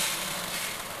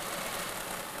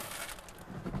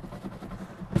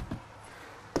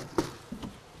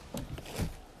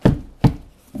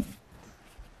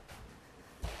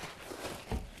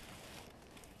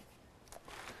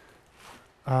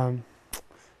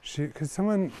 Could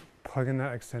someone plug in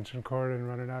that extension cord and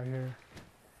run it out here?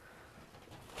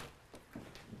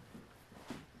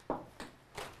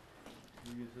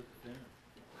 You use it there?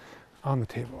 On the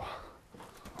table.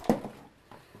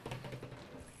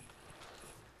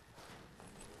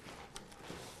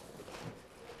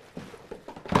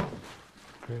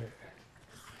 Great.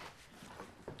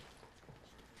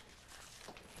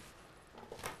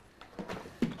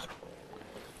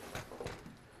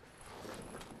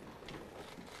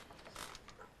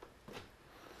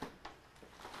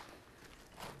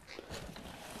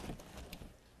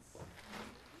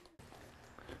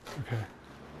 Okay,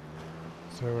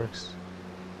 so it works.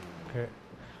 Okay.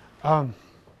 I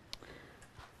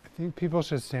think people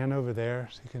should stand over there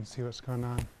so you can see what's going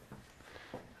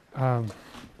on.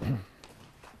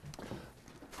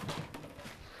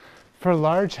 For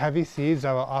large, heavy seeds,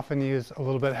 I will often use a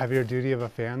little bit heavier duty of a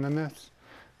fan than this,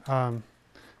 but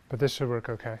this should work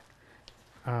okay.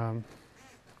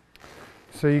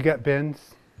 So you get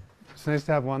bins. It's nice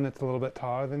to have one that's a little bit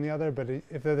taller than the other, but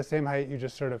if they're the same height, you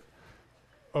just sort of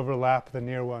overlap the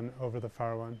near one over the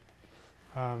far one.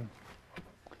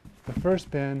 The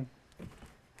first bin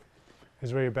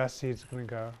is where your best seed's going to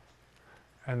go.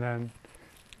 And then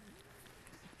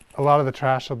a lot of the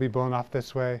trash will be blown off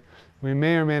this way. We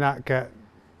may or may not get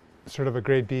sort of a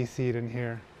grade B seed in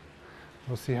here.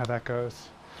 We'll see how that goes.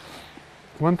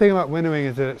 One thing about winnowing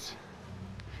is that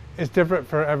it's different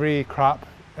for every crop,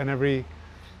 and every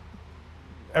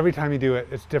time you do it,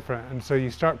 it's different. And so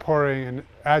you start pouring, and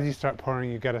as you start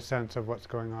pouring, you get a sense of what's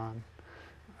going on.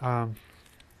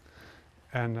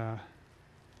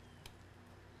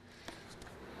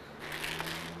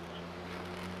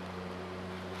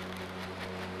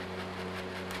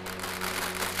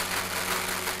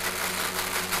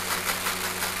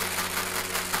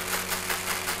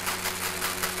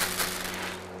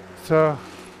 So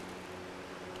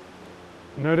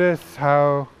notice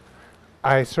how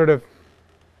I sort of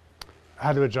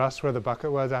had to adjust where the bucket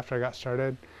was after I got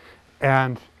started.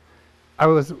 And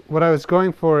what I was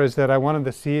going for is that I wanted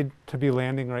the seed to be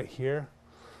landing right here,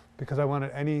 because I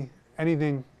wanted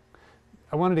anything,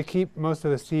 I wanted to keep most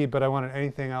of the seed, but I wanted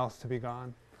anything else to be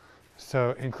gone.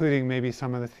 So including maybe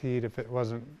some of the seed if it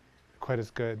wasn't quite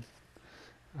as good.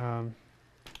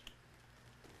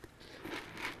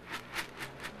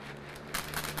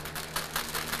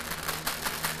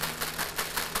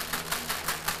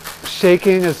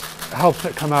 Shaking helps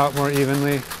it come out more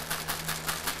evenly.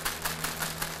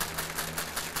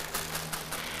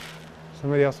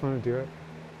 Somebody else want to do it?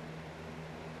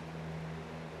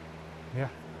 Yeah.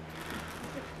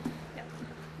 Yep.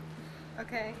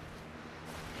 Okay.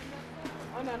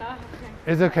 Oh, no, no.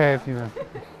 It's okay if you know.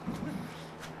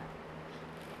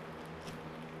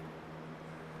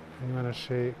 You want to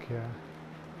shake, yeah.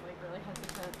 I'm like really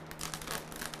hesitant.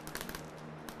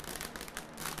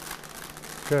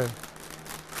 Good.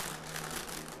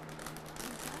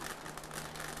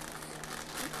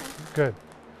 Good.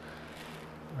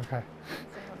 Okay.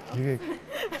 I You,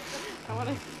 want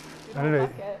to. I don't know.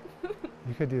 Bucket.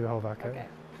 You could do the whole bucket. Okay.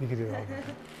 You could do the whole bucket.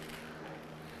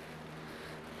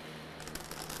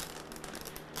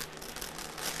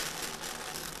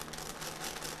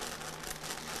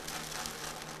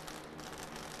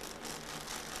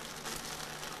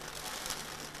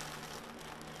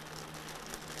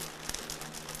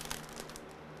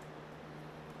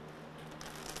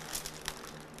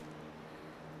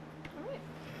 All right.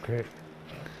 Great.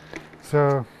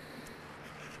 So,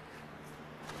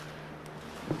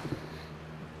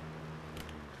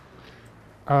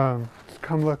 let's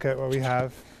come look at what we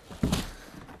have.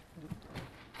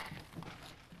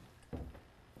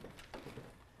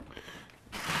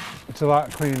 It's a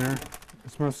lot cleaner.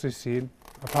 It's mostly seed.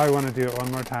 I'll probably want to do it one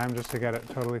more time just to get it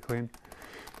totally clean.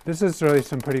 This is really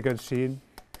some pretty good seed.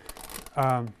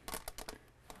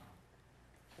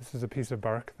 This is a piece of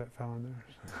bark that fell in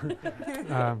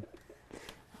there.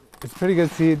 It's pretty good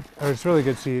seed, or it's really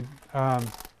good seed.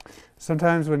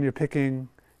 Sometimes when you're picking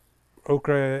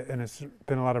okra and it's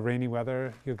been a lot of rainy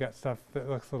weather, you'll get stuff that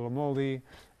looks a little moldy,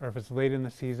 or if it's late in the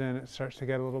season, it starts to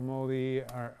get a little moldy.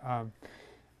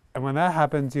 And when that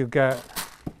happens, you're going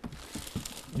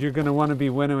to want to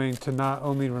be winnowing to not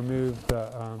only remove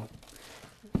the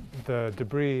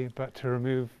debris, but to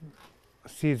remove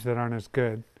seeds that aren't as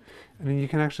good. And then you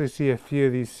can actually see a few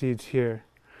of these seeds here.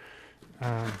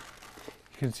 You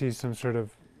can see some sort of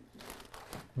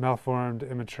malformed,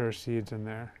 immature seeds in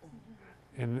there.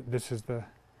 And this is the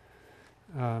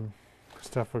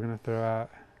stuff we're going to throw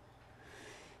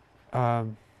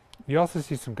out. You also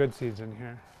see some good seeds in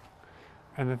here.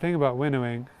 And the thing about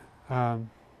winnowing,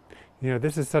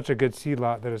 this is such a good seed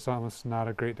lot that it's almost not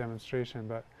a great demonstration.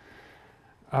 But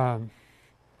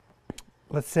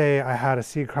let's say I had a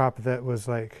seed crop that was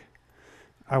like,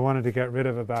 I wanted to get rid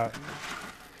of about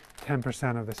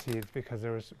 10% of the seeds because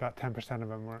there was about 10% of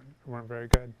them weren't very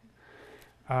good.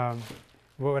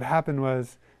 What would happen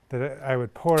was that I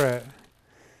would pour it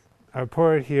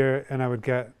here, and I would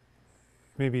get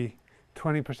maybe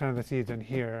 20% of the seeds in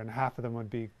here, and half of them would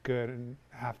be good and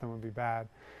half of them would be bad.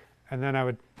 And then I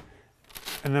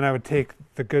would take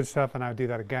the good stuff and I would do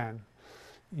that again.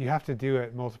 You have to do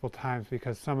it multiple times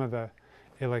because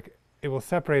it will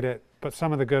separate it, but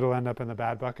some of the good will end up in the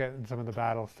bad bucket and some of the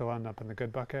bad will still end up in the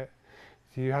good bucket.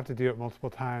 So you have to do it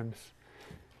multiple times.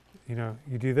 You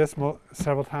do this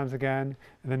several times again,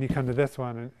 and then you come to this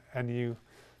one and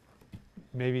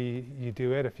maybe you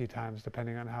do it a few times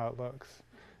depending on how it looks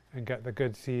and get the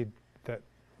good seed that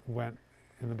went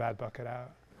in the bad bucket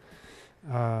out.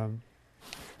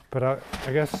 But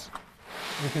I guess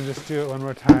we can just do it one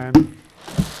more time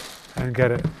and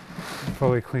get it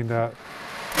fully cleaned up.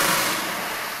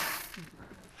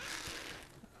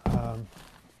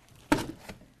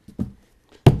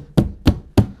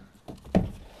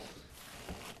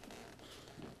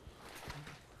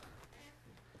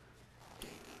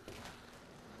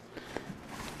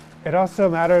 It also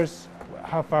matters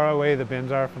how far away the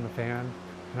bins are from the fan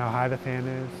and how high the fan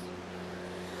is.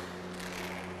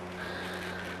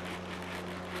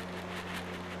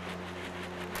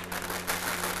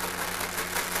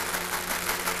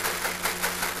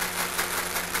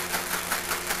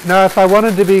 Now, if I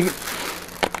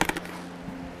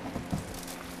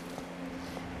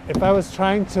was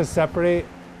trying to separate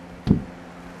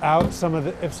out if some of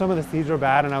the seeds were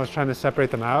bad and I was trying to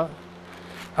separate them out,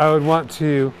 I would want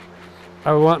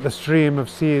the stream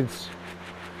of seeds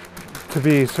to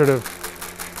be sort of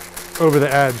over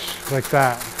the edge like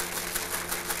that.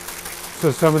 So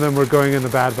some of them were going in the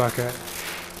bad bucket,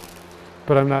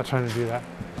 but I'm not trying to do that.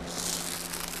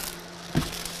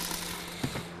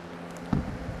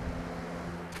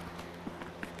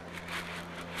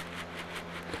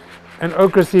 And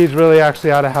okra seeds really actually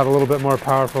ought to have a little bit more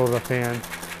powerful of a fan.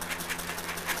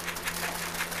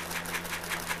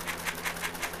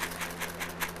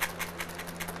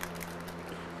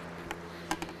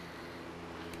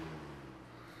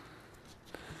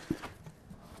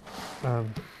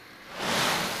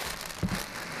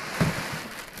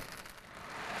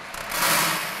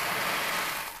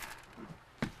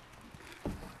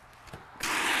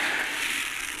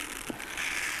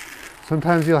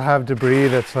 Sometimes you'll have debris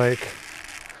that's like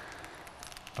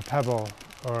a pebble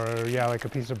or like a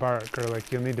piece of bark, or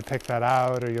like you'll need to pick that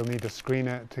out, or you'll need to screen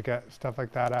it to get stuff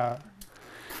like that out.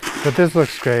 But this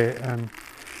looks great.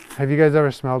 Have you guys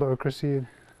ever smelled okra seed?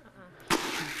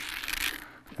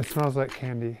 It smells like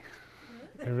candy.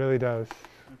 It really does.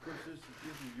 And of course,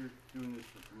 you're doing this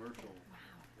for commercial.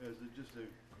 As just a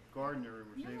gardener, and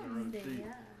we're saving our own seed.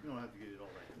 You don't have to get it all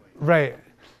that clean. Right.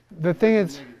 The thing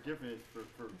is, make a difference for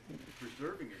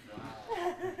preserving it.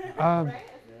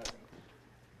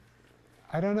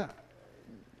 I don't know.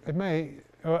 It may.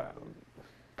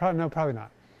 Probably no. Probably not.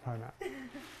 Probably not.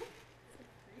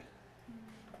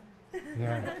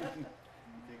 Yeah. You take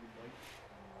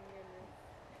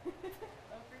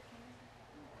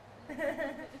a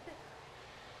bite?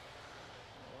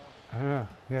 I don't know.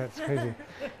 Yeah, it's crazy.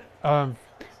 And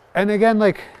again,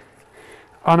 like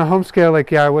on a home scale,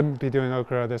 like yeah, I wouldn't be doing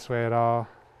okra this way at all.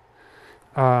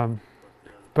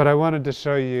 But I wanted to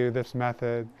show you this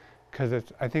method because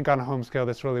I think on a home scale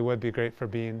this really would be great for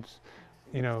beans.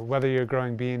 You know, whether you're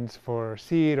growing beans for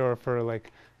seed or for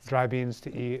like dry beans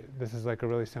to eat, this is like a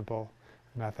really simple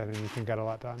method and you can get a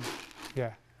lot done.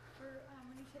 Yeah. For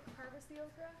when you harvest the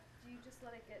okra, do you just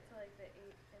let it get to like the 8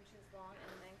 inches long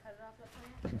and then cut it off the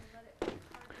plant and let it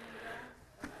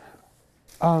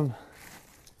harden and dry?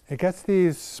 It gets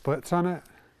these splits on it,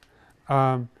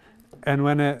 and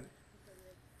when it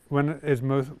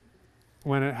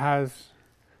has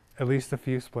at least a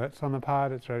few splits on the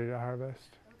pod, it's ready to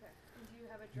harvest. Okay. And do you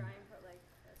have it drying for like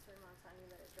a certain amount of time you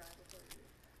let it dry before you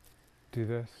Do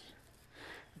this.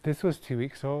 This was 2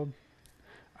 weeks old,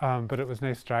 but it was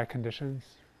nice dry conditions,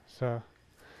 so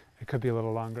it could be a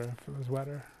little longer if it was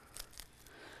wetter.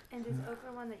 And is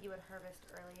okra one that you would harvest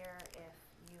earlier if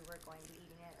you were going to be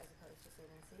eating it as opposed to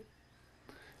saving seed?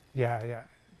 Yeah.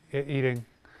 Eating.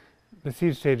 The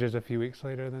seed stage is a few weeks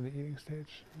later than the eating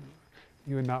stage.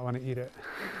 You would not want to eat it.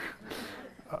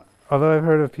 Although I've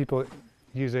heard of people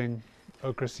using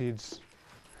okra seeds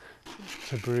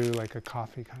to brew like a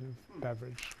coffee kind of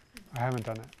beverage. I haven't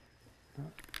done it.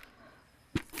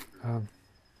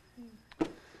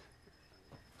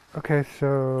 Okay,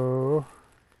 so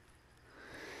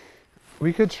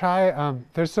we could try.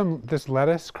 There's this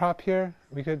lettuce crop here.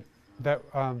 We could that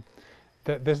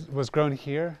this was grown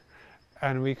here,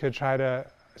 and we could try to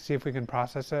see if we can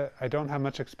process it. I don't have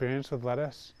much experience with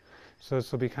lettuce, so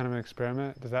this will be kind of an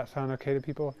experiment. Does that sound okay to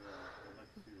people?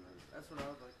 That's what I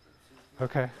would like to see.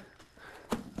 Okay.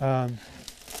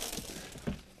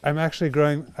 I'm actually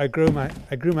growing. I grew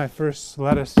my first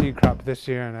lettuce seed crop this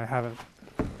year, and I haven't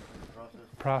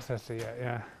processed it yet.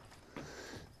 Yeah.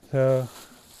 So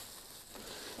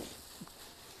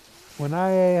when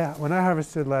I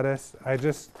harvested lettuce, I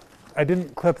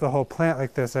didn't clip the whole plant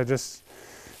like this. I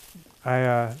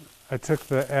took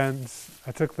the ends.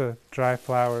 I took the dry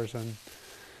flowers and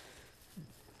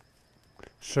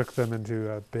shook them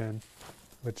into a bin,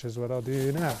 which is what I'll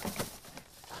do now.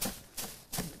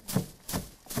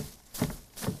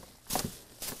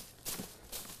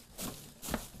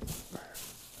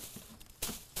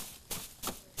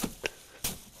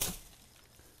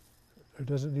 It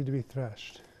doesn't need to be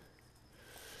threshed.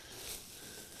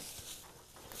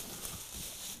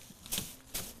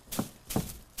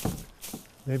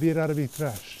 Maybe it ought to be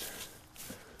threshed.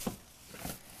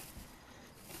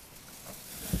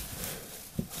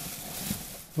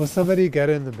 Will somebody get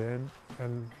in the bin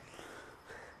and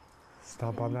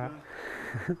stomp on that? Work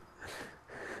it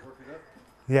up?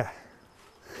 Yeah.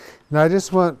 No, I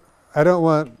just want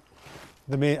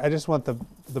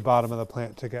the bottom of the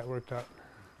plant to get worked up.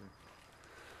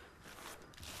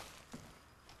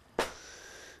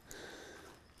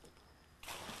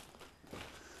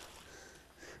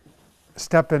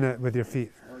 Step in it with your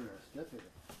feet. Oh, yeah, step in it.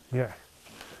 Yeah.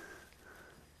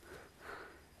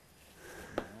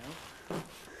 Kind of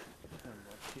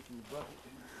like kicking the bucket.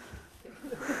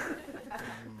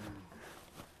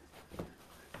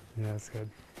 Yeah, that's good.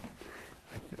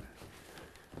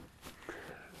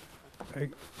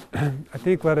 I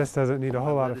think lettuce doesn't need a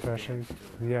whole lot of threshing.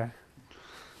 Yeah.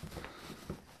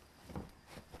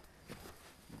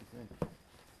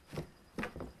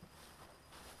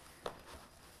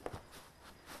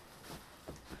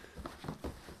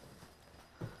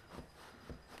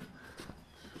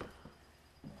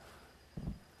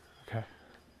 Okay.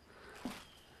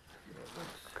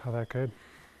 Call that good?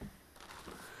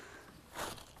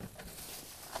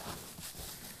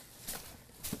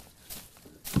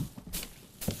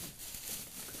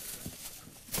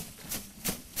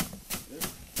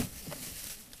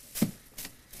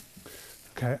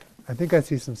 Okay, I think I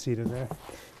see some seed in there.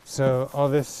 So all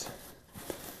this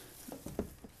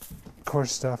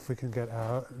coarse stuff we can get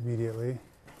out immediately.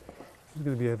 It's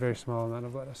going to be a very small amount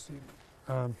of lettuce seed.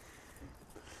 And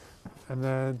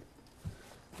then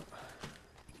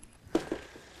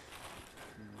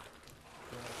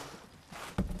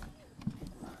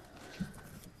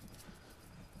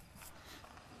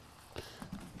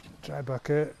dry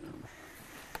bucket.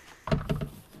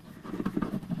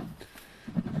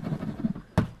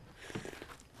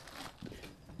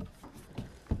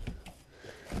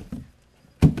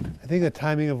 I think the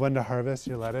timing of when to harvest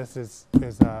your lettuce is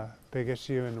a big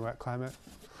issue in wet climate.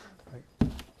 Like,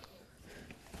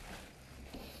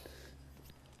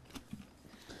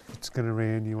 it's going to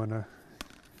rain, you want to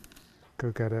go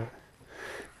get it.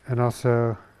 And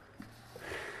also,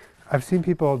 I've seen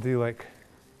people do like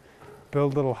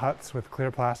build little huts with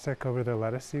clear plastic over their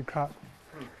lettuce seed crop.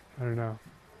 I don't know.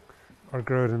 Or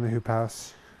grow it in the hoop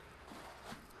house.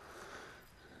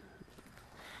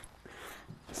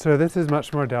 So this is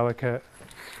much more delicate.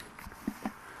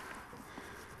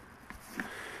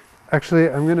 Actually,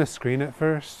 I'm going to screen it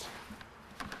first.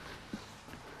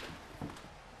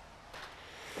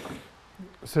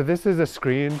 So this is a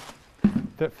screen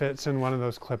that fits in one of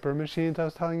those clipper machines I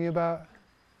was telling you about.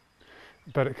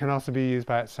 But it can also be used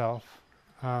by itself.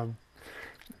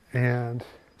 And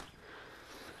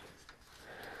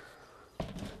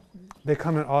they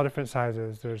come in all different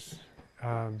sizes. There's,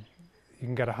 you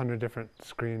can get 100 different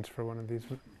screens for one of these.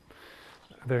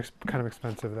 They're kind of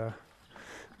expensive though.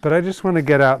 But I just want to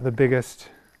get out the biggest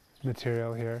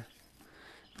material here.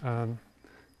 So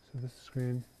this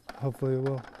screen hopefully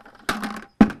will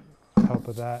help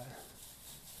with that.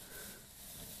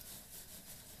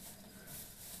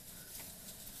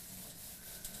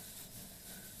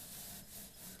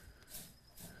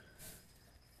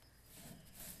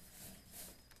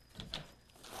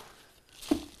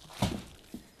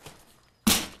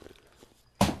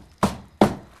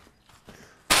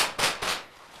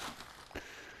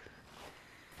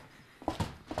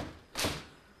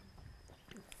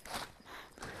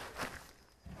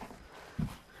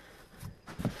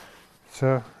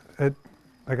 So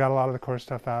I got a lot of the core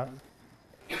stuff out.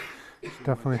 It's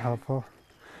definitely helpful.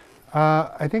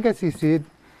 I think I see seed.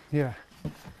 Yeah.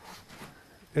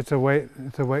 It's a white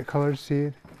colored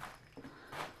seed.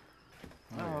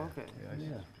 Oh, okay. Yeah.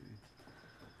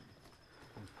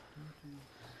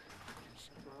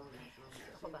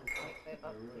 Hold on, wait,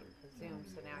 oh, Zoom,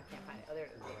 so now I can't find it. Oh, there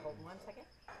it is. Wait, hold on 1 second.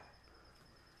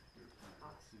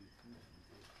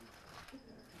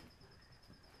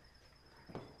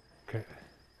 Okay.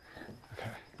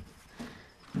 Okay.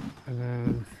 And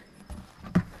then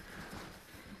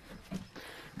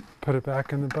put it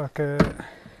back in the bucket.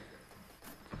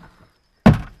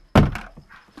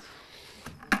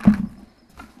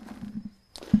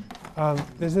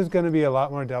 This is going to be a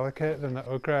lot more delicate than the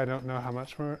okra. I don't know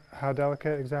how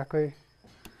delicate exactly.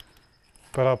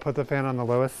 But I'll put the fan on the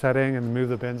lowest setting and move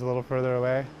the bins a little further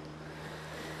away.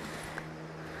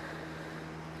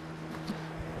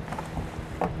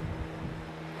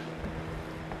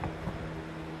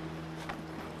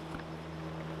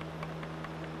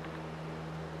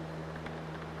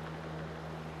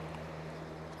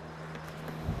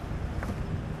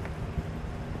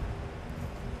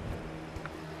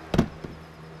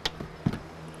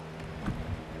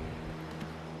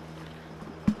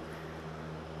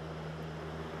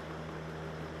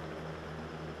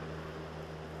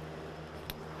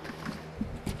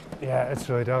 Yeah, it's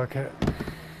really delicate.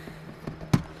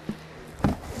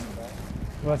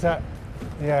 What's that?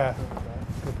 Yeah.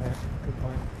 Good point. Good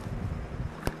point.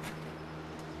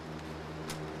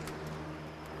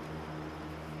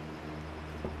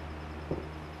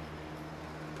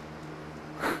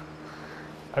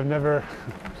 I've never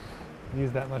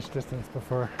used that much distance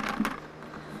before.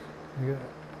 Yeah.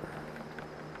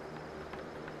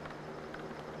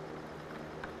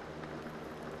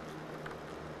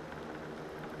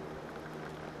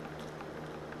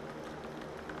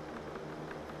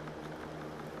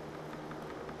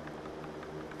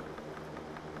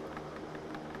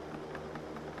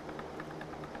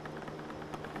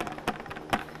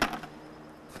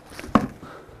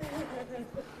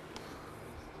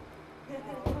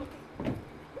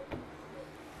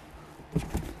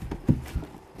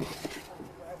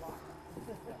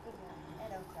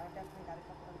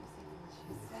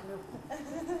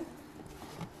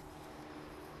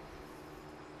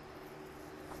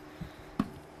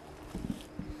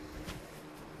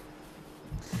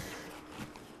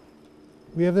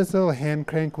 We have this little hand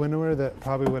crank winnower that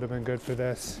probably would have been good for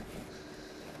this.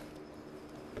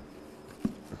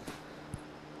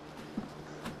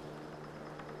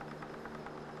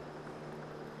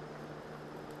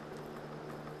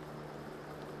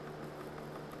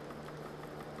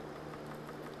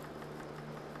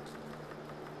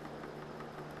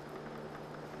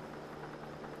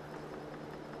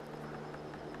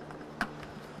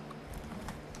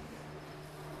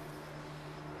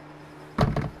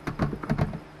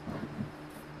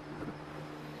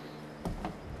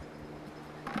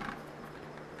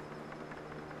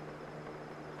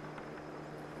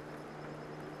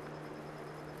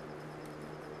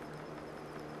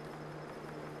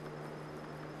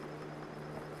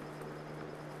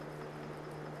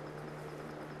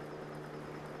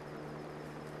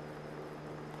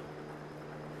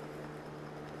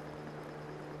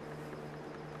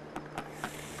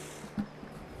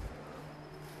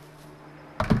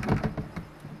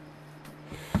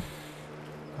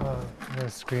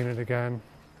 screen it again.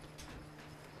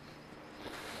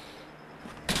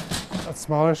 A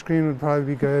smaller screen would probably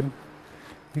be good.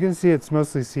 You can see it's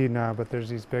mostly seed now, but there's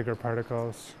these bigger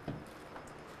particles.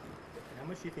 How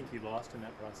much do you think you lost in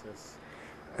that process?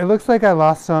 It looks like I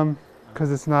lost some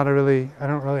because it's not a really, I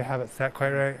don't really have it set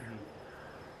quite right.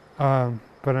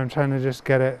 But I'm trying to just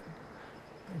get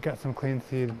some clean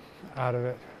seed out of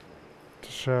it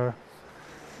to show.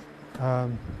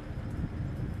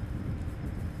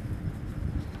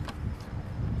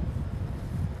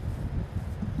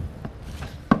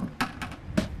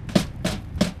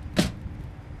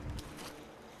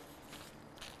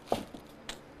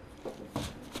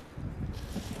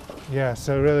 Yeah,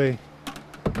 so really,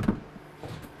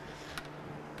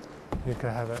 you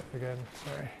could have it again,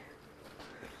 sorry.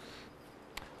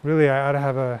 Really, I ought to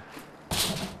have a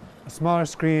smaller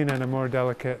screen and a more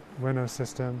delicate window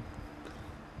system.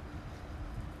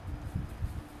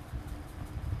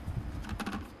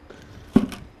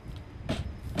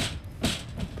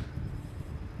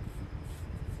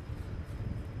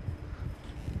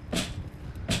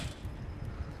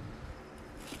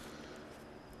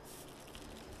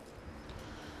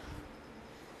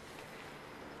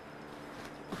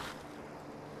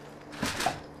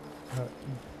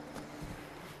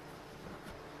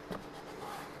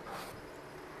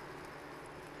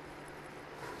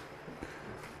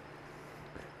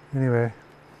 Anyway,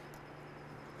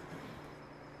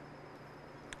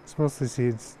 it's mostly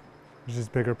seeds, which is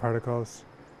bigger particles.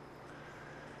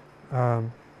 If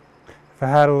I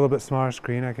had a little bit smaller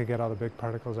screen, I could get all the big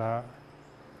particles out.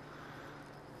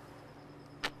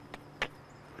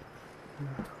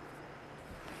 I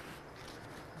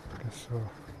guess so.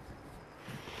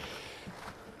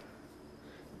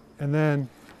 And then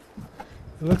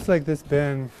it looks like this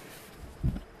bin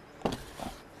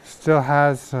still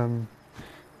has some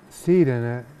seed in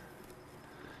it,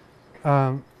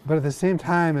 but at the same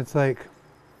time it's like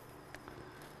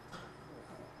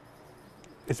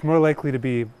it's more likely to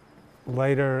be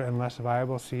lighter and less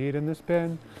viable seed in this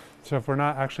bin. So if we're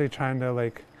not actually trying to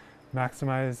like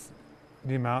maximize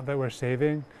the amount that we're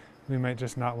saving, we might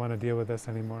just not want to deal with this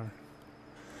anymore.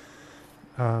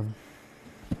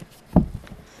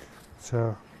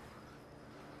 So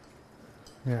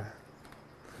yeah,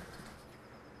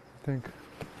 I think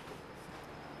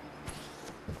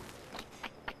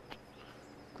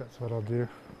that's what I'll do.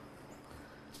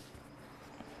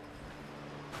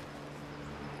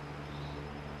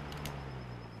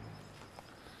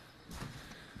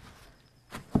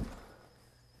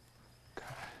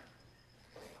 Okay.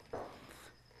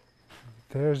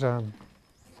 There's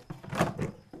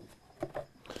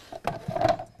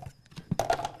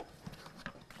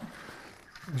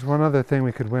one other thing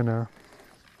we could winnow. Or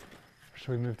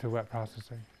should we move to wet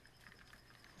processing?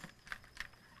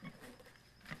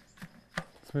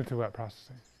 Let's move to wet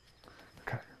processing.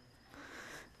 Okay.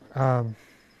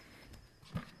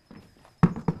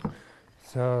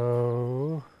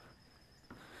 So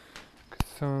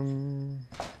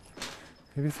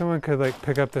maybe someone could like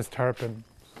pick up this tarp and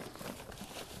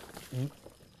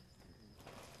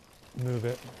move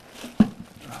it.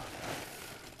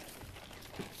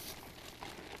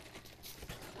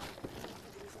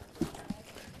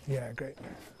 Yeah, great.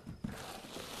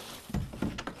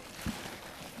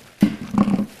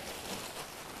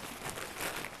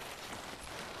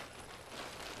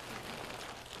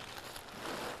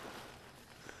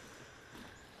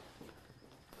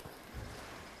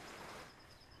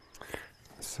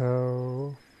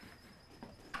 So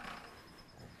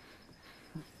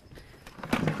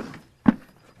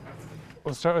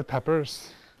we'll start with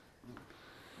peppers.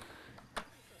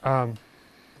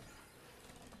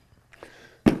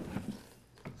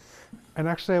 And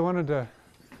actually I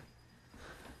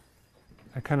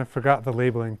kind of forgot the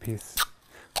labeling piece.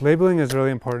 Labeling is really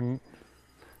important.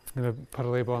 I'm going to put a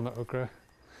label on the okra.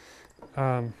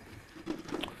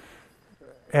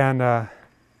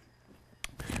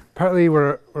 Partly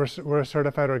we're a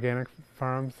certified organic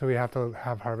farm, so we have to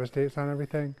have harvest dates on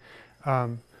everything.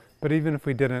 But even if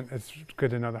we didn't, it's good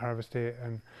to know the harvest date.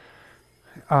 And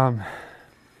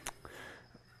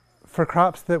for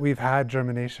crops that we've had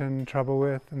germination trouble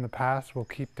with in the past, we'll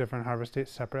keep different harvest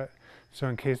dates separate. So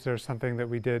in case there's something that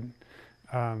we did,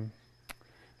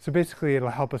 so basically it'll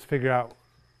help us figure out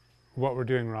what we're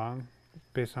doing wrong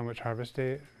based on which harvest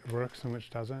date works and which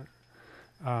doesn't.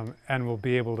 And we'll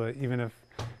be able to, even if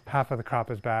half of the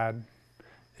crop is bad,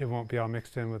 it won't be all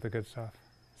mixed in with the good stuff.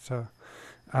 So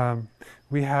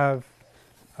we have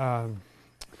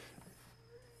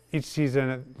each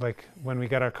season, like when we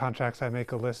get our contracts, I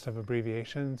make a list of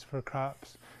abbreviations for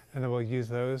crops, and then we'll use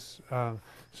those.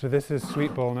 So this is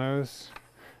sweet bullnose.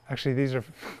 Actually, these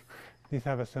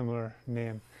have a similar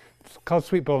name. It's called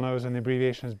sweet bullnose, and the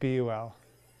abbreviation is BUL.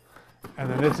 And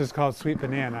then this is called sweet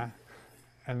banana,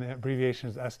 and the abbreviation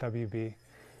is SWB.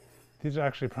 These are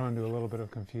actually prone to a little bit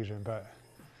of confusion, but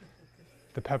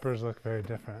the peppers look very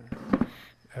different,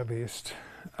 at least.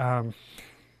 And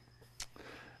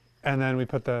then we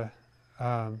put the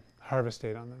harvest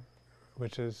date on them,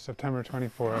 which is September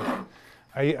 24th.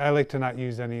 I like to not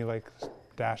use any like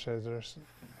dashes or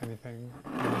anything.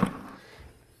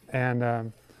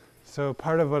 And so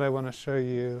part of what I want to show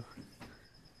you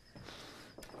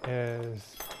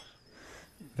is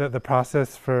that the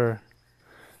process for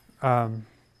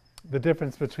the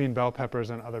difference between bell peppers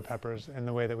and other peppers and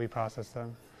the way that we process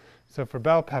them. So for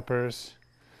bell peppers,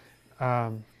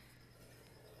 cut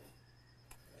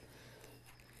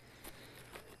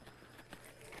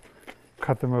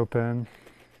them open.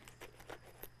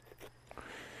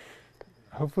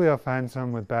 Hopefully I'll find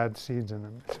some with bad seeds in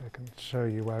them so I can show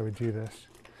you why we do this.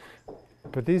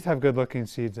 But these have good looking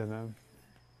seeds in them.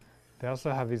 They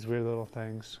also have these weird little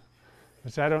things,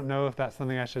 which I don't know if that's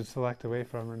something I should select away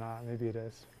from or not. Maybe it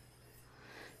is.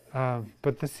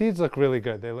 But the seeds look really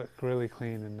good. They look really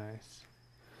clean and nice.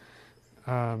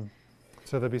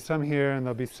 So there'll be some here and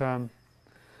there'll be some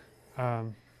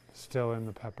still in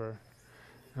the pepper.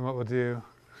 And what we'll do,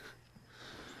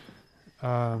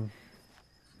 I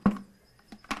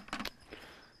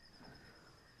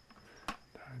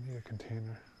need a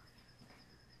container.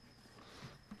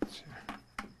 Sure.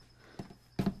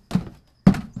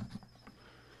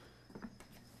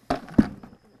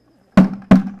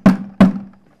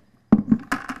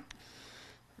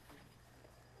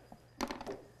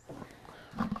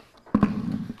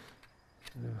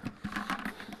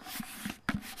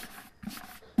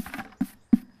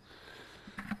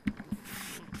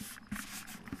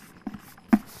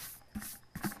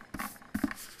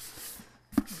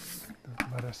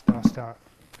 Let us dust out.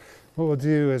 What we'll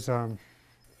do is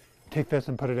take this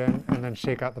and put it in and then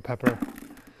shake out the pepper.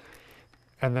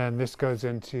 And then this goes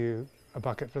into a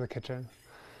bucket for the kitchen.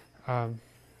 Now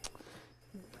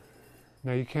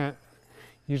you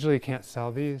usually can't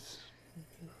sell these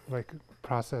like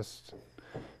processed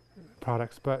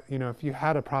products, but you know, if you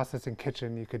had a processing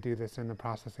kitchen, you could do this in the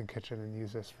processing kitchen and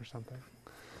use this for something.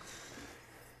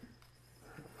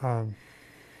 All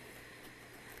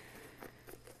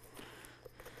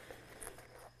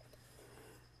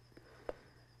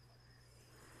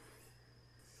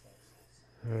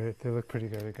right, they look pretty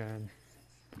good again.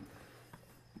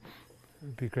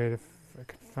 It'd be great if I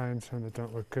could find some that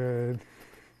don't look good.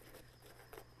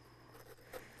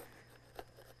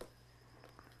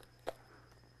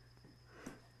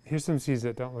 Here's some seeds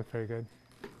that don't look very good.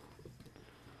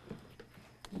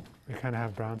 They kind of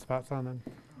have brown spots on them.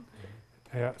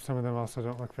 Yeah, some of them also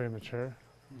don't look very mature.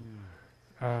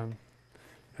 And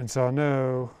so I'll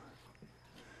know,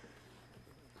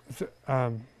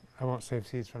 I won't save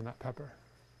seeds from that pepper.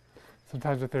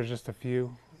 Sometimes if there's just a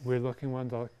few weird looking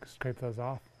ones, I'll scrape those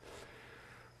off.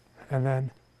 And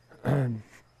then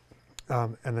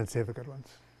save the good ones.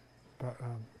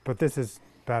 But this is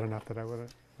bad enough that I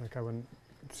wouldn't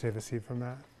save a seed from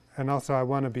that. And also I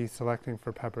want to be selecting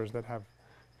for peppers that have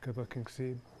good looking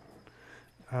seed.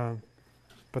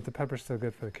 But the pepper's still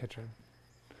good for the kitchen.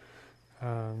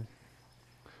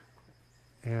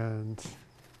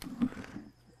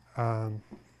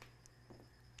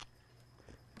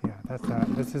 Yeah, that's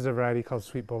that. This is a variety called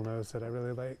sweet bullnose that I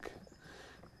really like,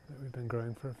 that we've been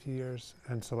growing for a few years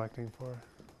and selecting for.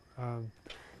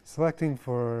 Selecting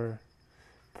for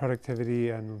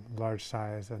productivity and large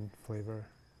size and flavor.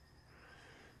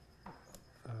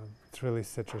 It's really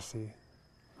citrusy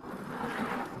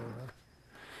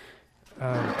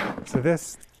flavor. So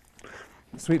this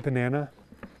sweet banana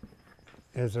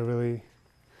is a really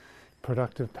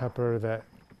productive pepper that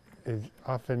is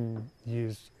often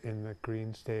used in the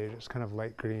green stage. It's kind of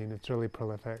light green. It's really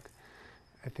prolific.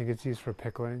 I think it's used for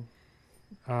pickling.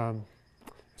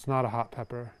 It's not a hot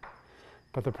pepper,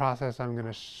 but the process I'm going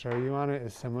to show you on it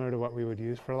is similar to what we would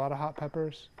use for a lot of hot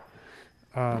peppers.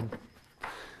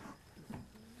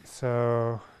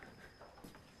 So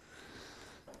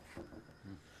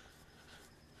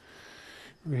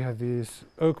we have these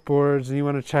oak boards, and you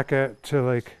want to check it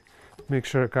to make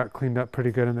sure it got cleaned up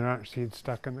pretty good and there aren't seeds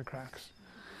stuck in the cracks.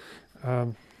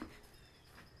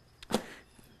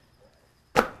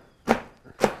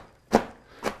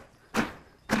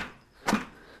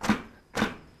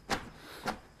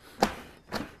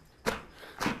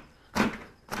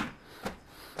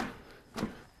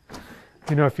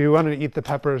 You know, if you wanted to eat the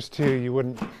peppers too, you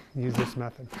wouldn't use this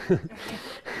method.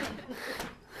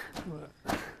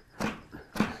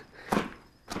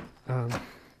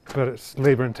 but it's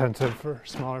labor intensive for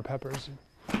smaller peppers.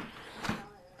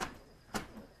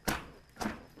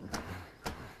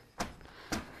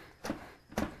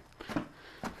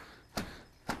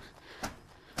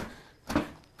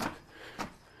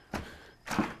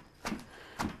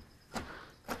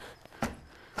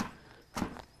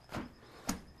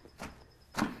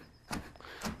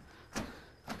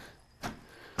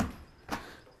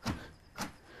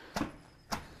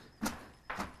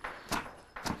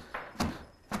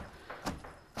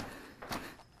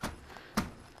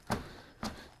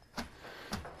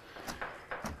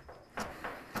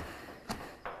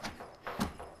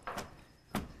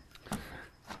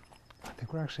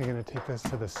 We're actually going to take this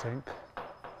to the sink.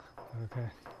 Okay.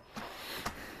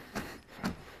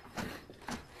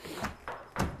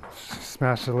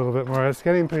 Smash it a little bit more. It's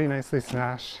getting pretty nicely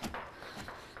smashed.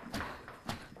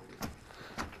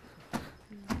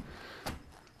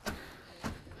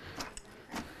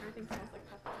 Everything smells like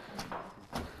pepper.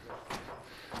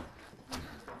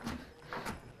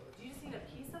 Do you just need a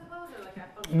piece of hose or like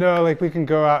a No, like we can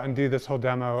go out and do this whole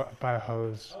demo by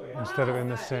hose instead of in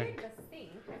the sink.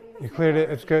 You cleared it?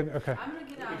 It's good? Okay. I'm gonna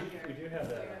get out of here. We do have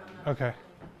that Okay.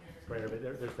 sprayer, but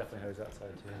there's definitely hose outside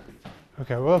too.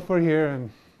 Okay, well, if we're here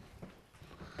and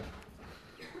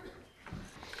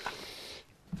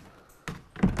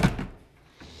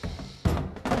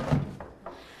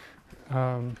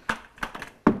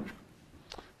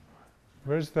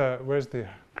where's the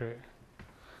grate?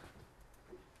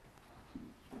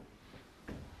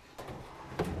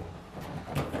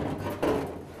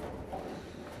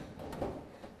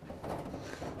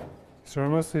 So we're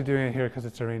mostly doing it here because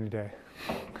it's a rainy day.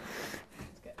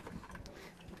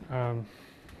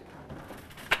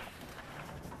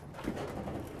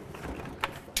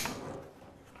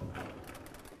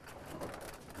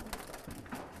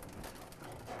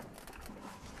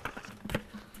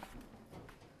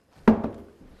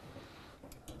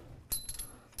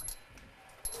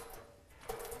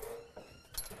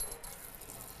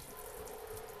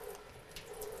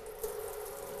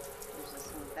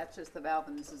 That's just the valve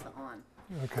and this is the on.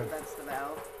 Okay, That's the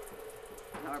valve,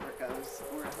 however it goes,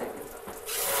 or I think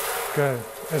it's good.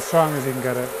 As strong as you can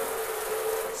get it.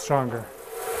 Stronger.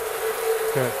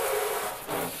 Good.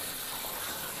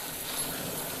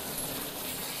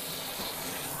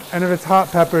 And if it's hot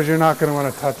peppers, you're not going to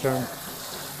want to touch them.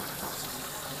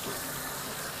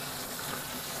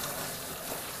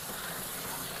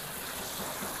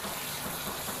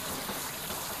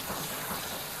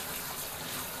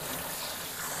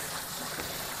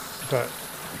 But,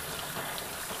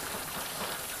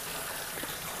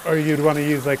 or you'd want to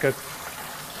use like a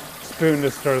spoon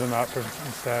to stir them up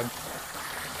instead.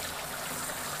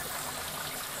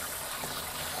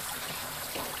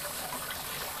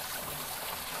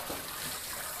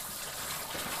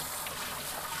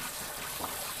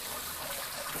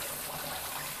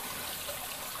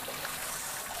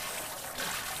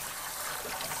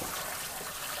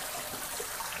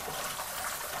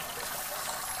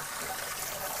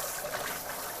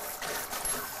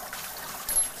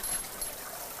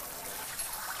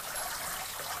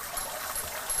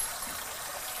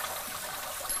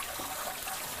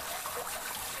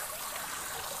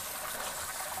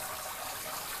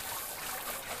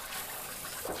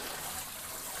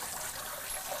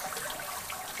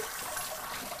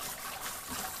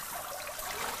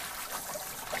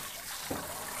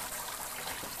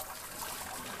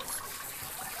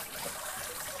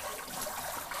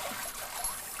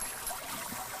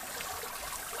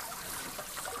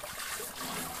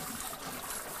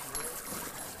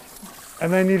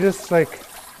 And then you just like,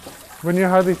 when you're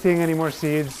hardly seeing any more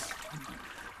seeds,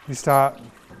 you stop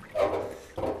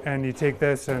and you take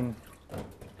this and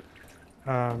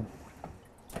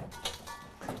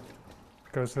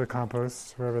goes to the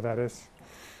compost, wherever that is.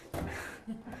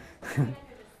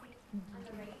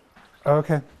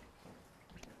 Okay.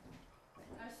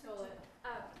 I stole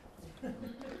it.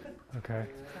 Okay.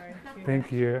 Sorry.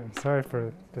 Thank you. I'm sorry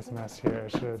for this mess here. I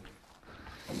should.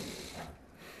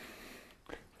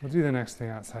 We'll do the next thing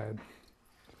outside.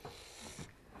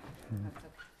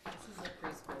 This is a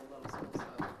preschool little school,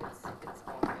 so it's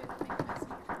all good to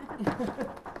make messy.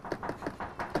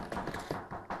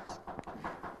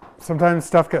 Sometimes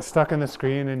stuff gets stuck in the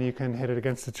screen and you can hit it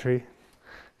against the tree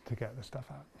to get the stuff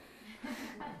out.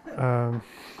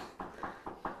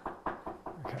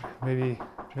 Okay, maybe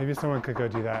someone could go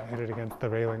do that, hit it against the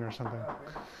railing or something.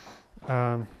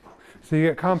 So you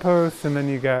get compost and then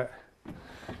you get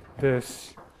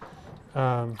this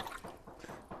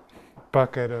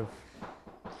bucket of,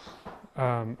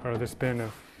 or this bin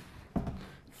of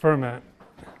ferment,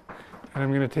 and I'm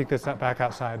going to take this back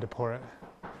outside to pour it.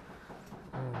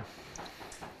 We're out of them.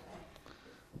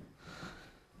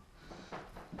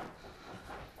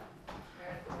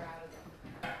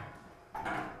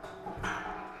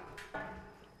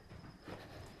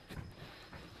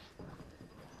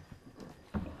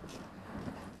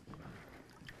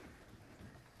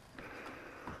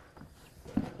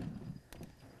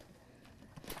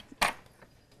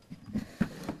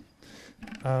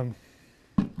 Um,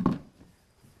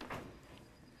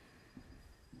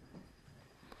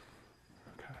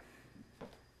 okay.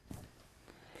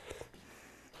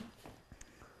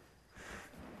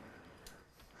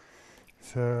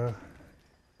 So,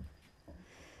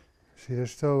 see,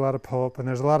 there's still a lot of pulp, and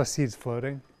there's a lot of seeds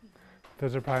floating.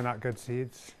 Those are probably not good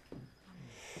seeds.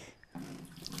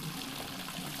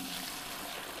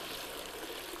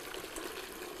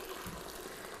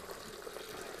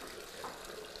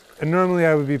 And normally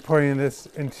I would be pouring this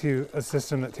into a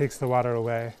system that takes the water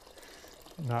away,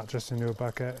 not just into a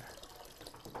bucket.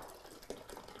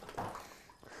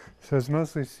 So it's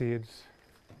mostly seeds.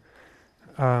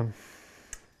 I'm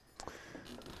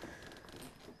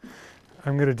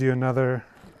going to do another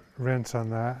rinse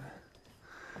on that.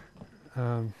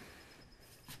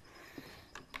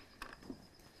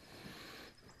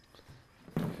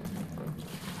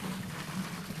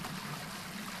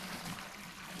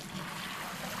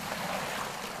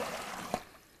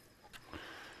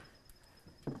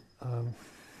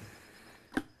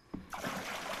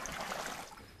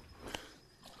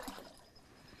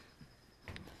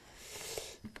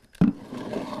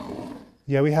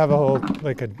 Yeah, we have a whole,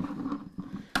 like a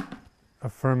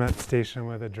ferment station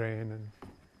with a drain and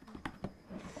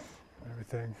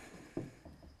everything.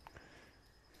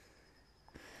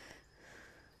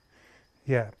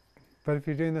 Yeah, but if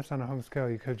you're doing this on a home scale,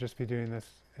 you could just be doing this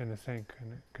in a sink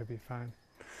and it could be fine.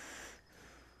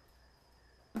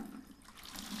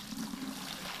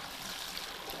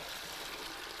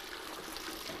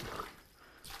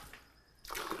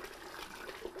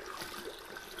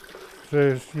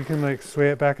 So you can like sway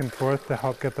it back and forth to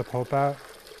help get the pulp out.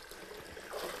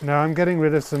 Now I'm getting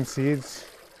rid of some seeds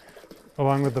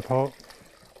along with the pulp,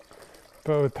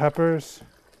 but with peppers,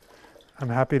 I'm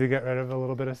happy to get rid of a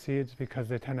little bit of seeds because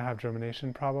they tend to have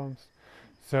germination problems.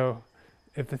 So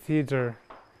if the seeds are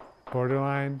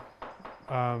borderline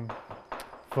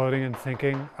floating and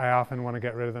sinking, I often want to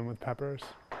get rid of them with peppers.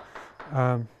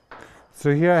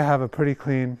 So here I have a pretty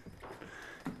clean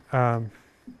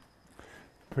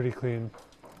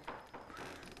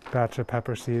batch of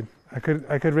pepper seed. I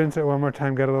could rinse it one more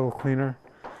time, get a little cleaner,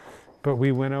 but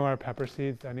we winnow our pepper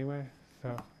seeds anyway, so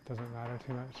it doesn't matter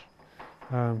too much.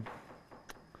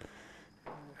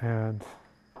 And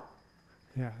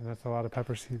yeah, that's a lot of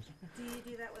pepper seeds. Do you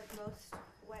do that with most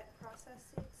wet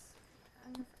processed seeds?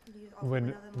 Do you also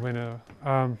winnow them? Winnow.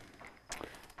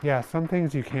 Yeah, some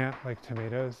things you can't, like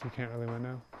tomatoes, you can't really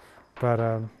winnow,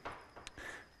 but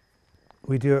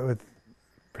we do it with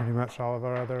pretty much all of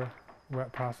our other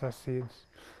wet processed seeds.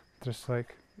 Just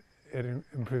like it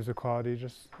improves the quality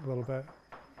just a little bit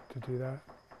to do that.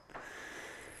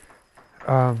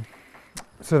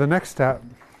 So the next step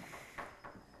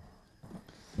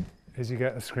is you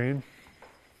get a screen.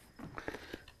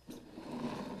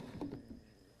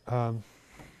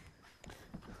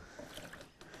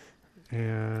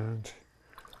 And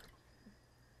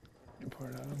you pour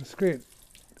it out on the screen.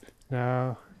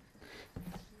 Now,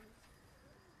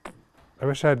 I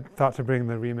wish I'd thought to bring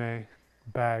the Rime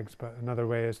bags, but another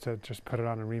way is to just put it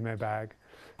on a Rime bag,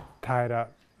 tie it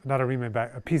up, not a Rime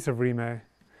bag, a piece of Rime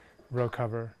row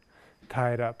cover,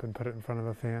 tie it up and put it in front of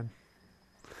a fan.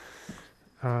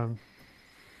 And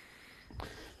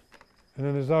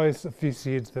then there's always a few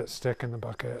seeds that stick in the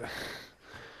bucket.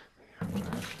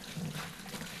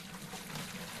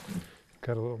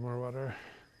 Got a little more water.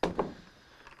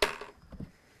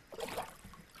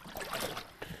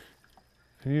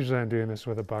 And usually I'm doing this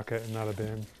with a bucket and not a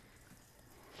bin.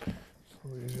 It's a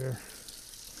little easier.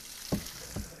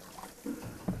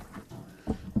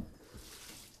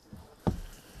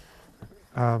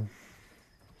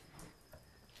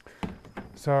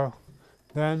 So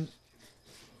then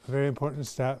a very important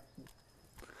step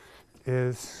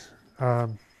is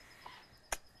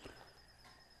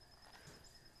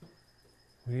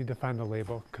we need to find the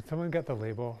label. Could someone get the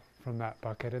label from that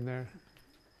bucket in there?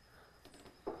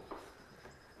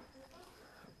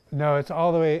 No, it's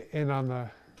all the way in on the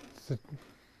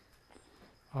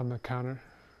counter.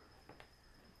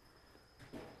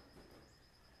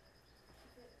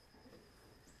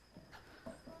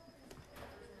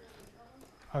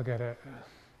 I'll get it.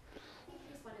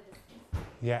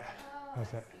 Yeah,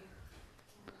 that's it.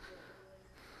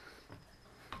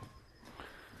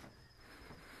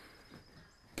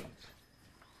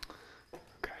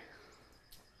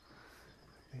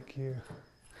 Thank you.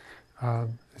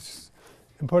 It's just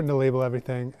important to label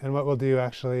everything. And what we'll do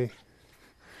actually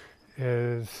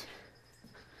is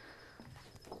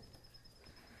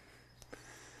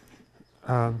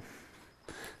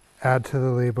add to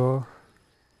the label.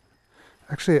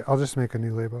 Actually, I'll just make a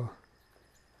new label.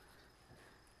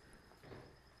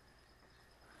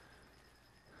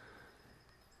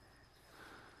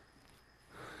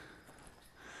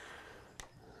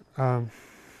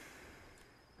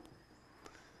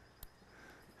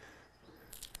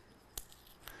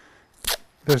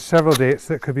 There's several dates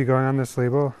that could be going on this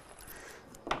label.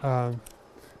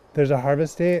 There's a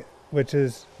harvest date, which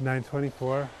is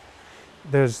 9/24.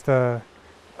 There's the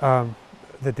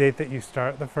date that you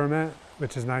start the ferment,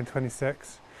 which is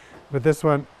 9/26. With this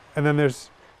one, and then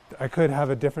I could have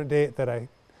a different date that I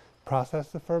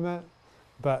process the ferment,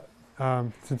 but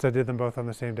since I did them both on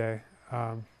the same day,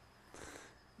 I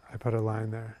put a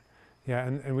line there. Yeah,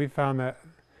 and we found that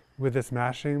with this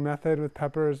mashing method with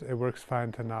peppers, it works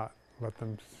fine to not let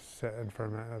them sit and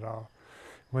ferment at all.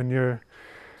 When you're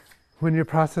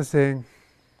processing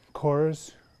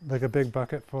cores, like a big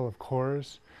bucket full of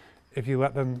cores, if you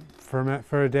let them ferment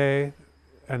for a day,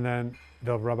 and then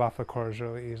they'll rub off the cores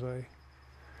really easily.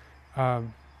 But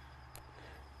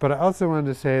I also wanted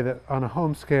to say that on a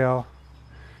home scale,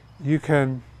 you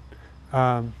can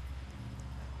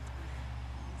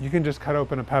just cut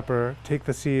open a pepper, take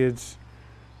the seeds,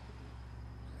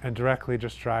 and directly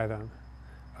just dry them.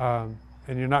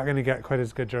 And you're not going to get quite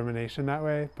as good germination that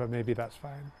way, but maybe that's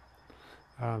fine.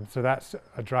 So that's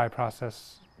a dry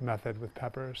process method with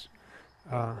peppers.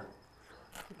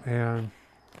 And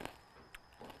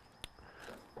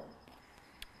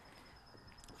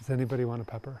does anybody want a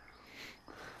pepper?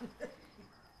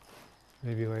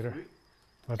 Maybe later.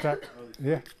 What's that?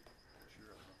 Yeah.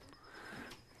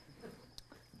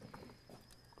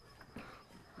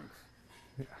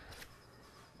 Yeah.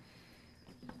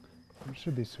 It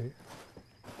should be sweet.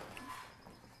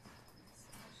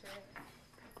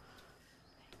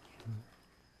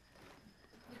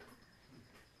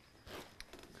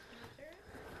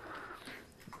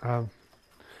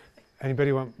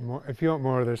 Anybody want more? If you want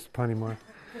more, there's plenty more.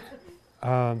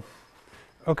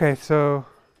 Okay, so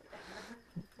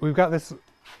we've got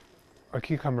a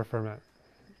cucumber ferment,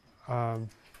 and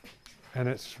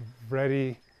it's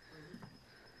ready.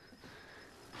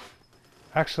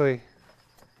 Actually,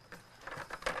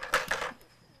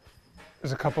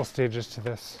 there's a couple stages to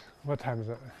this. What time is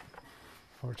it?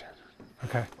 4:10.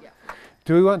 Okay. Yeah.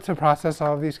 Do we want to process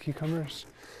all of these cucumbers?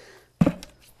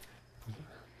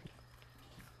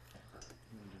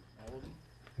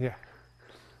 Yeah.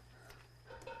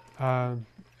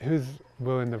 Who's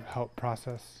willing to help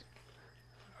process?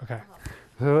 Okay.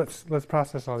 So let's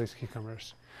process all these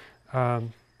cucumbers. I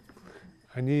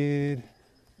need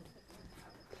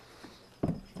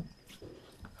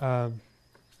so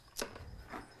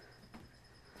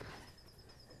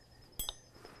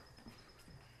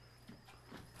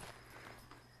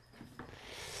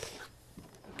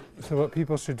what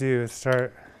people should do is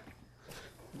start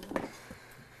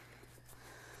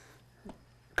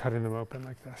cutting them open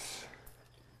like this.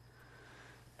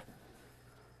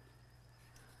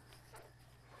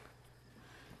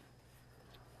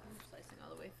 Slicing all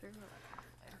the way through.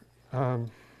 Or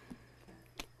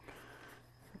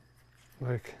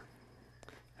Like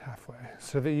halfway,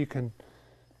 so that you can.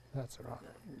 That's wrong.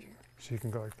 So you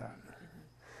can go like that.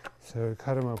 So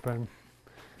cut them open,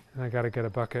 and I got to get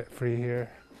a bucket free here.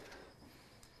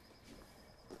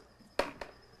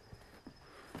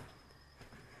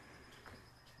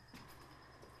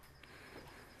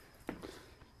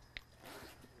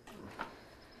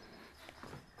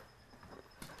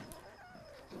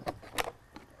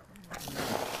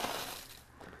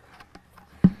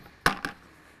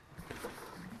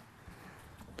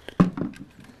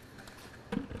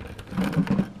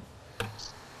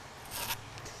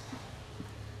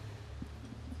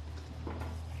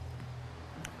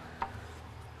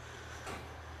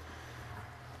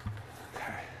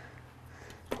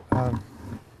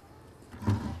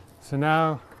 So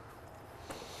now,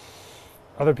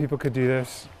 other people could do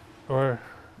this, or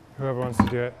whoever wants to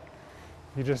do it.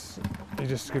 You just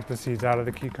scoop the seeds out of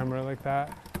the cucumber like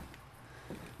that.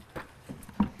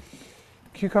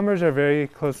 Cucumbers are very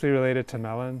closely related to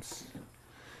melons.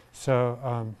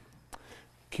 So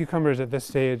cucumbers at this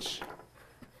stage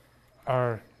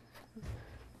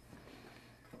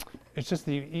it's just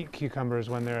that you eat cucumbers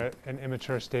when they're at an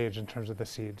immature stage in terms of the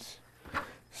seeds.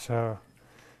 So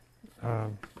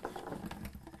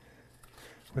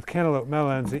with cantaloupe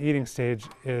melons, the eating stage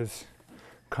is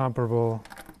comparable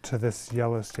to this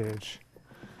yellow stage.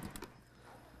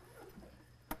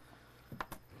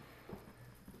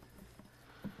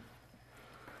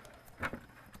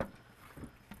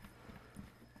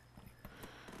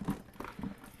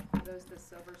 those the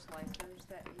silver slicers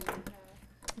that you have?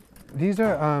 These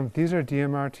are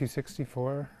DMR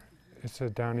 264. It's a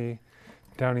downy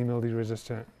mildew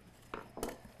resistant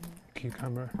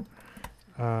cucumber.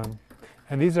 And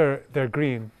they're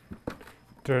green.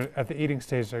 At the eating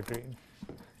stage they're green.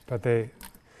 But I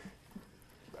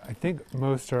think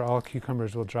most or all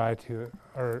cucumbers will dry to,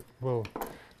 or will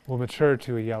mature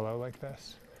to a yellow like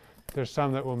this. There's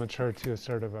some that will mature to a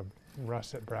sort of a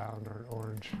russet brown or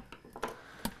orange.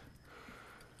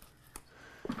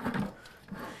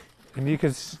 And you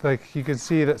can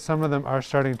see that some of them are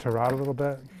starting to rot a little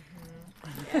bit.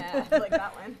 Yeah, like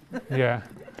that one. Yeah,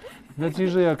 that's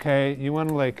usually okay. You want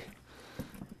to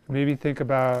maybe think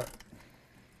about,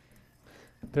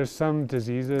 there's some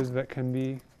diseases that can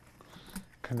be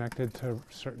connected to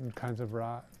certain kinds of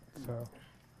rot, so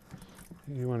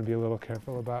you want to be a little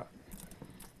careful about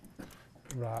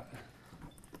rot.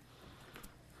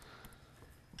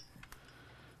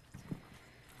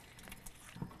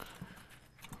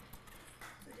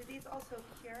 So do these also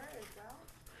cure as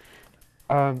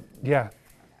well? Yeah,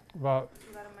 well,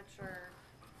 Is that a mature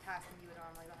task that you would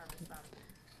normally harvest them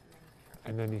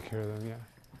and then you cure them, yeah.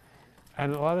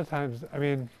 And a lot of times, I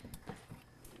mean,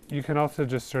 you can also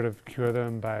just sort of cure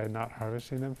them by not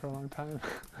harvesting them for a long time.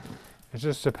 It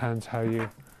just depends how you...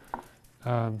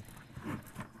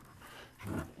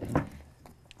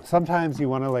 sometimes you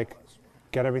want to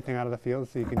get everything out of the field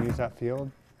so you can use that field,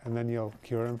 and then you'll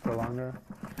cure them for longer.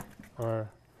 Or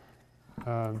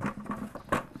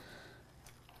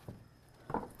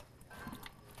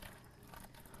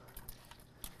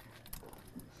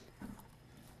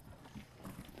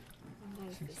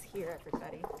Just here,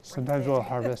 everybody. sometimes we'll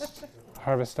harvest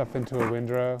stuff into a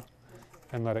windrow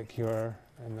and let it cure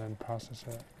and then process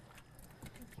it.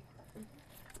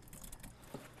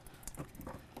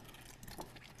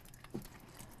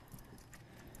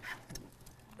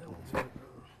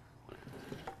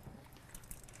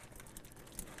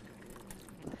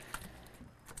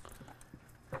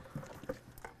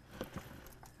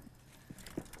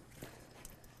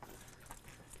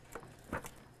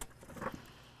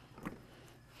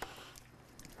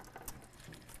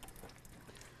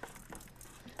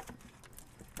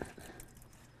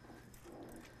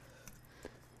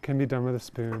 Can be done with a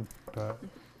spoon, but...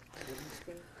 Wooden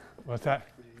spoon? What's that?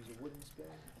 Would you use a wooden spoon?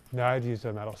 No, I'd use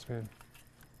a metal spoon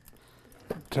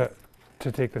to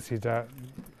take the seeds out.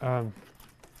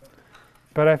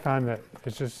 But I find that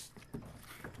it's just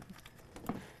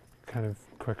kind of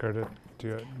quicker to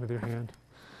do it with your hand.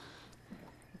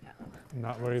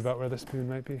 Not worry about where the spoon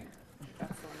might be.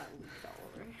 That's the one that leaks all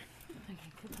over.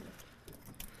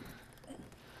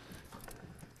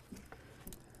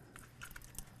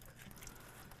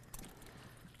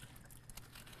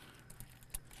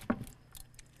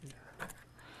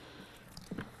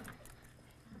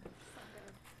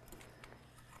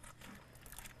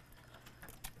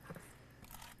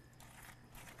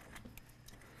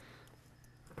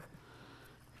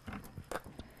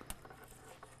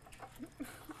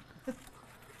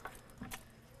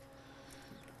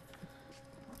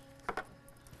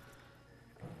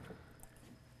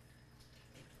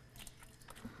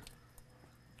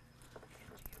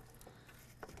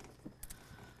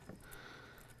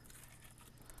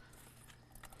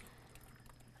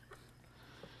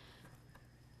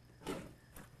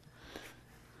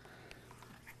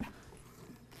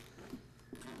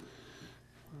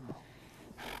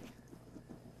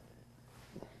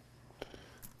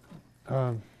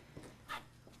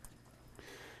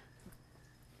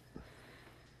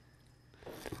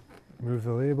 Move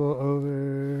the label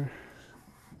over.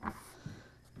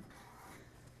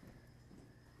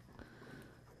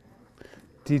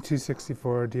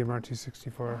 D264, DMR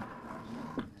 264,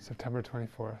 September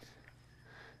 24th.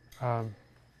 And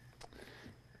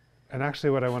actually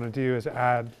what I want to do is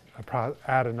add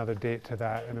another date to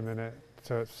that in a minute.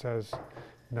 So it says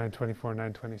 9/24,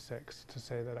 9/26 to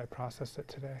say that I processed it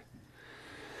today.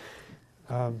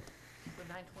 The 9/24 is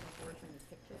when you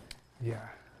picked it? Yeah,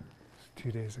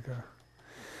 2 days ago.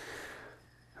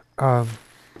 I'm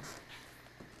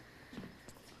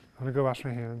gonna go wash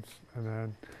my hands, and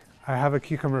then I have a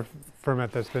cucumber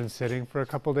ferment that's been sitting for a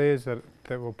couple days that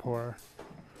will pour.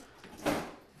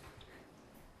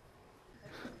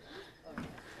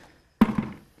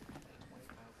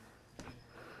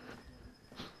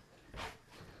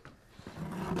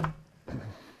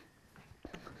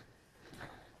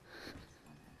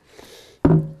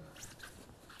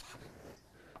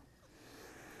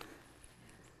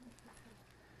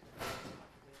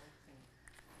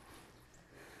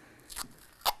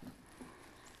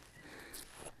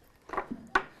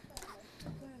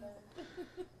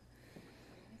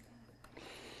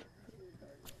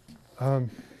 So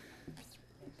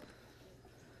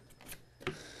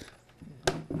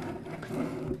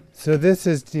this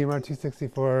is DMR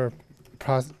 264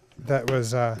 that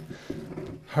was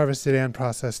harvested and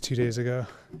processed 2 days ago.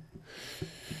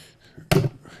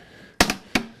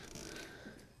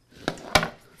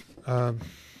 And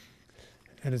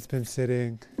it's been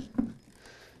sitting.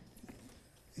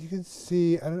 You can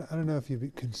see, I don't know if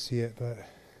you can see it, but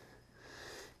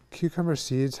cucumber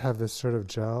seeds have this sort of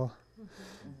gel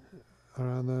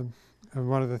around them. And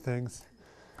one of the things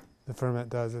the ferment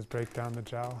does is break down the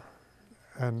gel.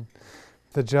 And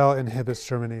the gel inhibits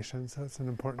germination, so it's an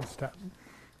important step. You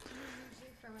usually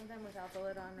ferment them without the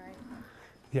lid on, right?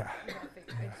 Yeah. Okay,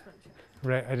 I just want to check.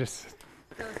 Right,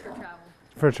 So it's for travel.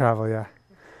 for travel, yeah.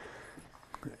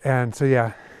 And so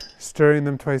yeah, stirring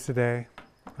them twice a day.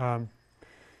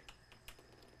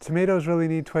 Tomatoes really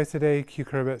need twice a day.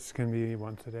 Cucurbits can be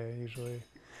once a day usually.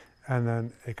 And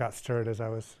then it got stirred as I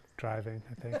was driving,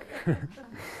 I think.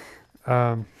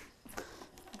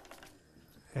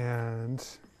 And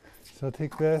so I'll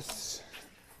take this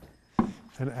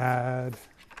and add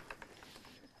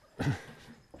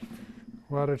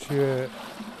water to it.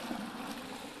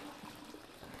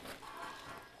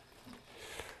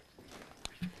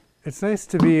 It's nice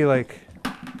to be like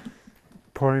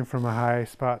pouring from a high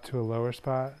spot to a lower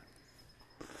spot.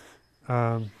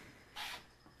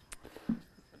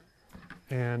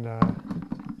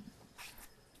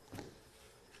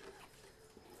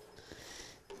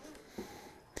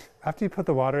 After you put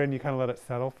the water in, you kind of let it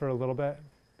settle for a little bit.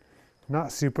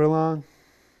 Not super long.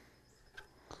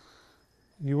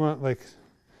 You want like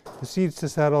the seeds to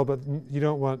settle, but you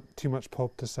don't want too much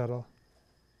pulp to settle.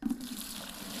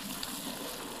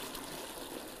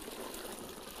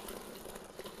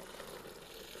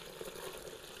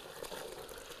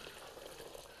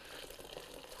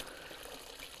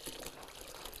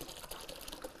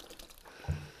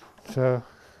 So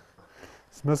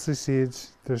it's mostly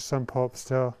seeds. There's some pulp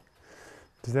still.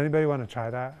 Does anybody want to try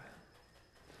that?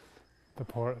 The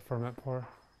ferment pour?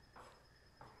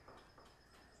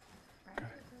 Okay.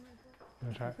 You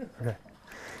want to try it? Okay.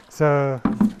 So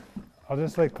I'll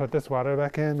just like put this water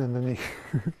back in and then you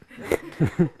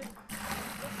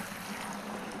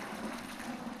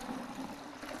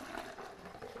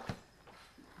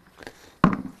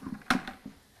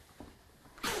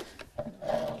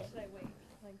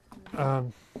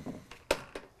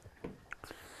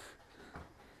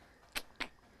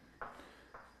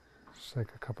just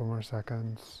like a couple more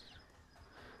seconds.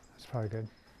 That's probably good.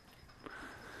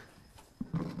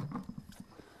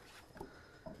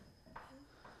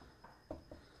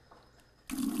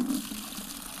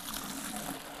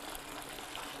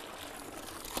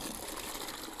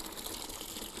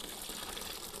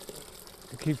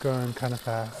 Keep going kind of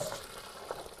fast.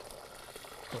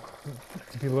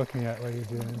 Be looking at what you're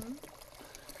doing.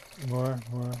 More,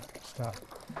 stop.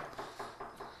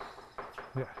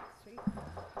 Yeah. Sweet.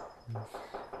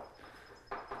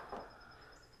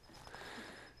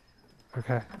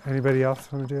 Okay, anybody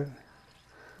else want to do it?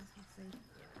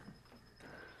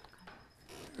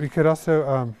 We could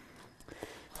also,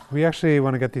 we actually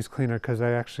want to get these cleaner because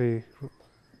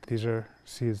these are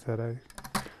seeds that I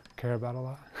care about a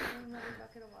lot. Another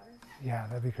bucket of water? Yeah,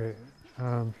 that'd be great.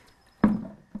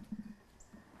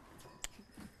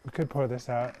 We could pour this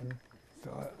out and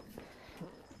fill it.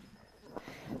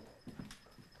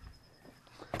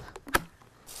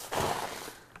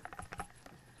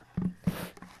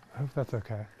 I hope that's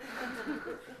okay.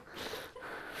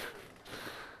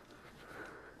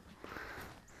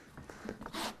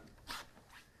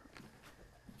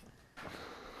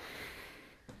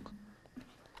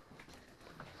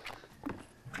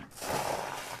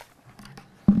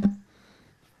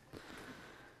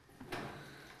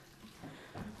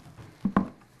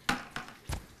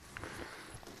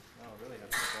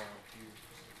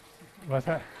 What's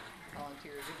that?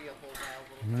 Volunteers would be a whole wild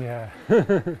little Yeah.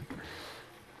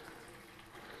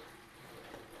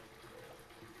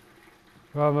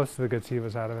 Well, most of the good tea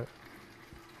was out of it.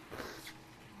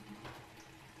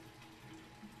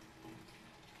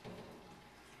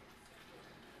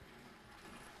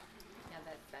 Yeah,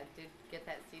 I did get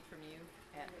that seed from you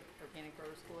at Organic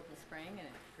Grower School in the spring, and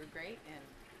it grew great and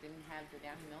didn't have the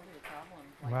downy mildew problem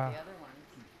like Wow. the other ones.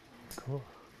 Cool.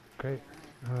 Great.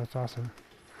 Oh, that's awesome.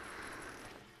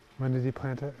 When did you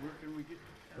plant it? Where can we get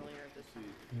Earlier this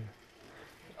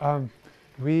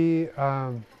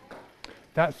Yeah.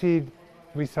 That seed,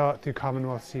 we sell it through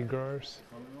Commonwealth seed growers.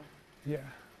 Commonwealth? Yeah.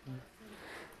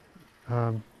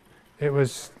 It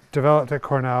was developed at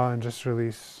Cornell and just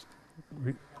released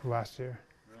last year.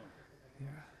 Really?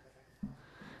 Yeah.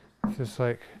 It's just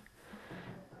like,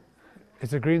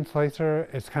 It's a green slicer.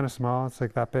 It's kind of small. It's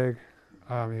like that big.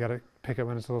 You got to pick it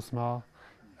when it's a little small,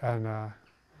 and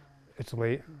it's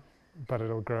late, but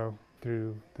it'll grow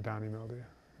through the downy mildew.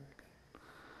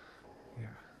 Yeah,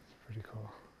 it's pretty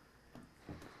cool.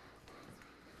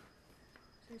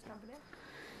 So you're confident?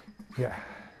 Yeah.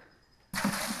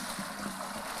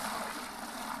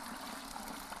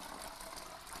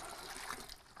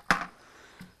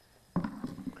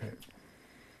 Great.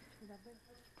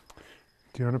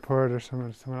 Do you want to pour it, or someone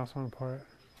else want to pour it?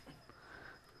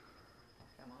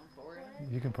 Come on, pour it.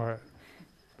 You can pour it.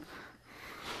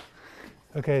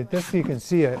 Okay, this so you can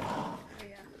see it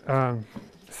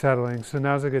settling. So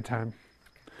now's a good time.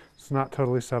 It's not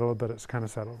totally settled, but it's kind of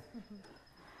settled.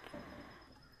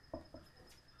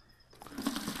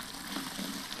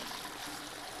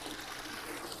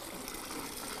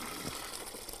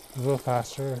 A little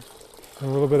faster, and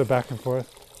a little bit of back and forth.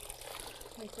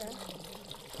 Like that?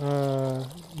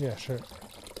 Yeah, sure.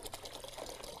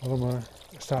 A little more.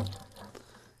 Stop.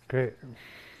 Great.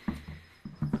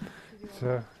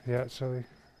 So, yeah, it's really,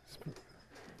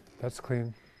 that's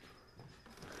clean.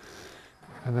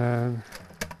 And then,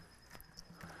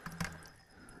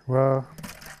 well,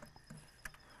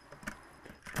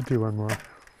 I'll do one more. Same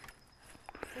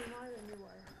water or new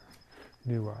water?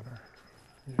 New water.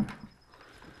 Yeah.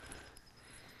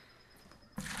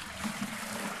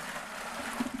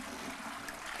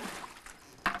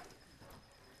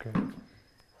 Good.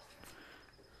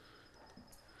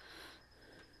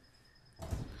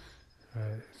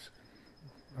 Right.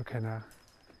 Okay, now.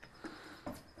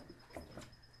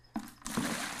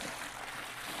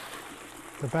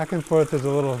 The back and forth is a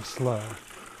little slow.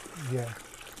 Yeah.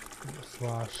 A little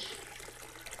slosh.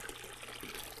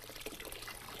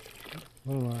 A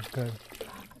little more. Good.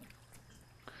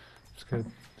 It's good.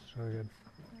 It's really good.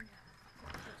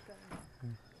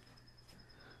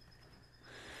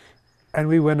 And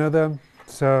we winnow them,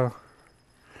 so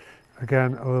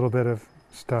again, a little bit of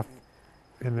stuff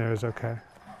in there is okay.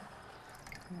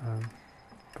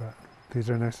 But these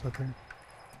are nice looking.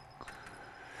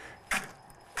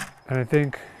 And I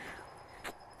think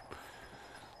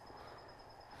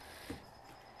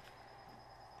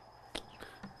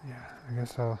I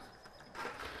guess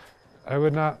I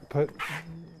would not put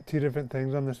two different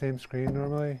things on the same screen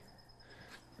normally,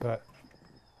 but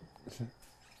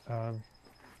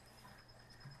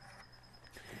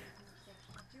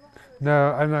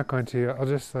no, I'm not going to. I'll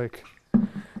just I'm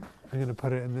going to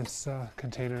put it in this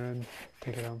container and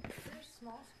take it home. There's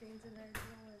small screens in there. Do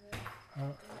you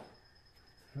want to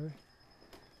Really?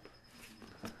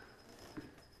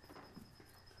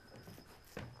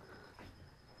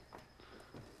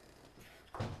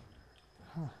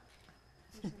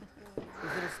 These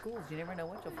little schools, you never know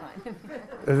what you'll find.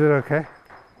 Is it okay? Oh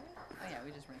yeah,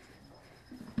 we just rinsed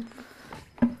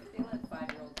it. If they let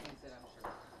 5-year-olds use it, I'm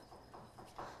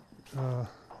sure.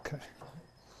 Okay.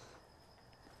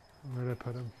 Where did I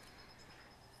put them?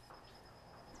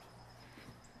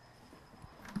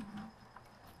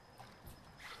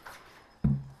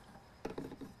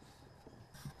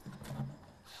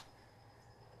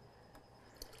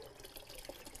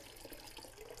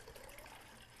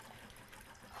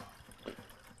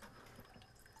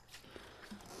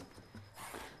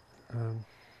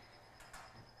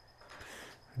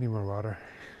 I need more water.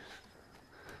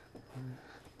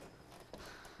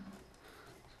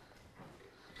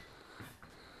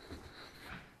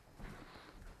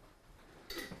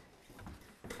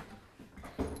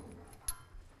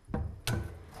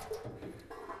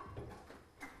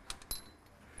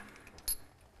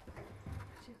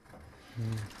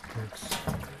 Thanks.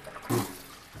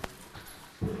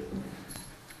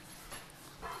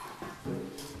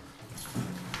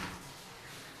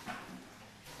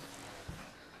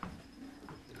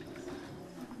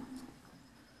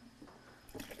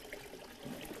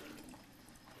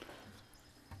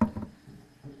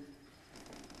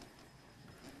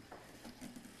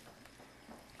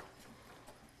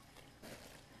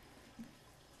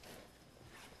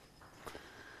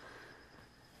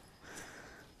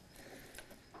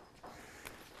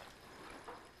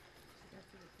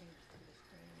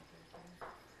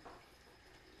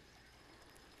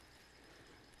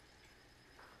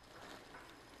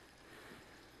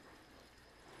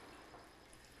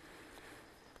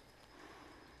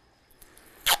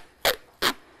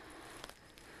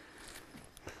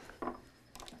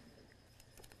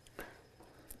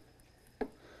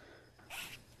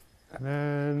 And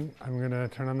then I'm going to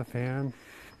turn on the fan.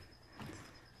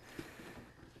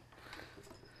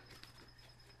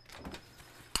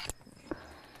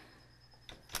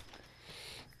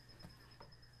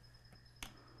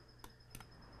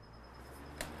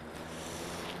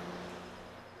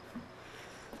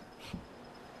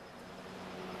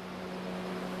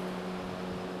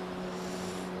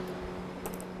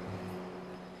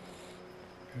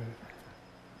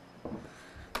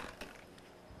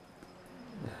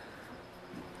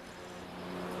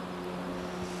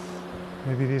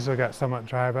 Maybe these will get somewhat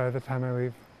dry by the time I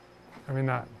leave. I mean,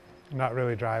 not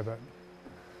really dry, but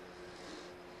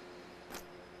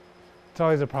it's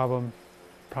always a problem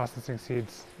processing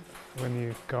seeds when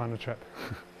you go on a trip.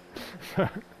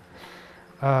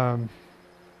 But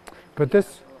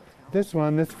this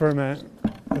ferment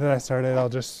that I started, I'll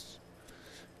just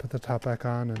put the top back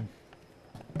on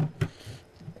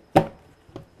and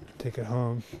take it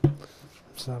home.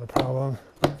 It's not a problem.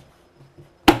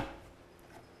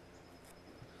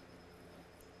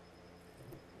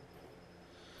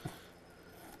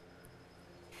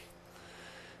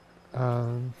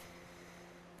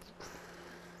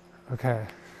 Okay,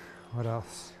 what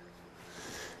else?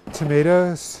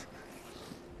 Tomatoes.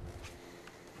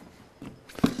 I'm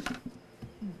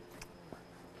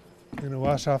going to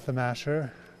wash off the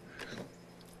masher.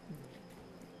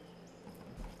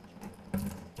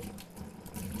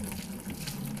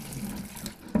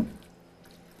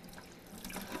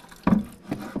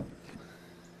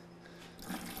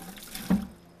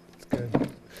 It's good.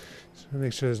 Just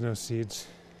make sure there's no seeds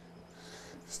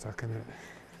stuck in it.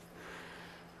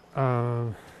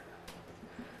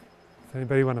 Does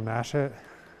anybody want to mash it?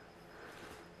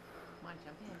 Come on,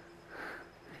 jump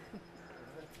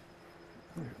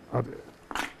in. I'll do it.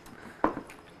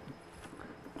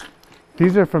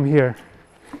 These are from here,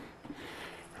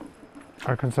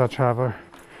 Arkansas Traveler.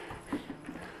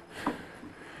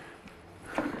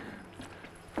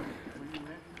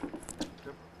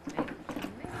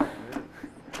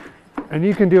 And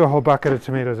you can do a whole bucket of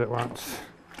tomatoes at once.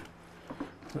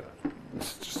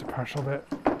 It's just a partial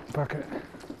bucket.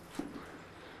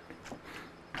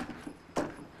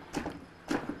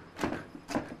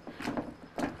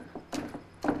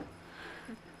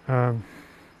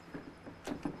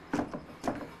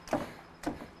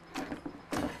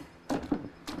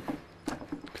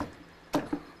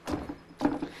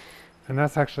 And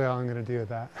that's actually all I'm going to do with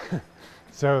that.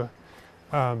 So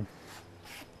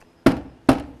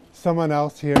someone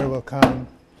else here will come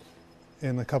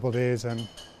in a couple days and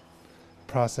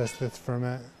process this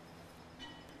ferment.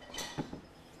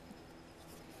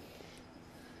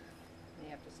 You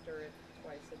have to stir it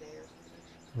twice a day or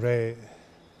something. Right.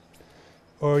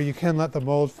 Or you can let the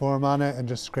mold form on it and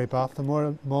just scrape off the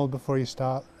mold before you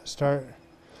start.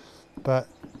 But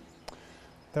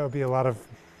that would be a lot of,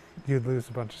 you'd lose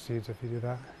a bunch of seeds if you do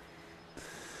that.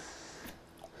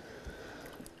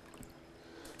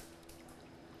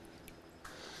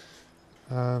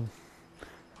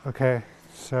 Okay,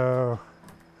 so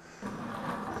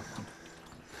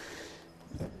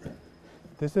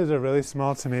this is a really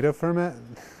small tomato ferment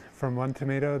from one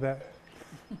tomato that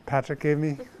Patrick gave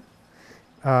me.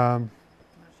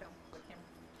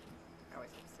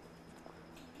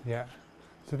 Yeah,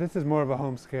 so this is more of a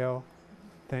home scale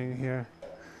thing here.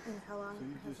 And how long So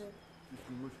you has just it?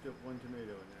 mushed up one tomato in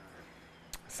there.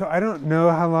 So I don't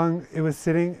know how long it was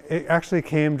sitting. It actually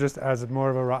came just as more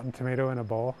of a rotten tomato in a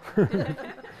bowl.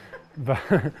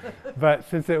 but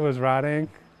since it was rotting,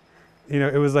 you know,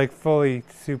 it was like fully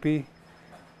soupy.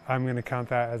 I'm going to count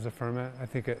that as a ferment. I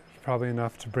think it's probably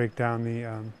enough to break down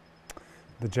the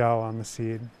gel on the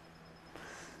seed.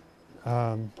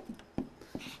 And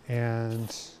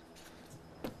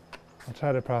I'll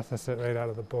try to process it right out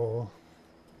of the bowl.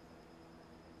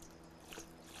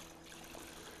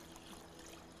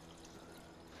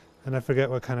 And I forget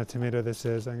what kind of tomato this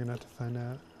is. I'm going to have to find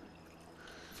out.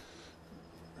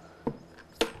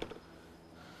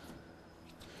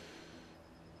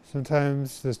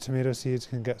 Sometimes those tomato seeds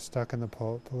can get stuck in the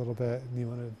pulp a little bit, and you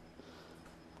want to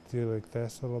do like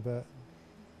this a little bit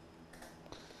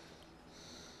at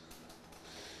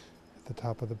the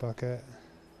top of the bucket.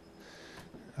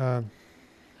 The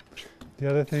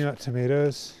other thing about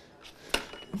tomatoes,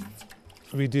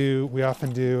 we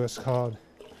often do what's called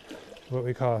what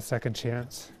we call a second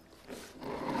chance.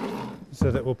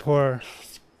 So that we'll pour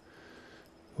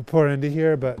into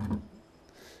here, but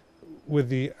with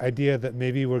the idea that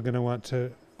maybe we're going to want to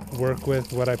work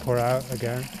with what I pour out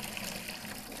again.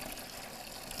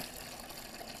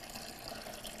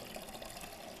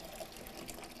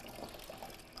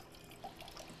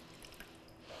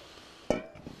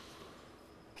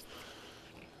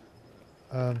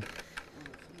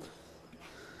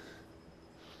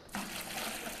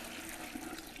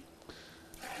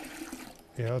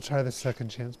 Yeah, I'll try the second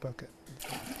chance bucket. See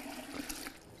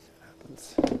what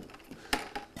happens.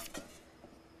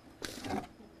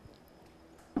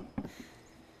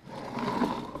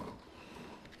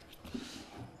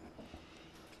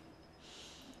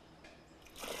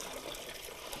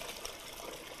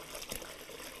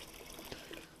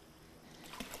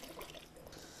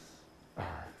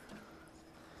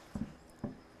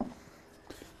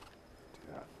 Do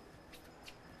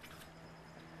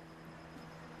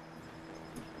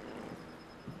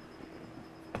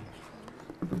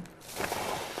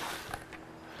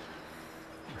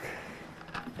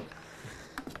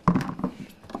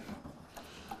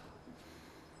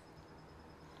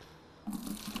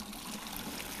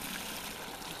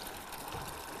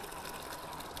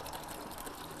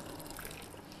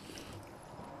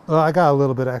Well, I got a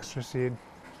little bit extra seed,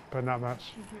 but not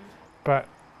much. But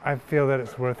I feel that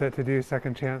it's worth it to do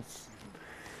second chance.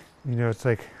 You know, it's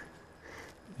like,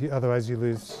 otherwise you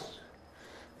lose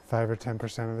 5 or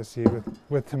 10% of the seed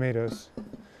with tomatoes.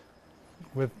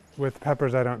 With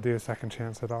peppers, I don't do a second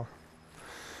chance at all,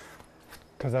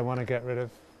 because I want to get rid of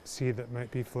seed that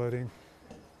might be floating.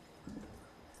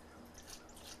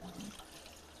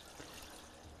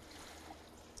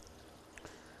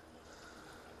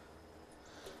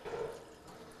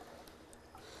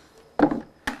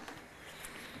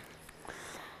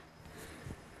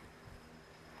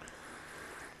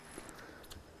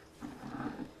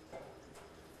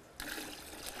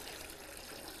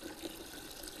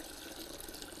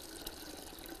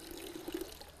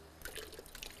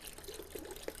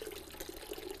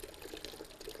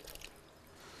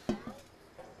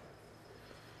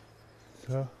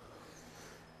 So,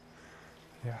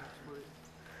 yeah.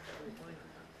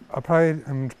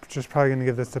 I'm just probably going to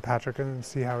give this to Patrick and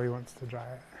see how he wants to dry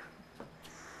it.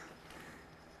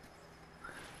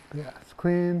 But yeah, it's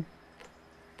clean.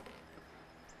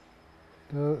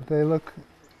 They look,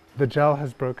 the gel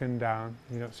has broken down.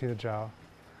 You don't see the gel.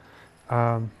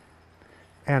 And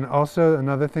also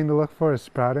another thing to look for is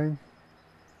sprouting.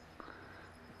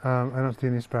 I don't see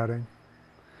any sprouting.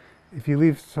 If you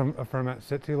leave a ferment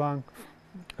sit too long,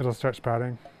 it'll start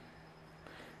sprouting,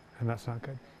 and that's not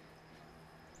good.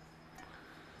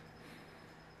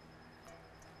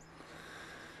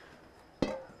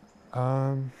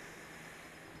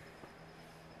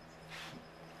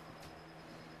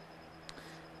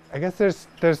 I guess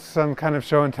there's some kind of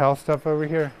show and tell stuff over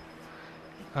here.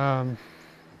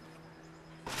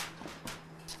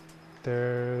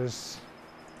 Let's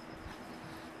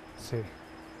see.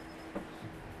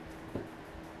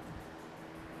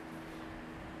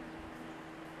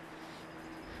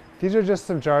 These are just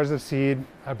some jars of seed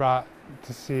I brought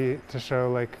to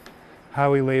show like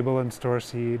how we label and store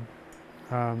seed.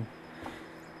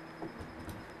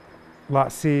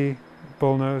 Lot C,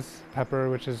 bullnose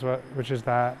pepper, which is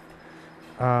that.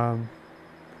 I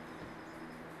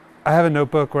have a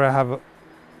notebook where I have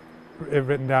it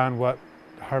written down what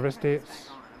harvest dates.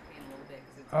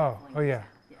 Oh yeah.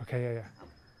 Okay, yeah.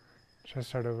 Should I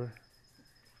start over?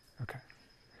 Okay.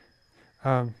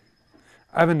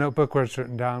 I have a notebook where it's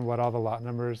written down what all the lot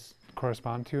numbers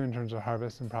correspond to in terms of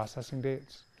harvest and processing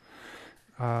dates.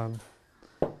 And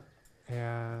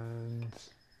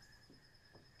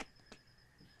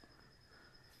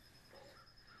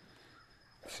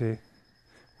see,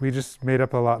 we just made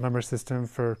up a lot number system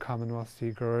for Commonwealth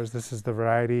seed growers. This is the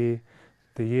variety,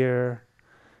 the year,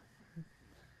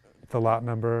 the lot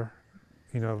number,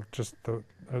 you know, just the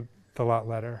lot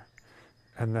letter,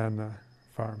 and then the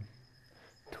farm.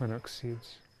 Twin Oaks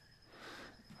seeds.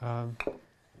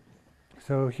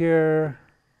 So here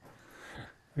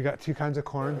we got two kinds of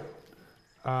corn.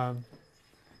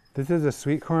 This is a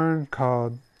sweet corn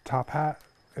called Top Hat.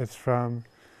 It's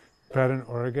bred in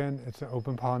Oregon. It's an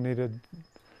open pollinated,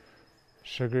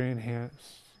 sugary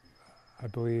enhanced, I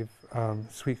believe,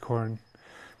 sweet corn.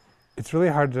 It's really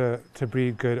hard to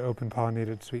breed good open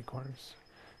pollinated sweet corns,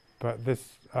 but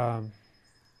this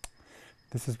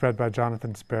is bred by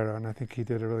Jonathan Sparrow, and I think he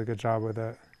did a really good job with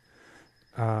it.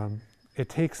 It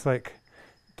takes like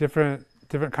different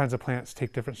kinds of plants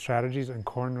take different strategies, and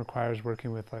corn requires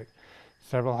working with like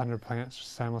several hundred plants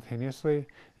simultaneously.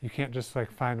 You can't just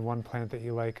like find one plant that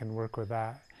you like and work with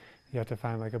that. You have to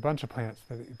find like a bunch of plants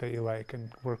that you like and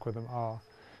work with them all.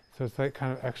 So it's like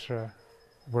kind of extra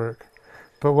work.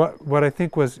 But what I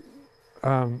think was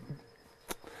one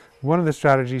of the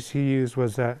strategies he used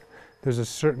was that there's a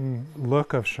certain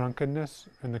look of shrunkeness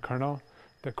in the kernel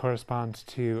that corresponds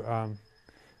to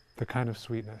the kind of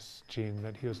sweetness gene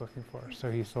that he was looking for. So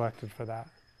he selected for that.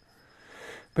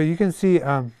 But you can see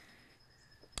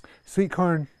sweet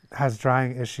corn has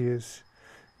drying issues.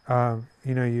 You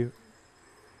know, you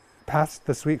past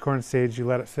the sweet corn stage, you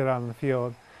let it sit out in the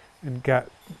field and get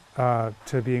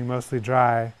to being mostly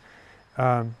dry.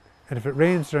 And if it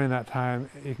rains during that time,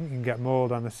 you can get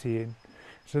mold on the seed.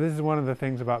 So this is one of the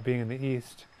things about being in the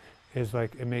East, is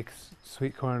like it makes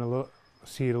sweet corn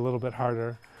seed a little bit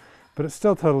harder, but it's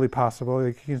still totally possible.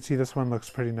 Like you can see this one looks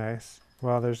pretty nice.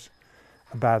 Well, there's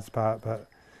a bad spot, but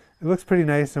it looks pretty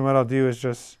nice. And what I'll do is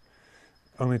just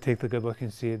only take the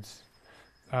good-looking seeds,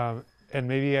 and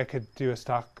maybe I could do a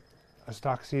stock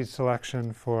seed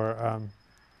selection for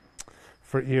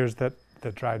ears that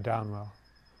dried down well.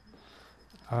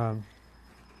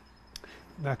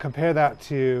 Now compare that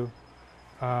to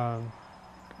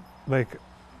like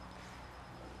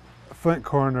flint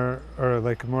corn or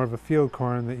like more of a field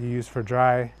corn that you use for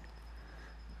dry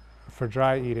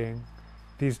eating.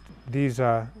 these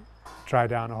dry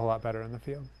down a whole lot better in the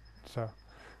field. So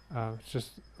it's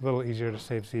just a little easier to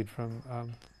save seed from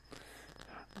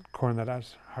corn that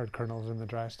has hard kernels in the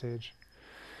dry stage.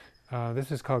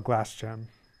 This is called glass gem.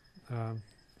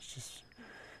 It's just,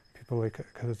 people like it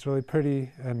because it's really pretty,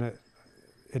 and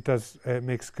it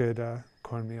makes good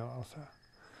cornmeal also.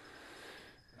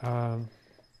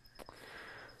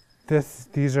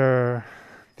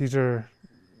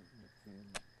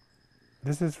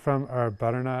 This is from our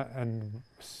butternut and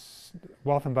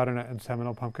Waltham butternut and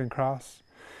Seminole pumpkin cross,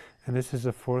 and this is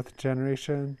a 4th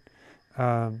generation.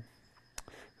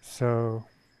 So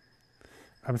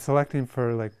I'm selecting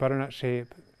for like butternut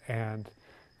shape and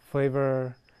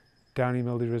flavor, downy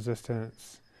mildew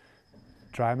resistance,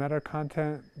 dry matter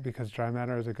content, because dry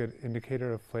matter is a good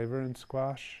indicator of flavor in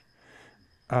squash,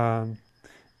 and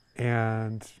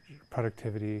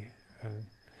productivity. And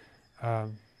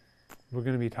we're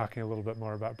going to be talking a little bit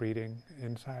more about breeding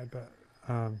inside, but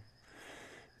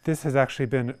this has actually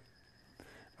been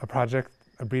a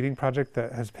breeding project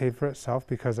that has paid for itself,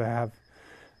 because I have,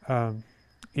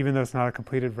 even though it's not a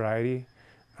completed variety,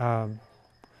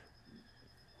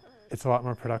 it's a lot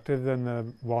more productive than the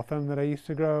Waltham that I used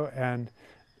to grow, and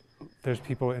there's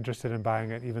people interested in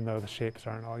buying it even though the shapes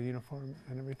aren't all uniform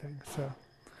and everything, so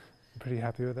I'm pretty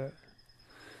happy with it.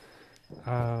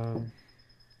 So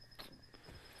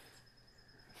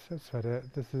that's about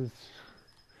it. This is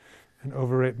an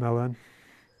overripe melon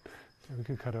that we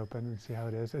could cut open and see how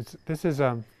it is. This is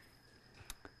a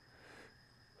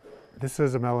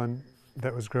melon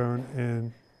that was grown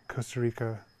in Costa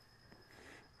Rica,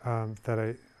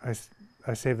 that I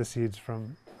saved the seeds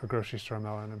from a grocery store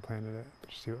melon and planted it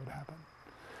to see what would happen.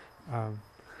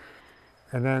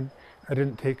 And then I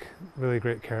didn't take really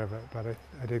great care of it, but I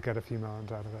did get a few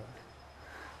melons out of it.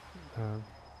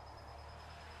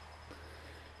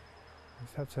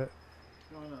 That's it.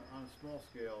 So on a small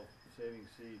scale, saving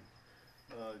seed,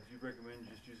 do you recommend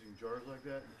just using jars like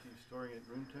that and keep storing it at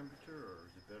room temperature, or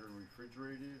is it better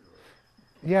refrigerated? Or?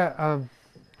 Yeah,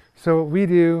 so what we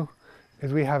do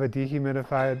is we have a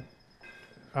dehumidified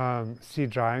seed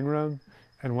drying room,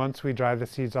 and once we dry the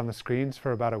seeds on the screens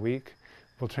for about a week,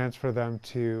 we'll transfer them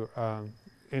to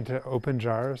into open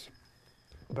jars,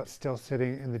 but still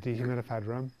sitting in the dehumidified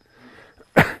room.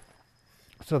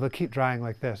 So they'll keep drying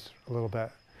like this a little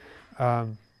bit,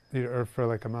 or for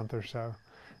like a month or so,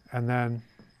 and then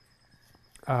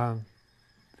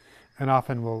and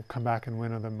often we'll come back and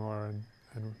winnow them more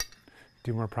and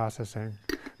do more processing.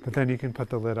 But then you can put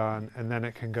the lid on, and then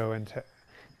it can go into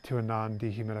a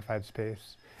non-dehumidified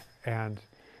space. And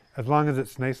as long as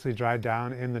it's nicely dried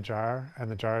down in the jar and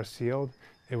the jar is sealed,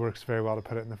 it works very well to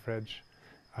put it in the fridge.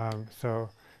 So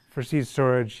for seed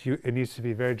storage, it needs to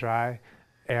be very dry,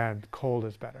 and cold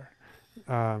is better.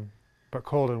 But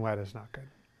cold and wet is not good.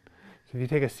 So if you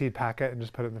take a seed packet and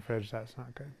just put it in the fridge, that's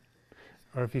not good.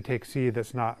 Or if you take seed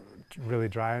that's not really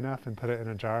dry enough and put it in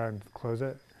a jar and close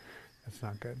it, it's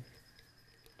not good.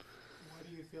 What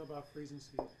do you feel about freezing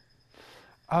seed?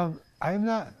 I'm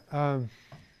not,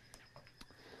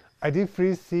 I do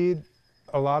freeze seed,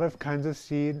 a lot of kinds of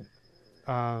seed,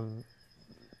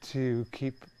 to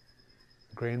keep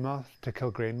grain moths, to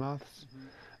kill grain moths.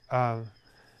 Mm-hmm.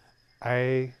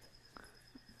 I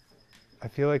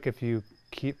feel like if you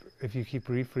keep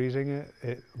refreezing it,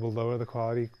 it will lower the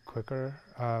quality quicker.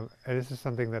 And this is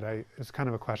something that it's kind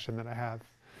of a question that I have.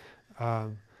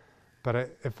 But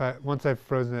once I've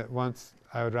frozen it once,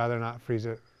 I would rather not freeze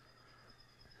it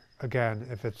again.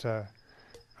 If it's I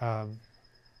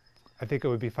think it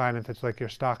would be fine if it's like your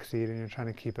stock seed and you're trying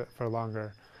to keep it for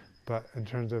longer. But in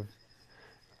terms of,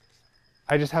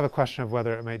 I just have a question of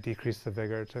whether it might decrease the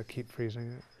vigor to keep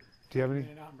freezing it. Do you have any?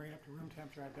 Bring it up to room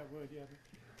temperature. I bet would. Yeah.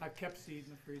 I've kept seed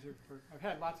in the freezer I've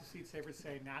had lots of seed savers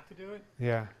say not to do it.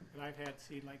 Yeah. But I've had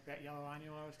seed like that yellow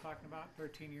annual I was talking about,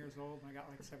 13 years old, and I got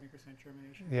like 70%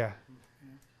 germination. Yeah.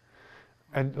 Yeah.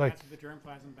 And like the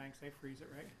germplasm banks, they freeze it,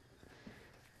 right?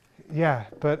 Yeah,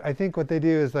 but I think what they do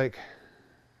is like,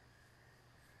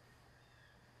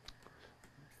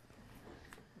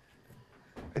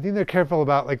 I think they're careful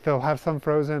about, like, they'll have some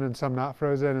frozen and some not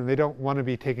frozen, and they don't want to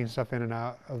be taking stuff in and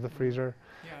out of the freezer.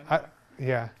 Yeah.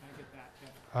 Yeah. I get that.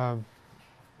 Yeah.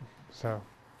 So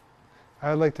I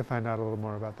would like to find out a little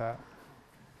more about that.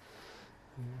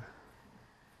 Yeah.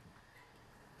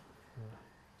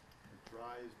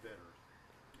 Dry is better.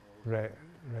 Right,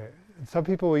 right. And some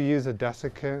people will use a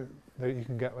desiccant, that you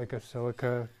can get like a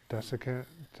silica desiccant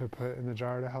to put in the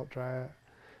jar to help dry it.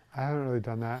 I haven't really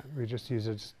done that. We just use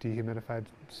a dehumidified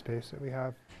space that we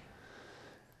have.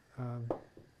 So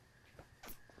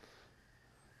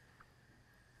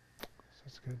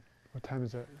that's good. What time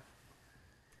is it?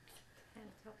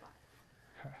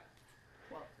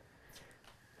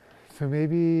 So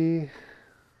maybe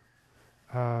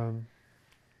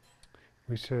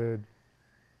we should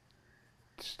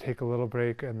just take a little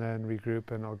break and then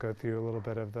regroup, and I'll go through a little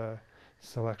bit of the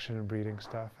selection and breeding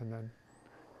stuff, and then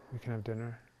we can have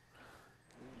dinner.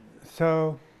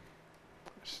 So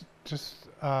just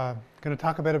going to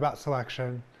talk a bit about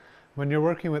selection. When you're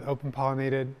working with open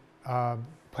pollinated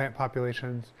plant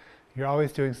populations, you're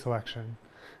always doing selection.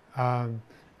 And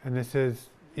this is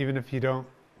even if you don't,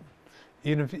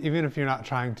 even if you're not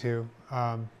trying to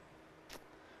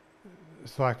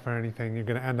select for anything, you're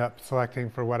going to end up selecting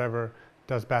for whatever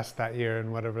does best that year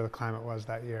and whatever the climate was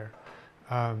that year.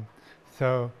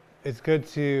 So it's good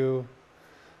to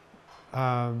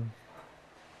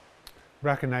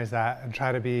recognize that and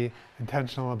try to be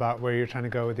intentional about where you're trying to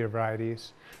go with your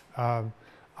varieties.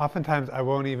 Oftentimes, I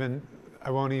won't even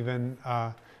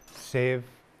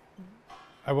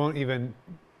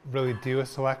really do a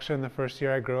selection the first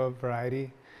year I grow a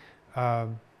variety. I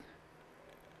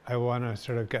want to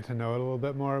sort of get to know it a little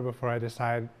bit more before I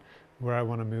decide where I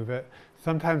want to move it.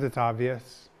 Sometimes it's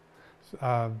obvious,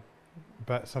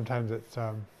 but sometimes it's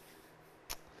a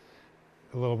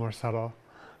little more subtle.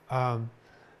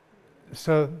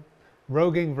 So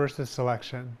roguing versus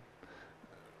selection.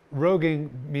 Roguing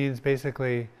means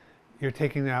basically you're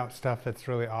taking out stuff that's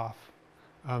really off.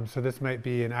 So this might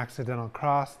be an accidental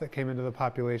cross that came into the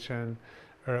population,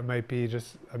 or it might be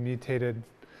just a mutated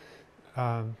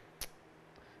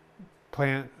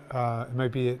plant. It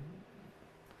might be a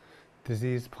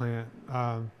diseased plant,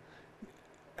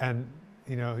 and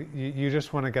you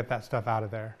just want to get that stuff out of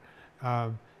there.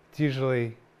 It's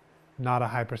usually not a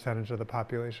high percentage of the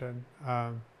population,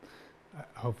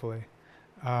 hopefully.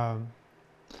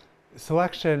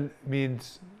 Selection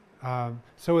means,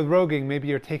 so with roguing, maybe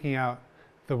you're taking out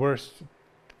the worst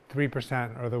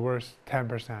 3% or the worst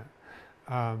 10%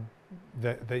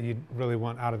 that you really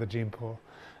want out of the gene pool.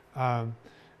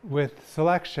 With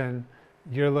selection,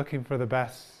 you're looking for the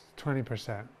best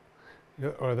 20%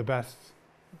 or the best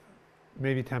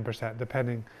maybe 10%,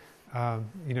 depending.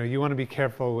 You want to be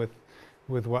careful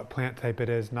with what plant type it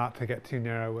is, not to get too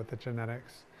narrow with the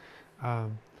genetics.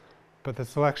 But the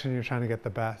selection, you're trying to get the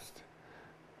best.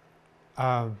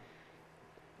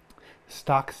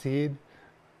 Stock seed.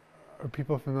 Are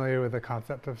people familiar with the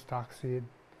concept of stock seed?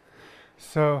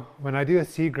 So when I do a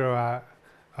seed grow out,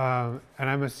 and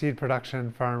I'm a seed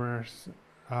production farmer,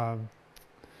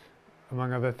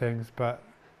 among other things, but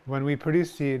when we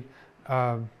produce seed,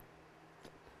 we'll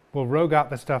rogue out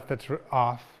the stuff that's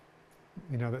off,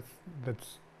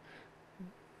 that's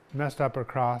messed up or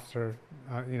crossed or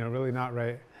really not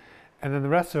right, and then the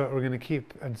rest of it we're going to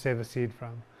keep and save the seed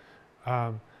from.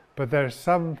 But there's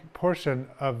some portion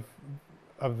of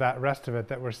that rest of it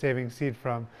that we're saving seed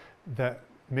from that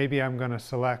maybe I'm going to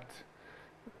select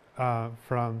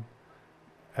from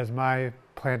as my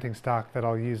planting stock that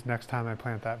I'll use next time I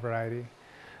plant that variety.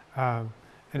 And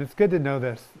it's good to know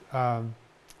this.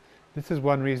 This is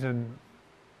one reason,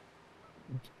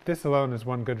 this alone is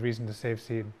one good reason to save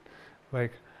seed.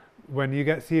 Like when you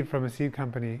get seed from a seed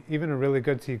company, even a really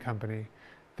good seed company,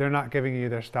 they're not giving you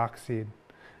their stock seed.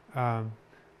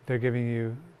 They're giving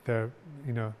you the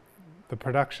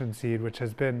production seed, which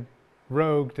has been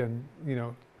rogued and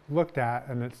looked at,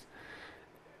 and it's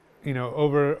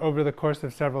over the course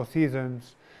of several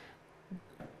seasons,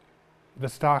 the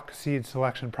stock seed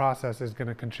selection process is going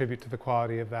to contribute to the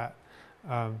quality of that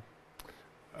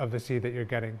of the seed that you're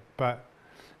getting. But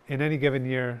in any given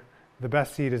year, the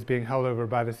best seed is being held over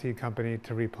by the seed company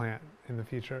to replant in the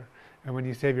future. And when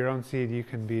you save your own seed, you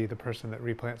can be the person that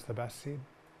replants the best seed.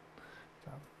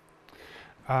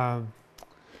 So,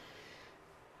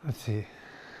 let's see.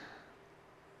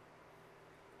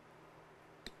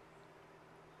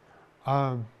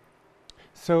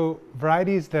 So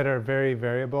varieties that are very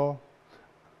variable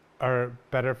are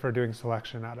better for doing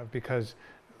selection out of, because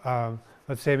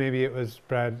let's say maybe it was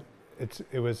bred,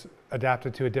 it was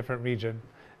adapted to a different region,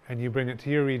 and you bring it to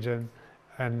your region,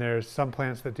 and there's some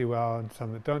plants that do well and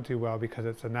some that don't do well because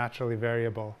it's a naturally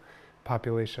variable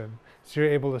population. So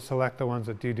you're able to select the ones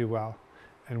that do well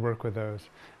and work with those.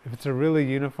 If it's a really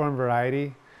uniform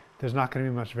variety, there's not going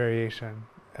to be much variation,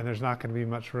 and there's not going to be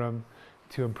much room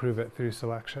to improve it through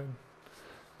selection.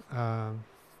 Does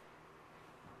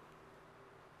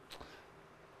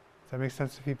that make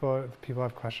sense to people? If people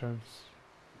have questions?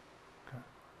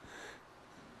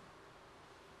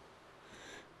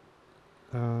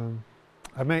 Okay.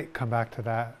 I might come back to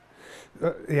that.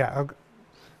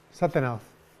 Something else.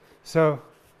 So,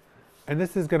 and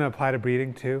this is going to apply to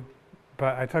breeding too,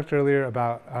 but I talked earlier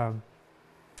about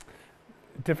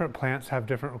different plants have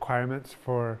different requirements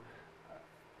for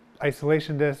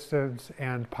isolation distance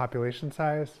and population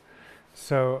size.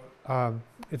 So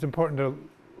it's important to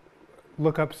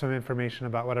look up some information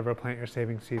about whatever plant you're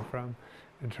saving seed from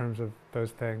in terms of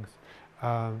those things.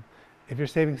 If you're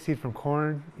saving seed from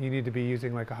corn, you need to be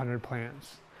using like 100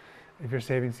 plants. If you're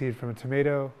saving seed from a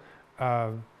tomato,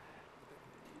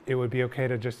 it would be okay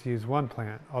to just use one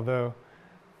plant, although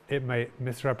it might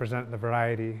misrepresent the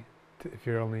variety if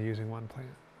you're only using one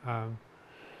plant.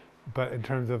 But in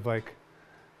terms of like,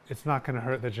 it's not going to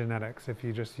hurt the genetics if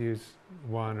you just use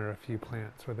one or a few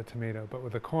plants with a tomato. But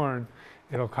with the corn,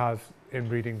 it'll cause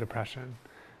inbreeding depression,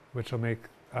 which will make,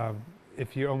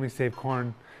 if you only save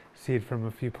corn seed from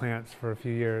a few plants for a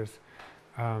few years,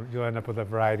 you'll end up with a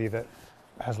variety that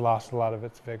has lost a lot of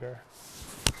its vigor.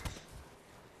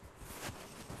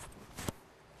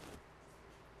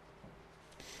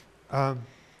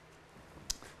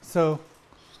 So,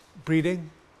 breeding.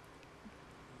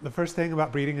 The first thing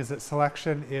about breeding is that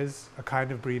selection is a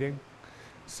kind of breeding.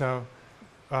 So,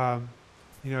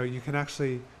 you can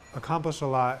actually accomplish a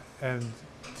lot and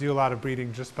do a lot of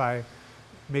breeding just by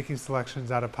making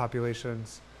selections out of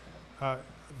populations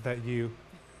that you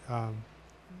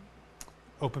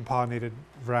open pollinated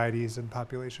varieties and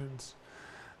populations.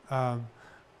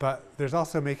 But there's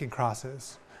also making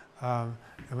crosses. And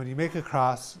when you make a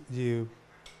cross, you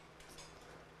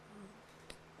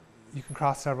can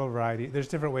cross several varieties. There's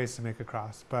different ways to make a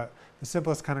cross, but the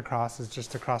simplest kind of cross is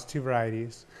just to cross two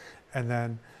varieties. And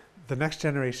then the next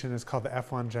generation is called the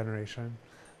F1 generation.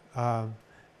 The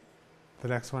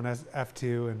next one is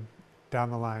F2 and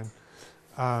down the line.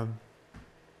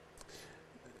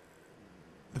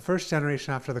 The first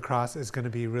generation after the cross is going to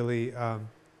be really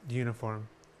uniform.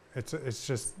 It's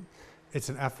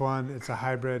an F1, it's a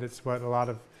hybrid, it's what a lot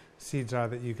of seeds are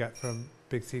that you get from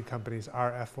big seed companies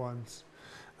are F1s.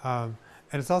 And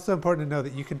it's also important to know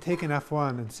that you can take an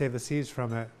F1 and save the seeds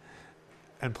from it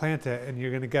and plant it, and you're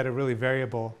going to get a really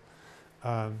variable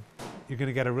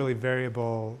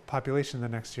population the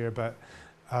next year, but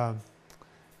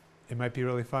it might be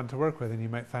really fun to work with, and you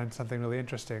might find something really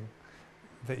interesting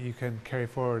that you can carry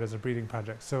forward as a breeding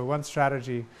project. So one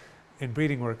strategy in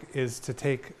breeding work is to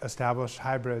take established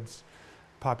hybrids,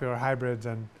 popular hybrids,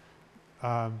 and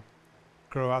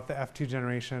grow out the F2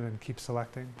 generation and keep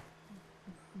selecting.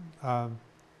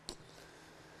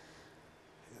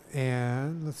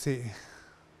 And let's see.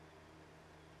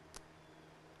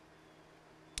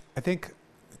 I think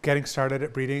getting started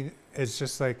at breeding is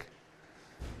just like,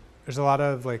 there's a lot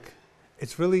of like,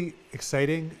 it's really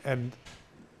exciting, and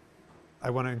I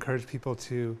want to encourage people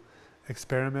to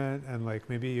experiment, and like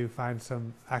maybe you find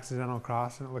some accidental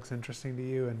cross and it looks interesting to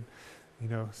you, and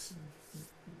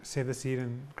save the seed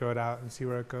and grow it out and see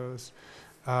where it goes.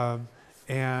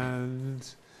 And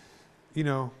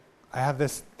I have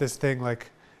this thing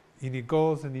like, you need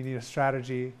goals and you need a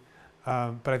strategy,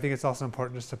 but I think it's also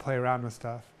important just to play around with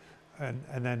stuff, and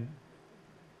then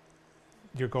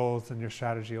your goals and your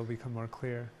strategy will become more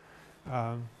clear.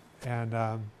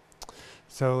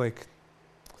 So like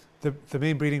the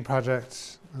main breeding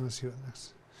project, let's see what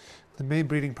next. The main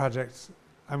breeding project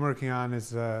I'm working on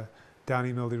is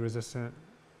downy mildew resistant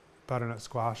butternut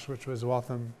squash, which was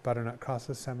Waltham butternut cross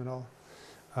with Seminole.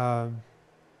 And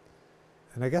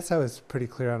I guess I was pretty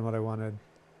clear on what I wanted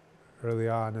early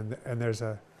on, and there's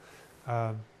it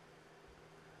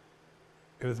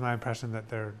was my impression that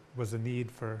there was a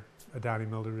need for a downy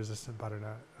mildew resistant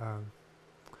butternut.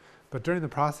 But during the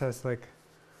process, like,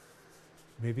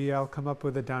 maybe I'll come up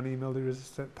with a downy mildew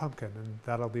resistant pumpkin, and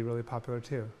that'll be really popular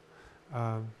too.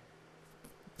 I'm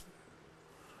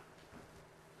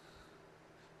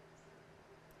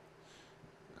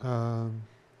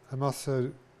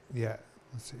also, let's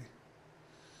see.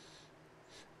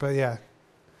 But yeah,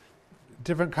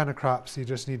 different kind of crops, you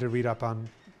just need to read up on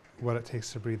what it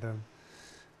takes to breed them.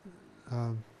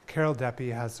 Carol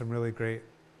Deppy has some really great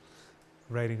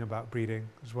writing about breeding.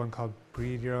 There's one called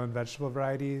Breed Your Own Vegetable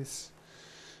Varieties.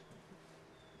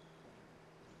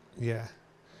 Yeah.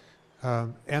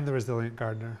 And The Resilient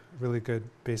Gardener, really good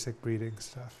basic breeding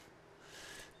stuff.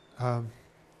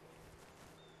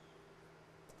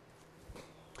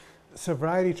 So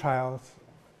variety trials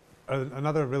are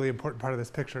another really important part of this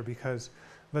picture, because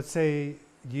let's say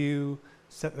you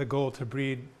set the goal to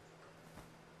breed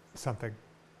something.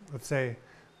 Let's say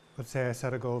I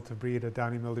set a goal to breed a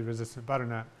downy mildew resistant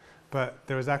butternut, but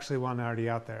there was actually one already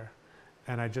out there,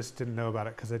 and I just didn't know about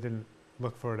it because I didn't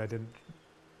look for it. I didn't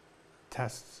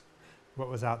test what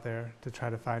was out there to try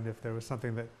to find if there was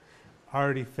something that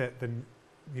already fit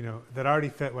that already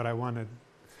fit what I wanted.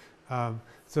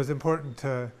 So it's important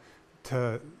to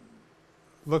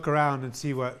look around and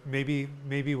see what maybe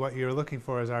what you're looking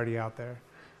for is already out there.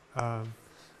 Um,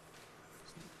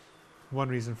 one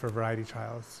reason for variety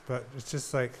trials, but it's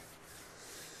just like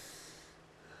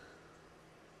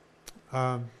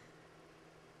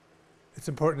it's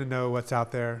important to know what's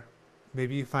out there.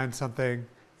 Maybe you find something,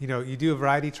 you do a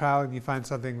variety trial and you find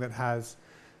something that has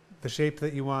the shape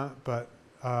that you want, but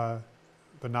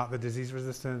not the disease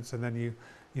resistance, and then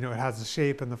it has the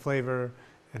shape and the flavor,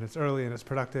 and it's early and it's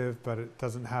productive, but it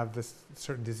doesn't have this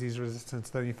certain disease resistance.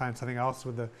 Then you find something else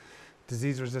with the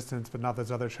disease resistance, but not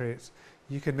those other traits.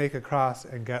 You can make a cross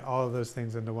and get all of those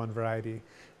things into one variety.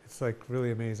 It's like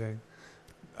really amazing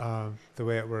the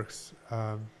way it works.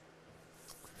 How do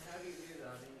you do that?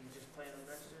 I mean, you just plant them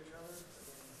next to each other?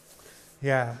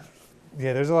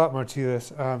 Yeah, there's a lot more to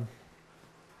this.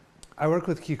 I work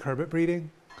with cucurbit breeding,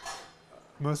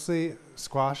 mostly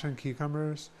squash and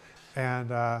cucumbers, and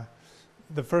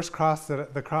the cross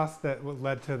that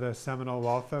led to the Seminole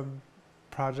Waltham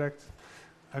project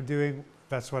I'm doing,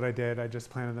 that's what I did. I just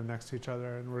planted them next to each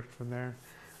other and worked from there.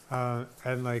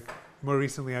 And like more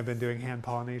recently, I've been doing hand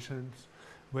pollinations,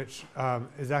 which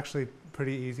is actually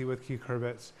pretty easy with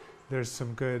cucurbits. There's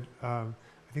some good, I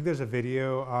think there's a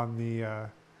video on the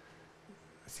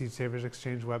Seed Savers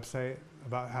Exchange website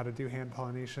about how to do hand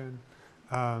pollination.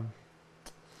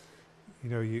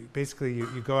 You basically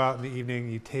go out in the evening,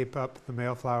 you tape up the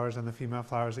male flowers and the female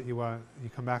flowers that you want. You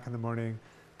come back in the morning,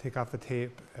 take off the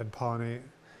tape and pollinate,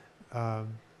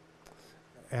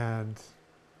 and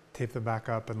tape them back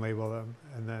up and label them,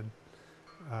 and then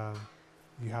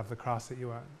you have the cross that you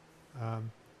want.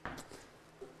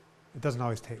 It doesn't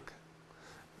always take.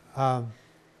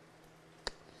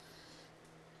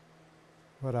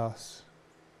 What else?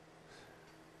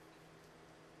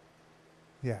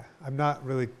 Yeah, I'm not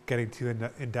really getting too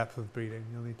in depth with breeding.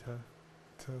 You'll need to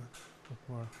look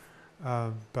more.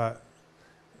 But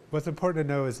what's important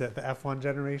to know is that the F1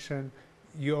 generation,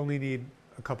 you only need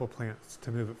a couple plants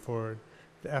to move it forward.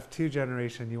 The F2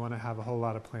 generation, you want to have a whole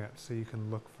lot of plants so you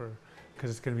can look for, because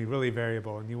it's going to be really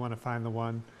variable, and you want to find the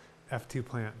one F2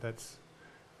 plant that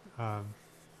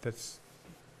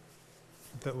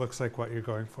looks like what you're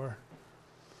going for.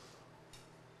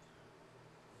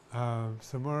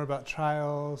 So more about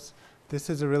trials. This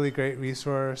is a really great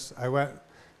resource. I went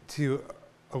to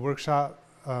a workshop,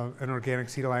 an Organic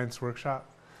Seed Alliance workshop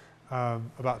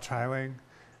about trialing,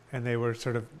 and they were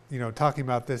sort of, talking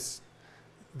about this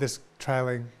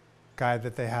trialing guide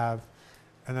that they have,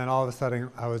 and then all of a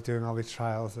sudden I was doing all these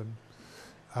trials, and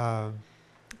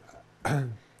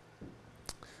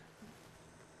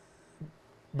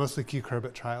mostly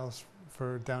cucurbit trials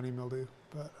for downy mildew,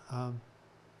 but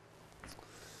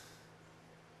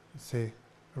let's see,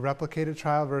 a replicated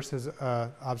trial versus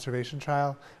observation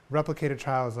trial. Replicated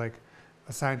trial is like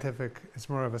it's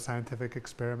more of a scientific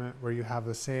experiment where you have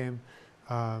the same,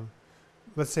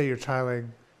 let's say you're trialing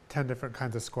 10 different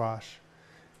kinds of squash.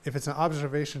 If it's an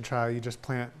observation trial, you just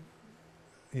plant,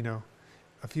 a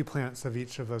few plants of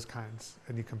each of those kinds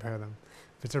and you compare them.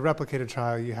 If it's a replicated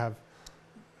trial,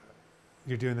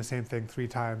 you're doing the same thing 3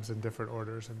 times in different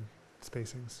orders and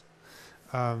spacings.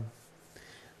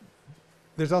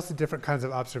 There's also different kinds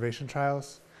of observation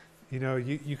trials.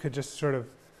 You could just sort of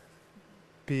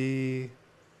be,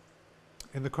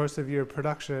 in the course of your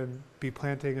production, be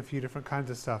planting a few different kinds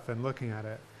of stuff and looking at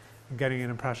it and getting an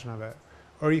impression of it.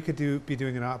 Or you could be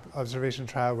doing an observation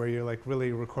trial where you're like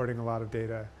really recording a lot of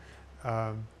data.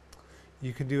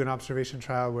 You can do an observation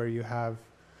trial where you have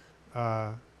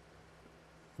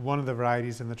one of the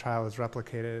varieties in the trial is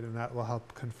replicated, and that will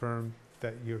help confirm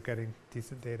that you're getting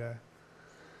decent data.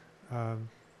 Is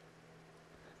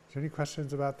there any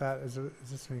questions about that? Does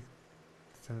this make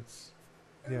sense?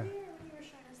 Earlier, Yeah. when you were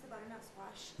showing us the butternut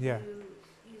squash, Yeah. you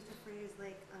used a phrase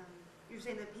like, you were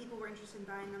saying that people were interested in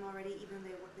buying them already, even though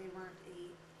they weren't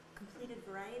a completed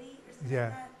variety or something Yeah.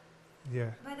 like that.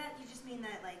 Yeah. By that, you just mean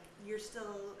that like you're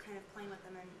still kind of playing with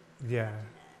them and Yeah.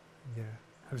 collecting it.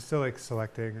 Yeah. I'm still like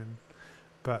selecting,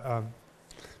 but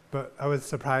I was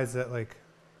surprised that like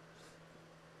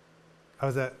I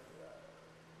was at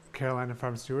Carolina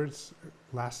Farm Stewards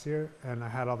last year, and I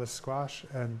had all this squash,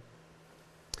 and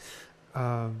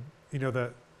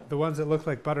the ones that looked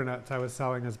like butternuts I was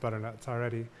selling as butternuts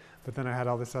already, but then I had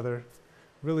all this other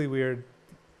really weird,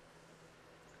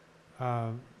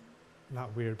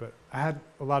 not weird, but I had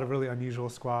a lot of really unusual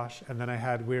squash, and then I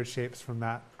had weird shapes from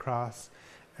that cross,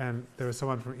 and there was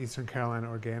someone from Eastern Carolina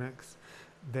Organics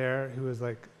there who was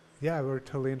like, yeah, we're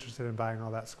totally interested in buying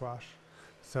all that squash.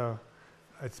 So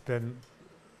it's been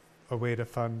a way to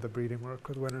fund the breeding work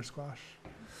with winter squash.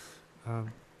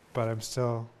 But I'll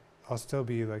still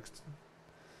be like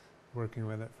working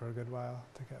with it for a good while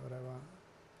to get what I want.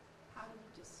 How do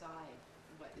you decide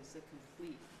what is the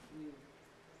complete you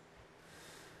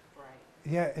bright?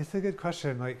 Yeah, it's a good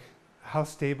question. Like, how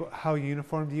stable, how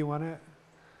uniform do you want it?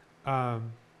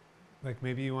 Like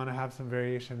maybe you want to have some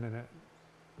variation in it.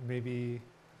 Maybe,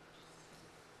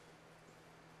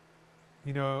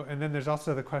 you know, and then there's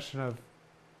also the question of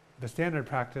the standard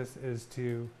practice is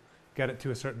to get it to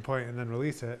a certain point and then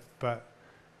release it, but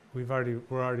we're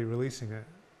already releasing it.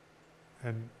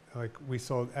 And like we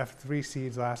sold F3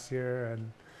 seeds last year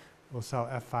and we'll sell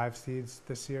F5 seeds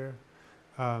this year.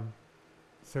 So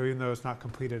even though it's not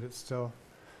completed, it's still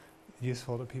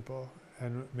useful to people,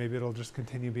 and maybe it'll just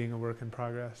continue being a work in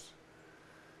progress.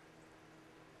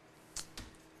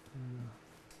 No,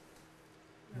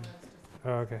 that's just.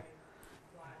 Oh, okay.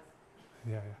 Flies.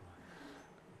 Yeah.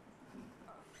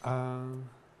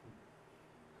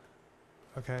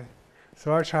 Okay.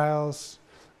 So our trials,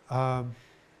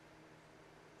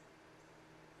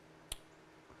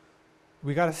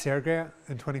 we got a SARE grant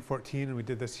in 2014, and we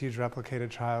did this huge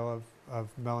replicated trial of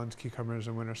melons, cucumbers,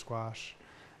 and winter squash.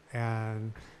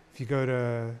 And if you go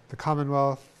to the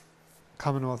Commonwealth,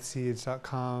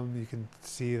 commonwealthseeds.com, you can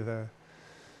see the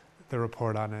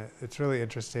report on it. It's really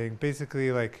interesting.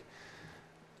 Basically, like,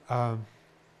 we're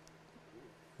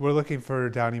looking for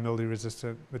downy mildew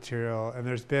resistant material, and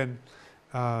there's been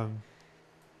a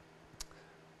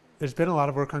lot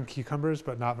of work on cucumbers,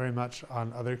 but not very much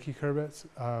on other cucurbits,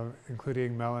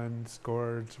 including melons,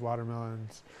 gourds,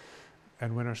 watermelons,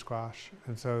 and winter squash.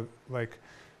 And so, like,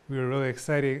 we were really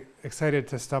excited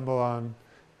to stumble on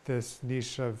this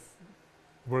niche of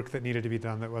work that needed to be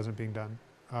done that wasn't being done.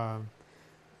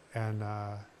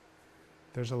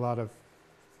 There's a lot of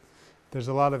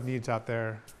needs out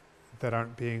there that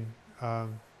aren't being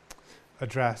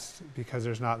addressed because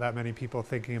there's not that many people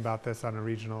thinking about this on a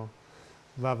regional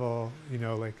level. You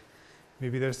know, like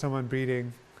maybe there's someone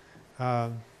breeding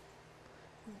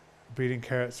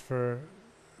carrots for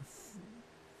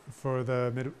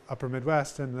the upper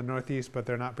Midwest and the Northeast, but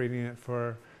they're not breeding it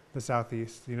for the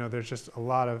Southeast. You know, there's just a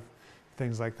lot of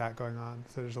things like that going on.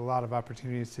 So there's a lot of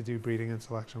opportunities to do breeding and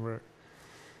selection work.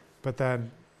 But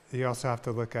then you also have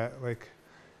to look at like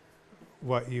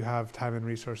what you have time and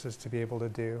resources to be able to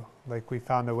do. Like we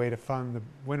found a way to fund the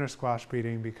winter squash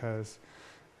breeding because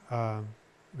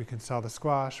we can sell the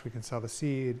squash, we can sell the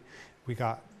seed. We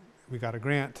got a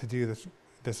grant to do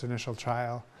this initial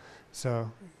trial. So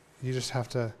you just have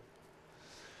to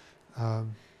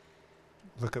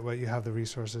look at what you have the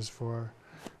resources for.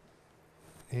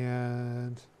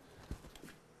 And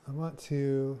I want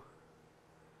to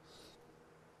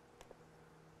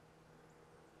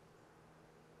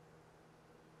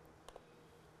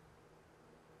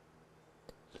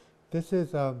this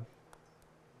is I'm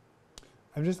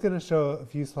just going to show a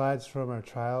few slides from our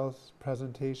trials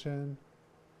presentation.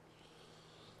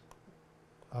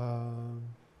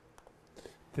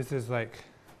 This is like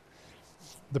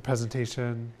the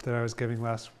presentation that I was giving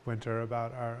last winter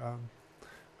about our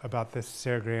about this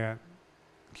SARE grant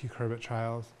cucurbit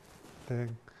trials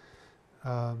thing.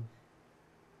 Just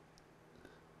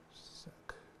a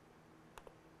sec.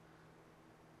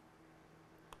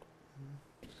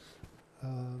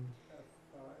 F5.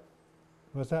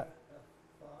 What's that?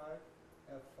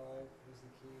 F5 is the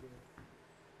key to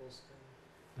full screen.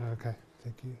 Okay,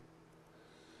 thank you.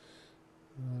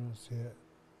 I don't see it.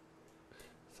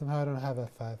 Somehow I don't have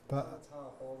F5, but On the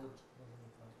top, all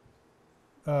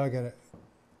the oh, I get it.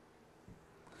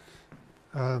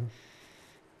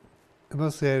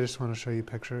 Mostly I just want to show you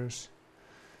pictures,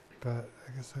 but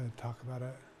I guess I'd talk about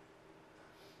it.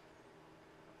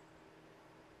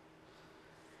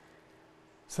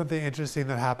 Something interesting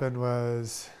that happened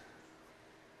was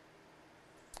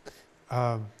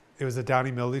it was a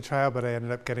downy mildew trial, but I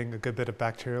ended up getting a good bit of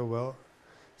bacterial wilt.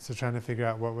 So trying to figure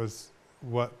out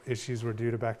what issues were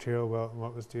due to bacterial wilt and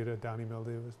what was due to downy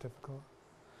mildew was difficult.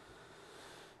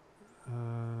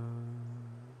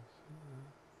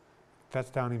 That's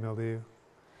downy mildew.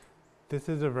 This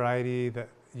is a variety that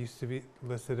used to be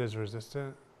listed as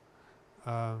resistant.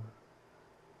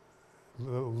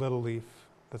 Little leaf.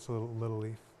 That's a little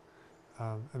leaf.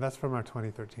 And that's from our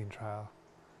 2013 trial.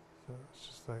 So it's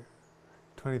just like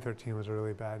 2013 was a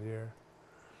really bad year.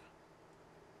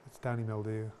 It's downy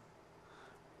mildew.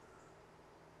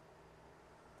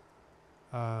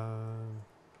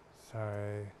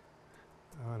 Sorry.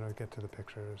 I want to get to the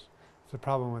pictures. It's a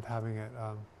problem with having it.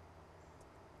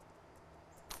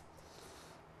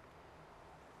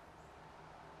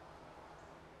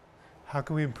 How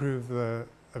can we improve the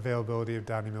availability of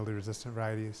downy mildew resistant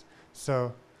varieties?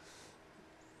 So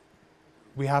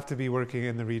we have to be working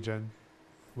in the region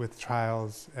with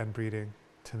trials and breeding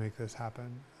to make this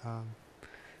happen.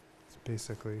 It's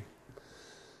basically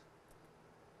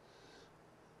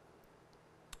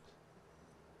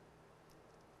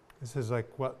This is like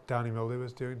what downy mildew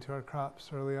was doing to our crops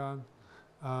early on.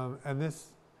 And this,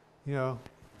 you know,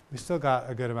 we still got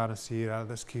a good amount of seed out of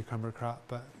this cucumber crop,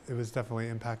 but it was definitely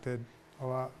impacted a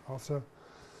lot also.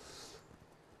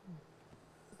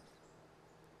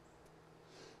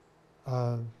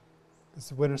 This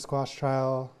is a winter squash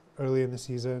trial early in the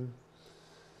season.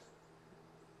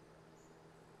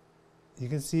 You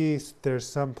can see there's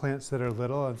some plants that are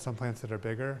little and some plants that are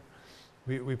bigger.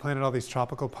 We planted all these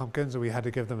tropical pumpkins and we had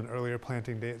to give them an earlier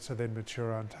planting date so they'd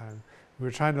mature on time. We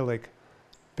were trying to like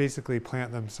basically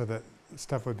plant them so that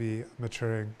stuff would be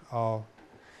maturing all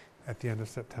at the end of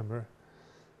September.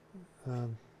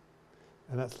 And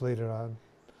that's later on.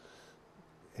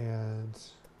 And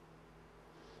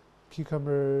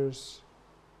cucumbers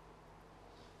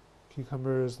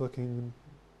looking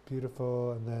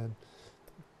beautiful, and then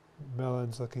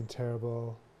melons looking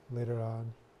terrible later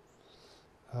on.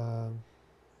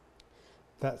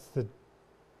 That's the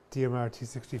DMR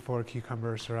 264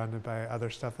 cucumber surrounded by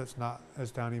other stuff that's not as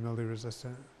downy mildew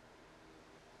resistant.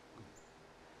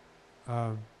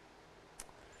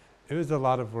 It was a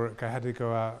lot of work. I had to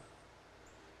go out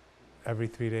every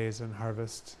 3 days and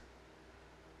harvest,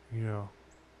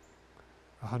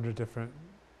 100 different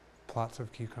plots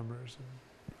of cucumbers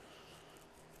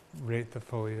and rate the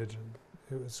foliage, and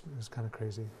it was kind of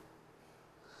crazy.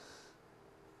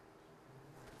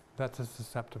 That's a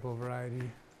susceptible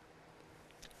variety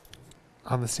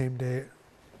on the same date.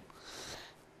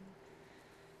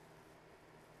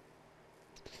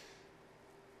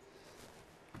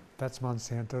 That's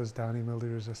Monsanto's downy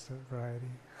mildew resistant variety.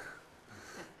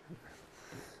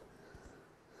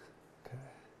 Okay.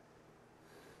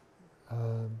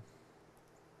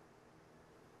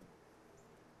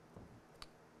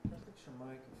 I think your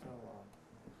mic fell off.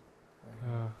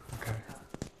 Okay.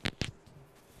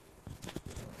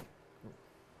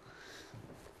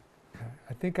 Okay.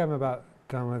 I think I'm about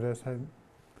done with this.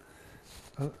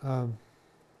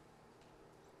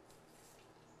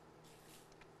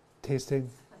 Tasting.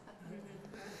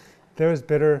 There was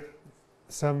bitter.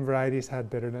 Some varieties had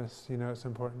bitterness. It's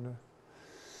important to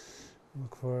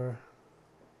look for.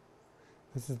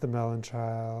 This is the melon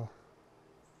trial.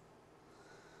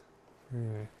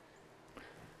 Anyway.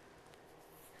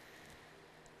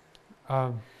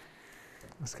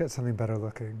 Let's get something better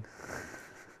looking.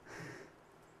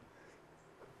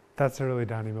 That's a really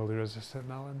downy mildew resistant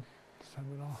melon.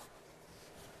 Seminole.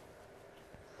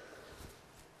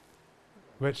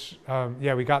 Which,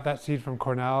 we got that seed from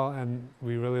Cornell and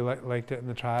we really liked it in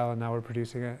the trial, and now we're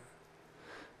producing it.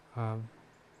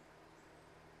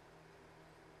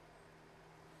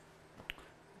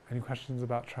 Any questions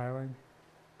about trialing?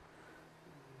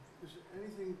 Is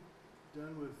anything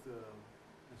done with,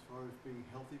 as far as being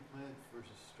healthy plants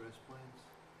versus stress plants?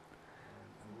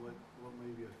 And what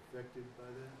may be affected by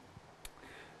that?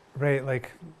 Right,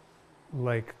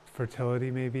 like fertility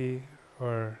maybe,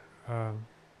 or are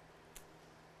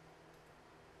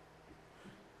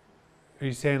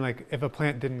you saying like if a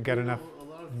plant didn't get enough A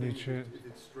lot of nutrients? things,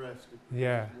 if it's stressed, it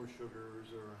Yeah. produces more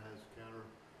sugars or has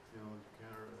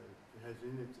it has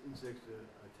insects to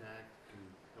attack to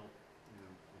help,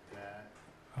 with that.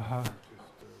 Just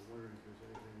wondering if there's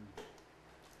anything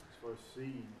as far as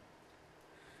seed.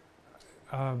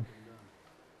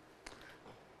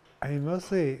 I mean,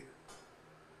 mostly,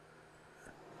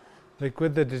 like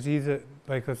with the disease,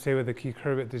 like let's say with the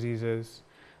cucurbit diseases,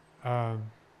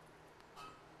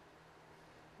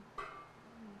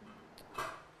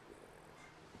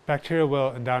 bacterial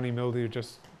wilt and downy mildew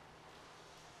just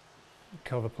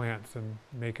kill the plants and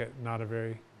make it not a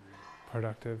very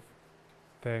productive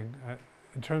thing.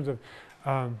 In terms of,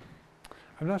 I'm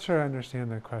not sure I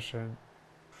understand the question.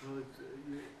 Well, it's,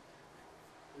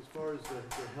 as far as the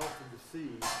health of the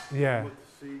seed, Yeah. what the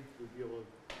seed would be able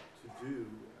to do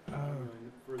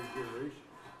in further generations.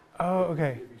 Oh,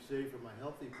 okay. If you save from a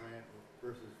healthy plant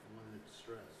versus one that's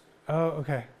stressed. Oh,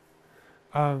 okay.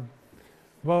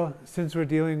 Well, since we're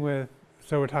dealing with,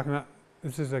 so we're talking about,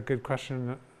 this is a good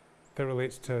question that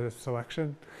relates to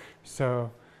selection.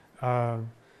 So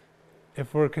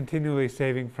if we're continually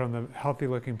saving from the healthy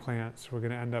looking plants, we're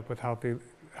going to end up with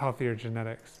healthier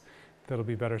genetics that'll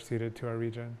be better suited to our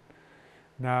region.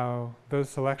 Now, those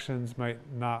selections might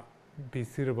not be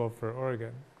suitable for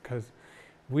Oregon, because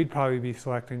we'd probably be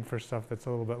selecting for stuff that's a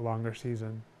little bit longer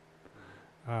season.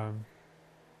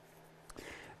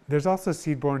 There's also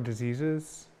seed-borne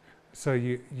diseases. So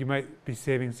you might be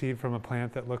saving seed from a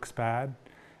plant that looks bad,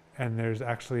 and there's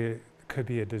actually could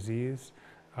be a disease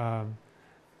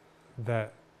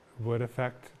that would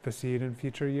affect the seed in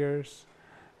future years.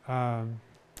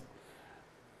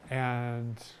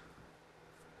 And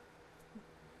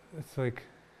it's like,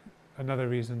 another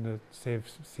reason to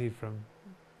save seed from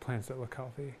plants that look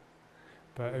healthy.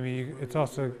 But I mean, it's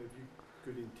also If you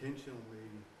could intentionally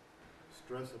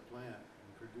stress a plant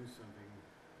and produce something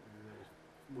that was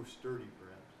more sturdy,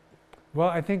 perhaps. well.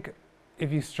 I think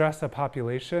if you stress a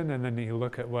population and then you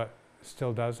look at what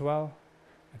still does well,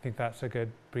 I think that's a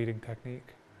good breeding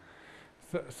technique.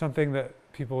 So something that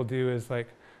people do is like,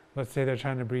 let's say they're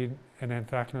trying to breed an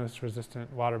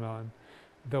anthracnose-resistant watermelon.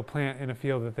 They'll plant in a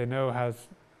field that they know has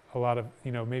a lot of,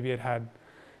 maybe it had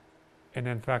an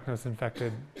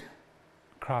anthracnose-infected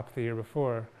crop the year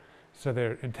before, so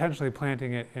they're intentionally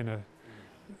planting it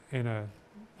in a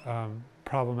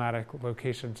problematic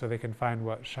location so they can find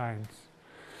what shines.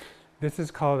 This is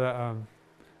called a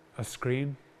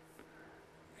screen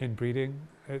in breeding.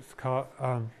 It's called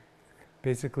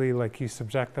basically like you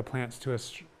subject the plants to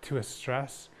a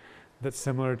stress that's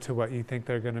similar to what you think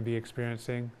they're going to be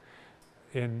experiencing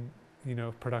in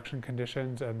production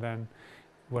conditions, and then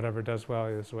whatever does well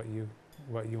is what you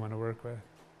want to work with.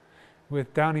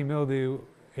 With downy mildew,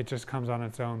 it just comes on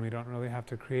its own. We don't really have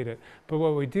to create it. But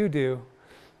what we do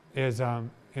is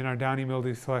in our downy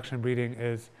mildew selection breeding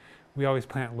is we always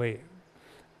plant late,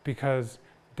 because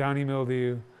downy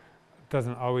mildew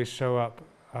doesn't always show up.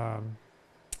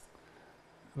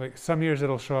 Like some years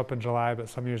it'll show up in July, but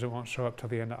some years it won't show up till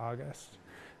the end of August.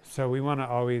 So we want to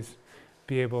always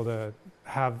be able to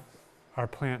have our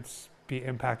plants be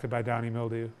impacted by downy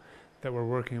mildew that we're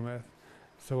working with.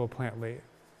 So we'll plant late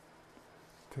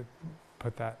to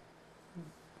put that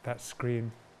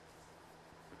screen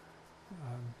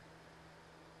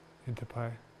into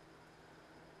play.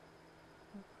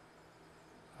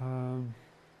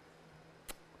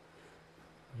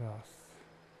 What else?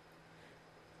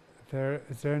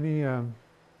 Is there any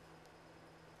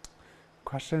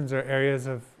questions or areas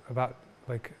about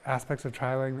like aspects of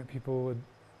trialing that people would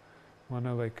want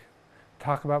to like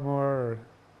talk about more, or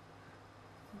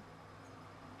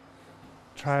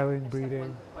trialing, breeding?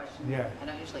 One question. Yeah. I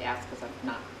don't usually ask because I'm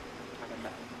not talking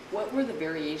about. What were the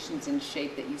variations in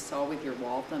shape that you saw with your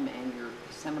Waltham and your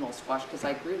Seminole squash? Because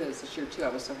I grew those this year too. I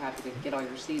was so happy to get all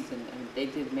your seeds, and they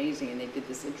did amazing, and they did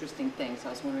this interesting thing. So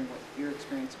I was wondering what your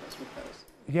experience was with those.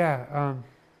 Yeah,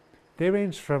 they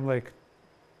ranged from like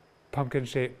pumpkin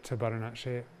shape to butternut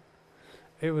shape.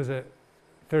 It was a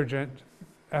third gen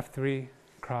F3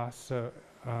 cross, so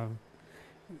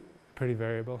pretty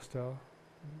variable still,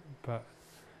 but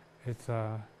it's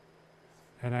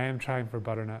and I am trying for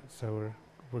butternut, so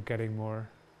we're getting more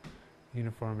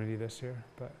uniformity this year,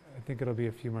 but I think it'll be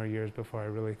a few more years before I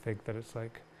really think that it's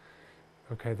like,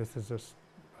 okay, this is just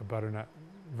a butternut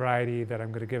variety that I'm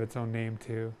going to give its own name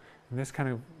to. And this kind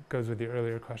of goes with your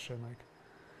earlier question, like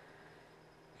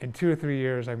in 2 or 3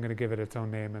 years I'm going to give it its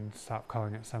own name and stop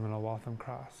calling it Seminole Waltham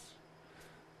Cross,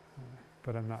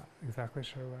 but I'm not exactly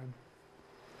sure when.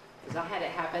 Because I had it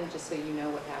happen, just so you know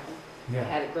what happened. Yeah. I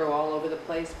had it grow all over the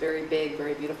place, very big,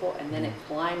 very beautiful, and then it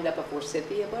climbed up a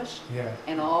forsythia bush, Yeah.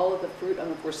 and all of the fruit on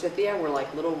the forsythia were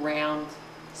like little round,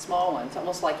 small ones,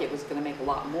 almost like it was going to make a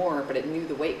lot more, but it knew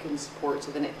the weight couldn't support,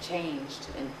 so then it changed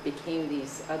and became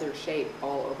these other shape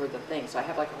all over the thing. So I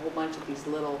have like a whole bunch of these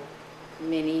little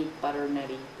mini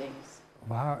butternutty things.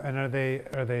 Wow, and are they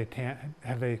have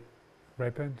they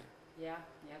ripened? Yeah,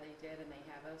 they did, and they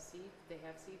have a seed. They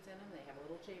have seeds in them. They have a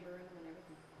little chamber in them and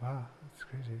everything. Wow, that's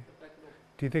crazy. Look like little,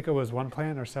 Do you think it was one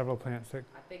plant or several plants that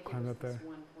I think it climbed was up there? this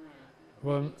one plant.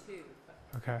 Well, Maybe two.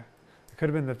 But okay. It could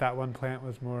have been that one plant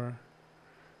was more,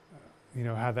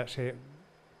 had that shape.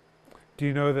 Do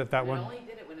you know that and one it only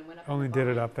did it when it went up. only in the did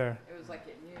it vine. up there? It was like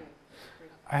it knew.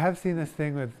 I have seen this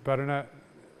thing with butternut,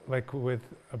 like with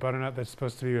a butternut that's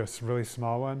supposed to be a really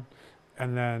small one,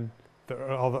 and then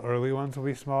all the early ones will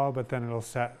be small, but then it'll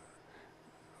set,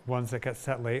 ones that get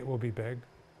set late will be big.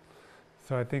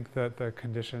 So I think that the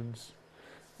conditions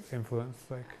influence,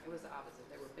 like, It was the opposite.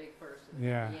 They were big first, and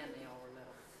Yeah. at the end they all were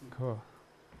little. cool.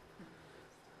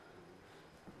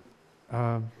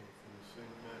 From the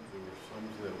same plant, there were some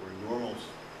that were normal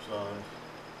size.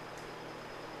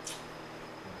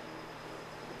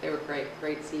 They were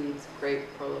great seeds,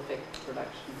 great prolific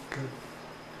production. Good.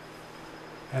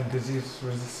 And disease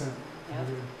resistant. Yep.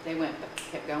 They went, but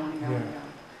kept going and going Yeah. and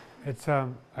going. It's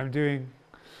I'm doing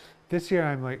this year.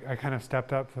 I kind of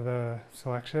stepped up for the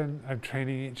selection. I'm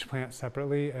training each plant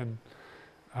separately and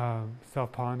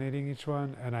self-pollinating each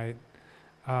one, and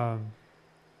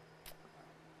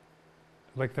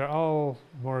like they're all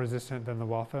more resistant than the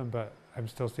Waltham, but I'm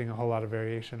still seeing a whole lot of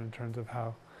variation in terms of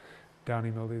how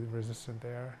downy mildew resistant they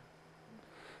are.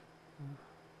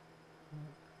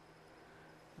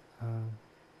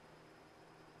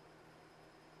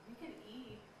 You can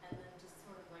eat and then just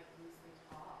sort of like loosely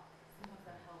talk. Sometimes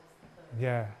that helps the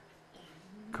Yeah.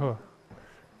 Cool.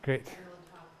 Great. And we'll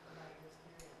talk about your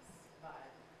experience,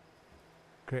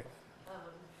 Great.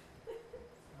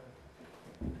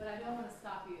 but I don't want to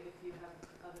stop you if you have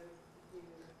other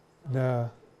things.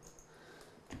 No.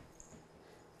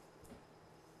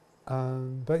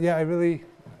 But yeah,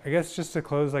 I guess just to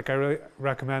close, like I really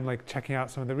recommend like checking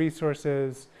out some of the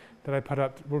resources that I put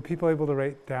up. Were people able to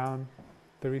write down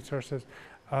the resources?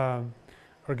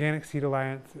 Organic Seed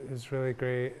Alliance is really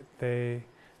great. They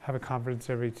have a conference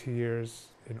every 2 years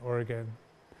in Oregon.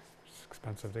 It's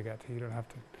expensive to get to, you don't have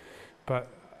to. But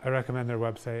I recommend their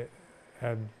website.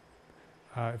 And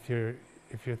if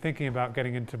you're thinking about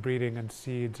getting into breeding and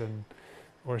seeds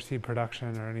or seed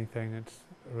production or anything, it's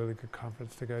a really good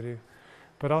conference to go to.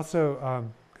 But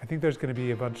also, I think there's going to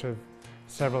be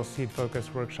several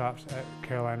seed-focused workshops at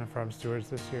Carolina Farm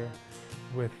Stewards this year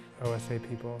with OSA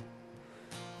people.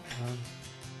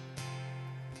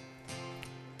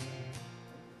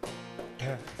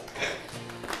 Yeah.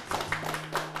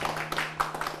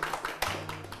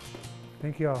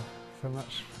 Thank you all so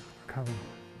much for coming.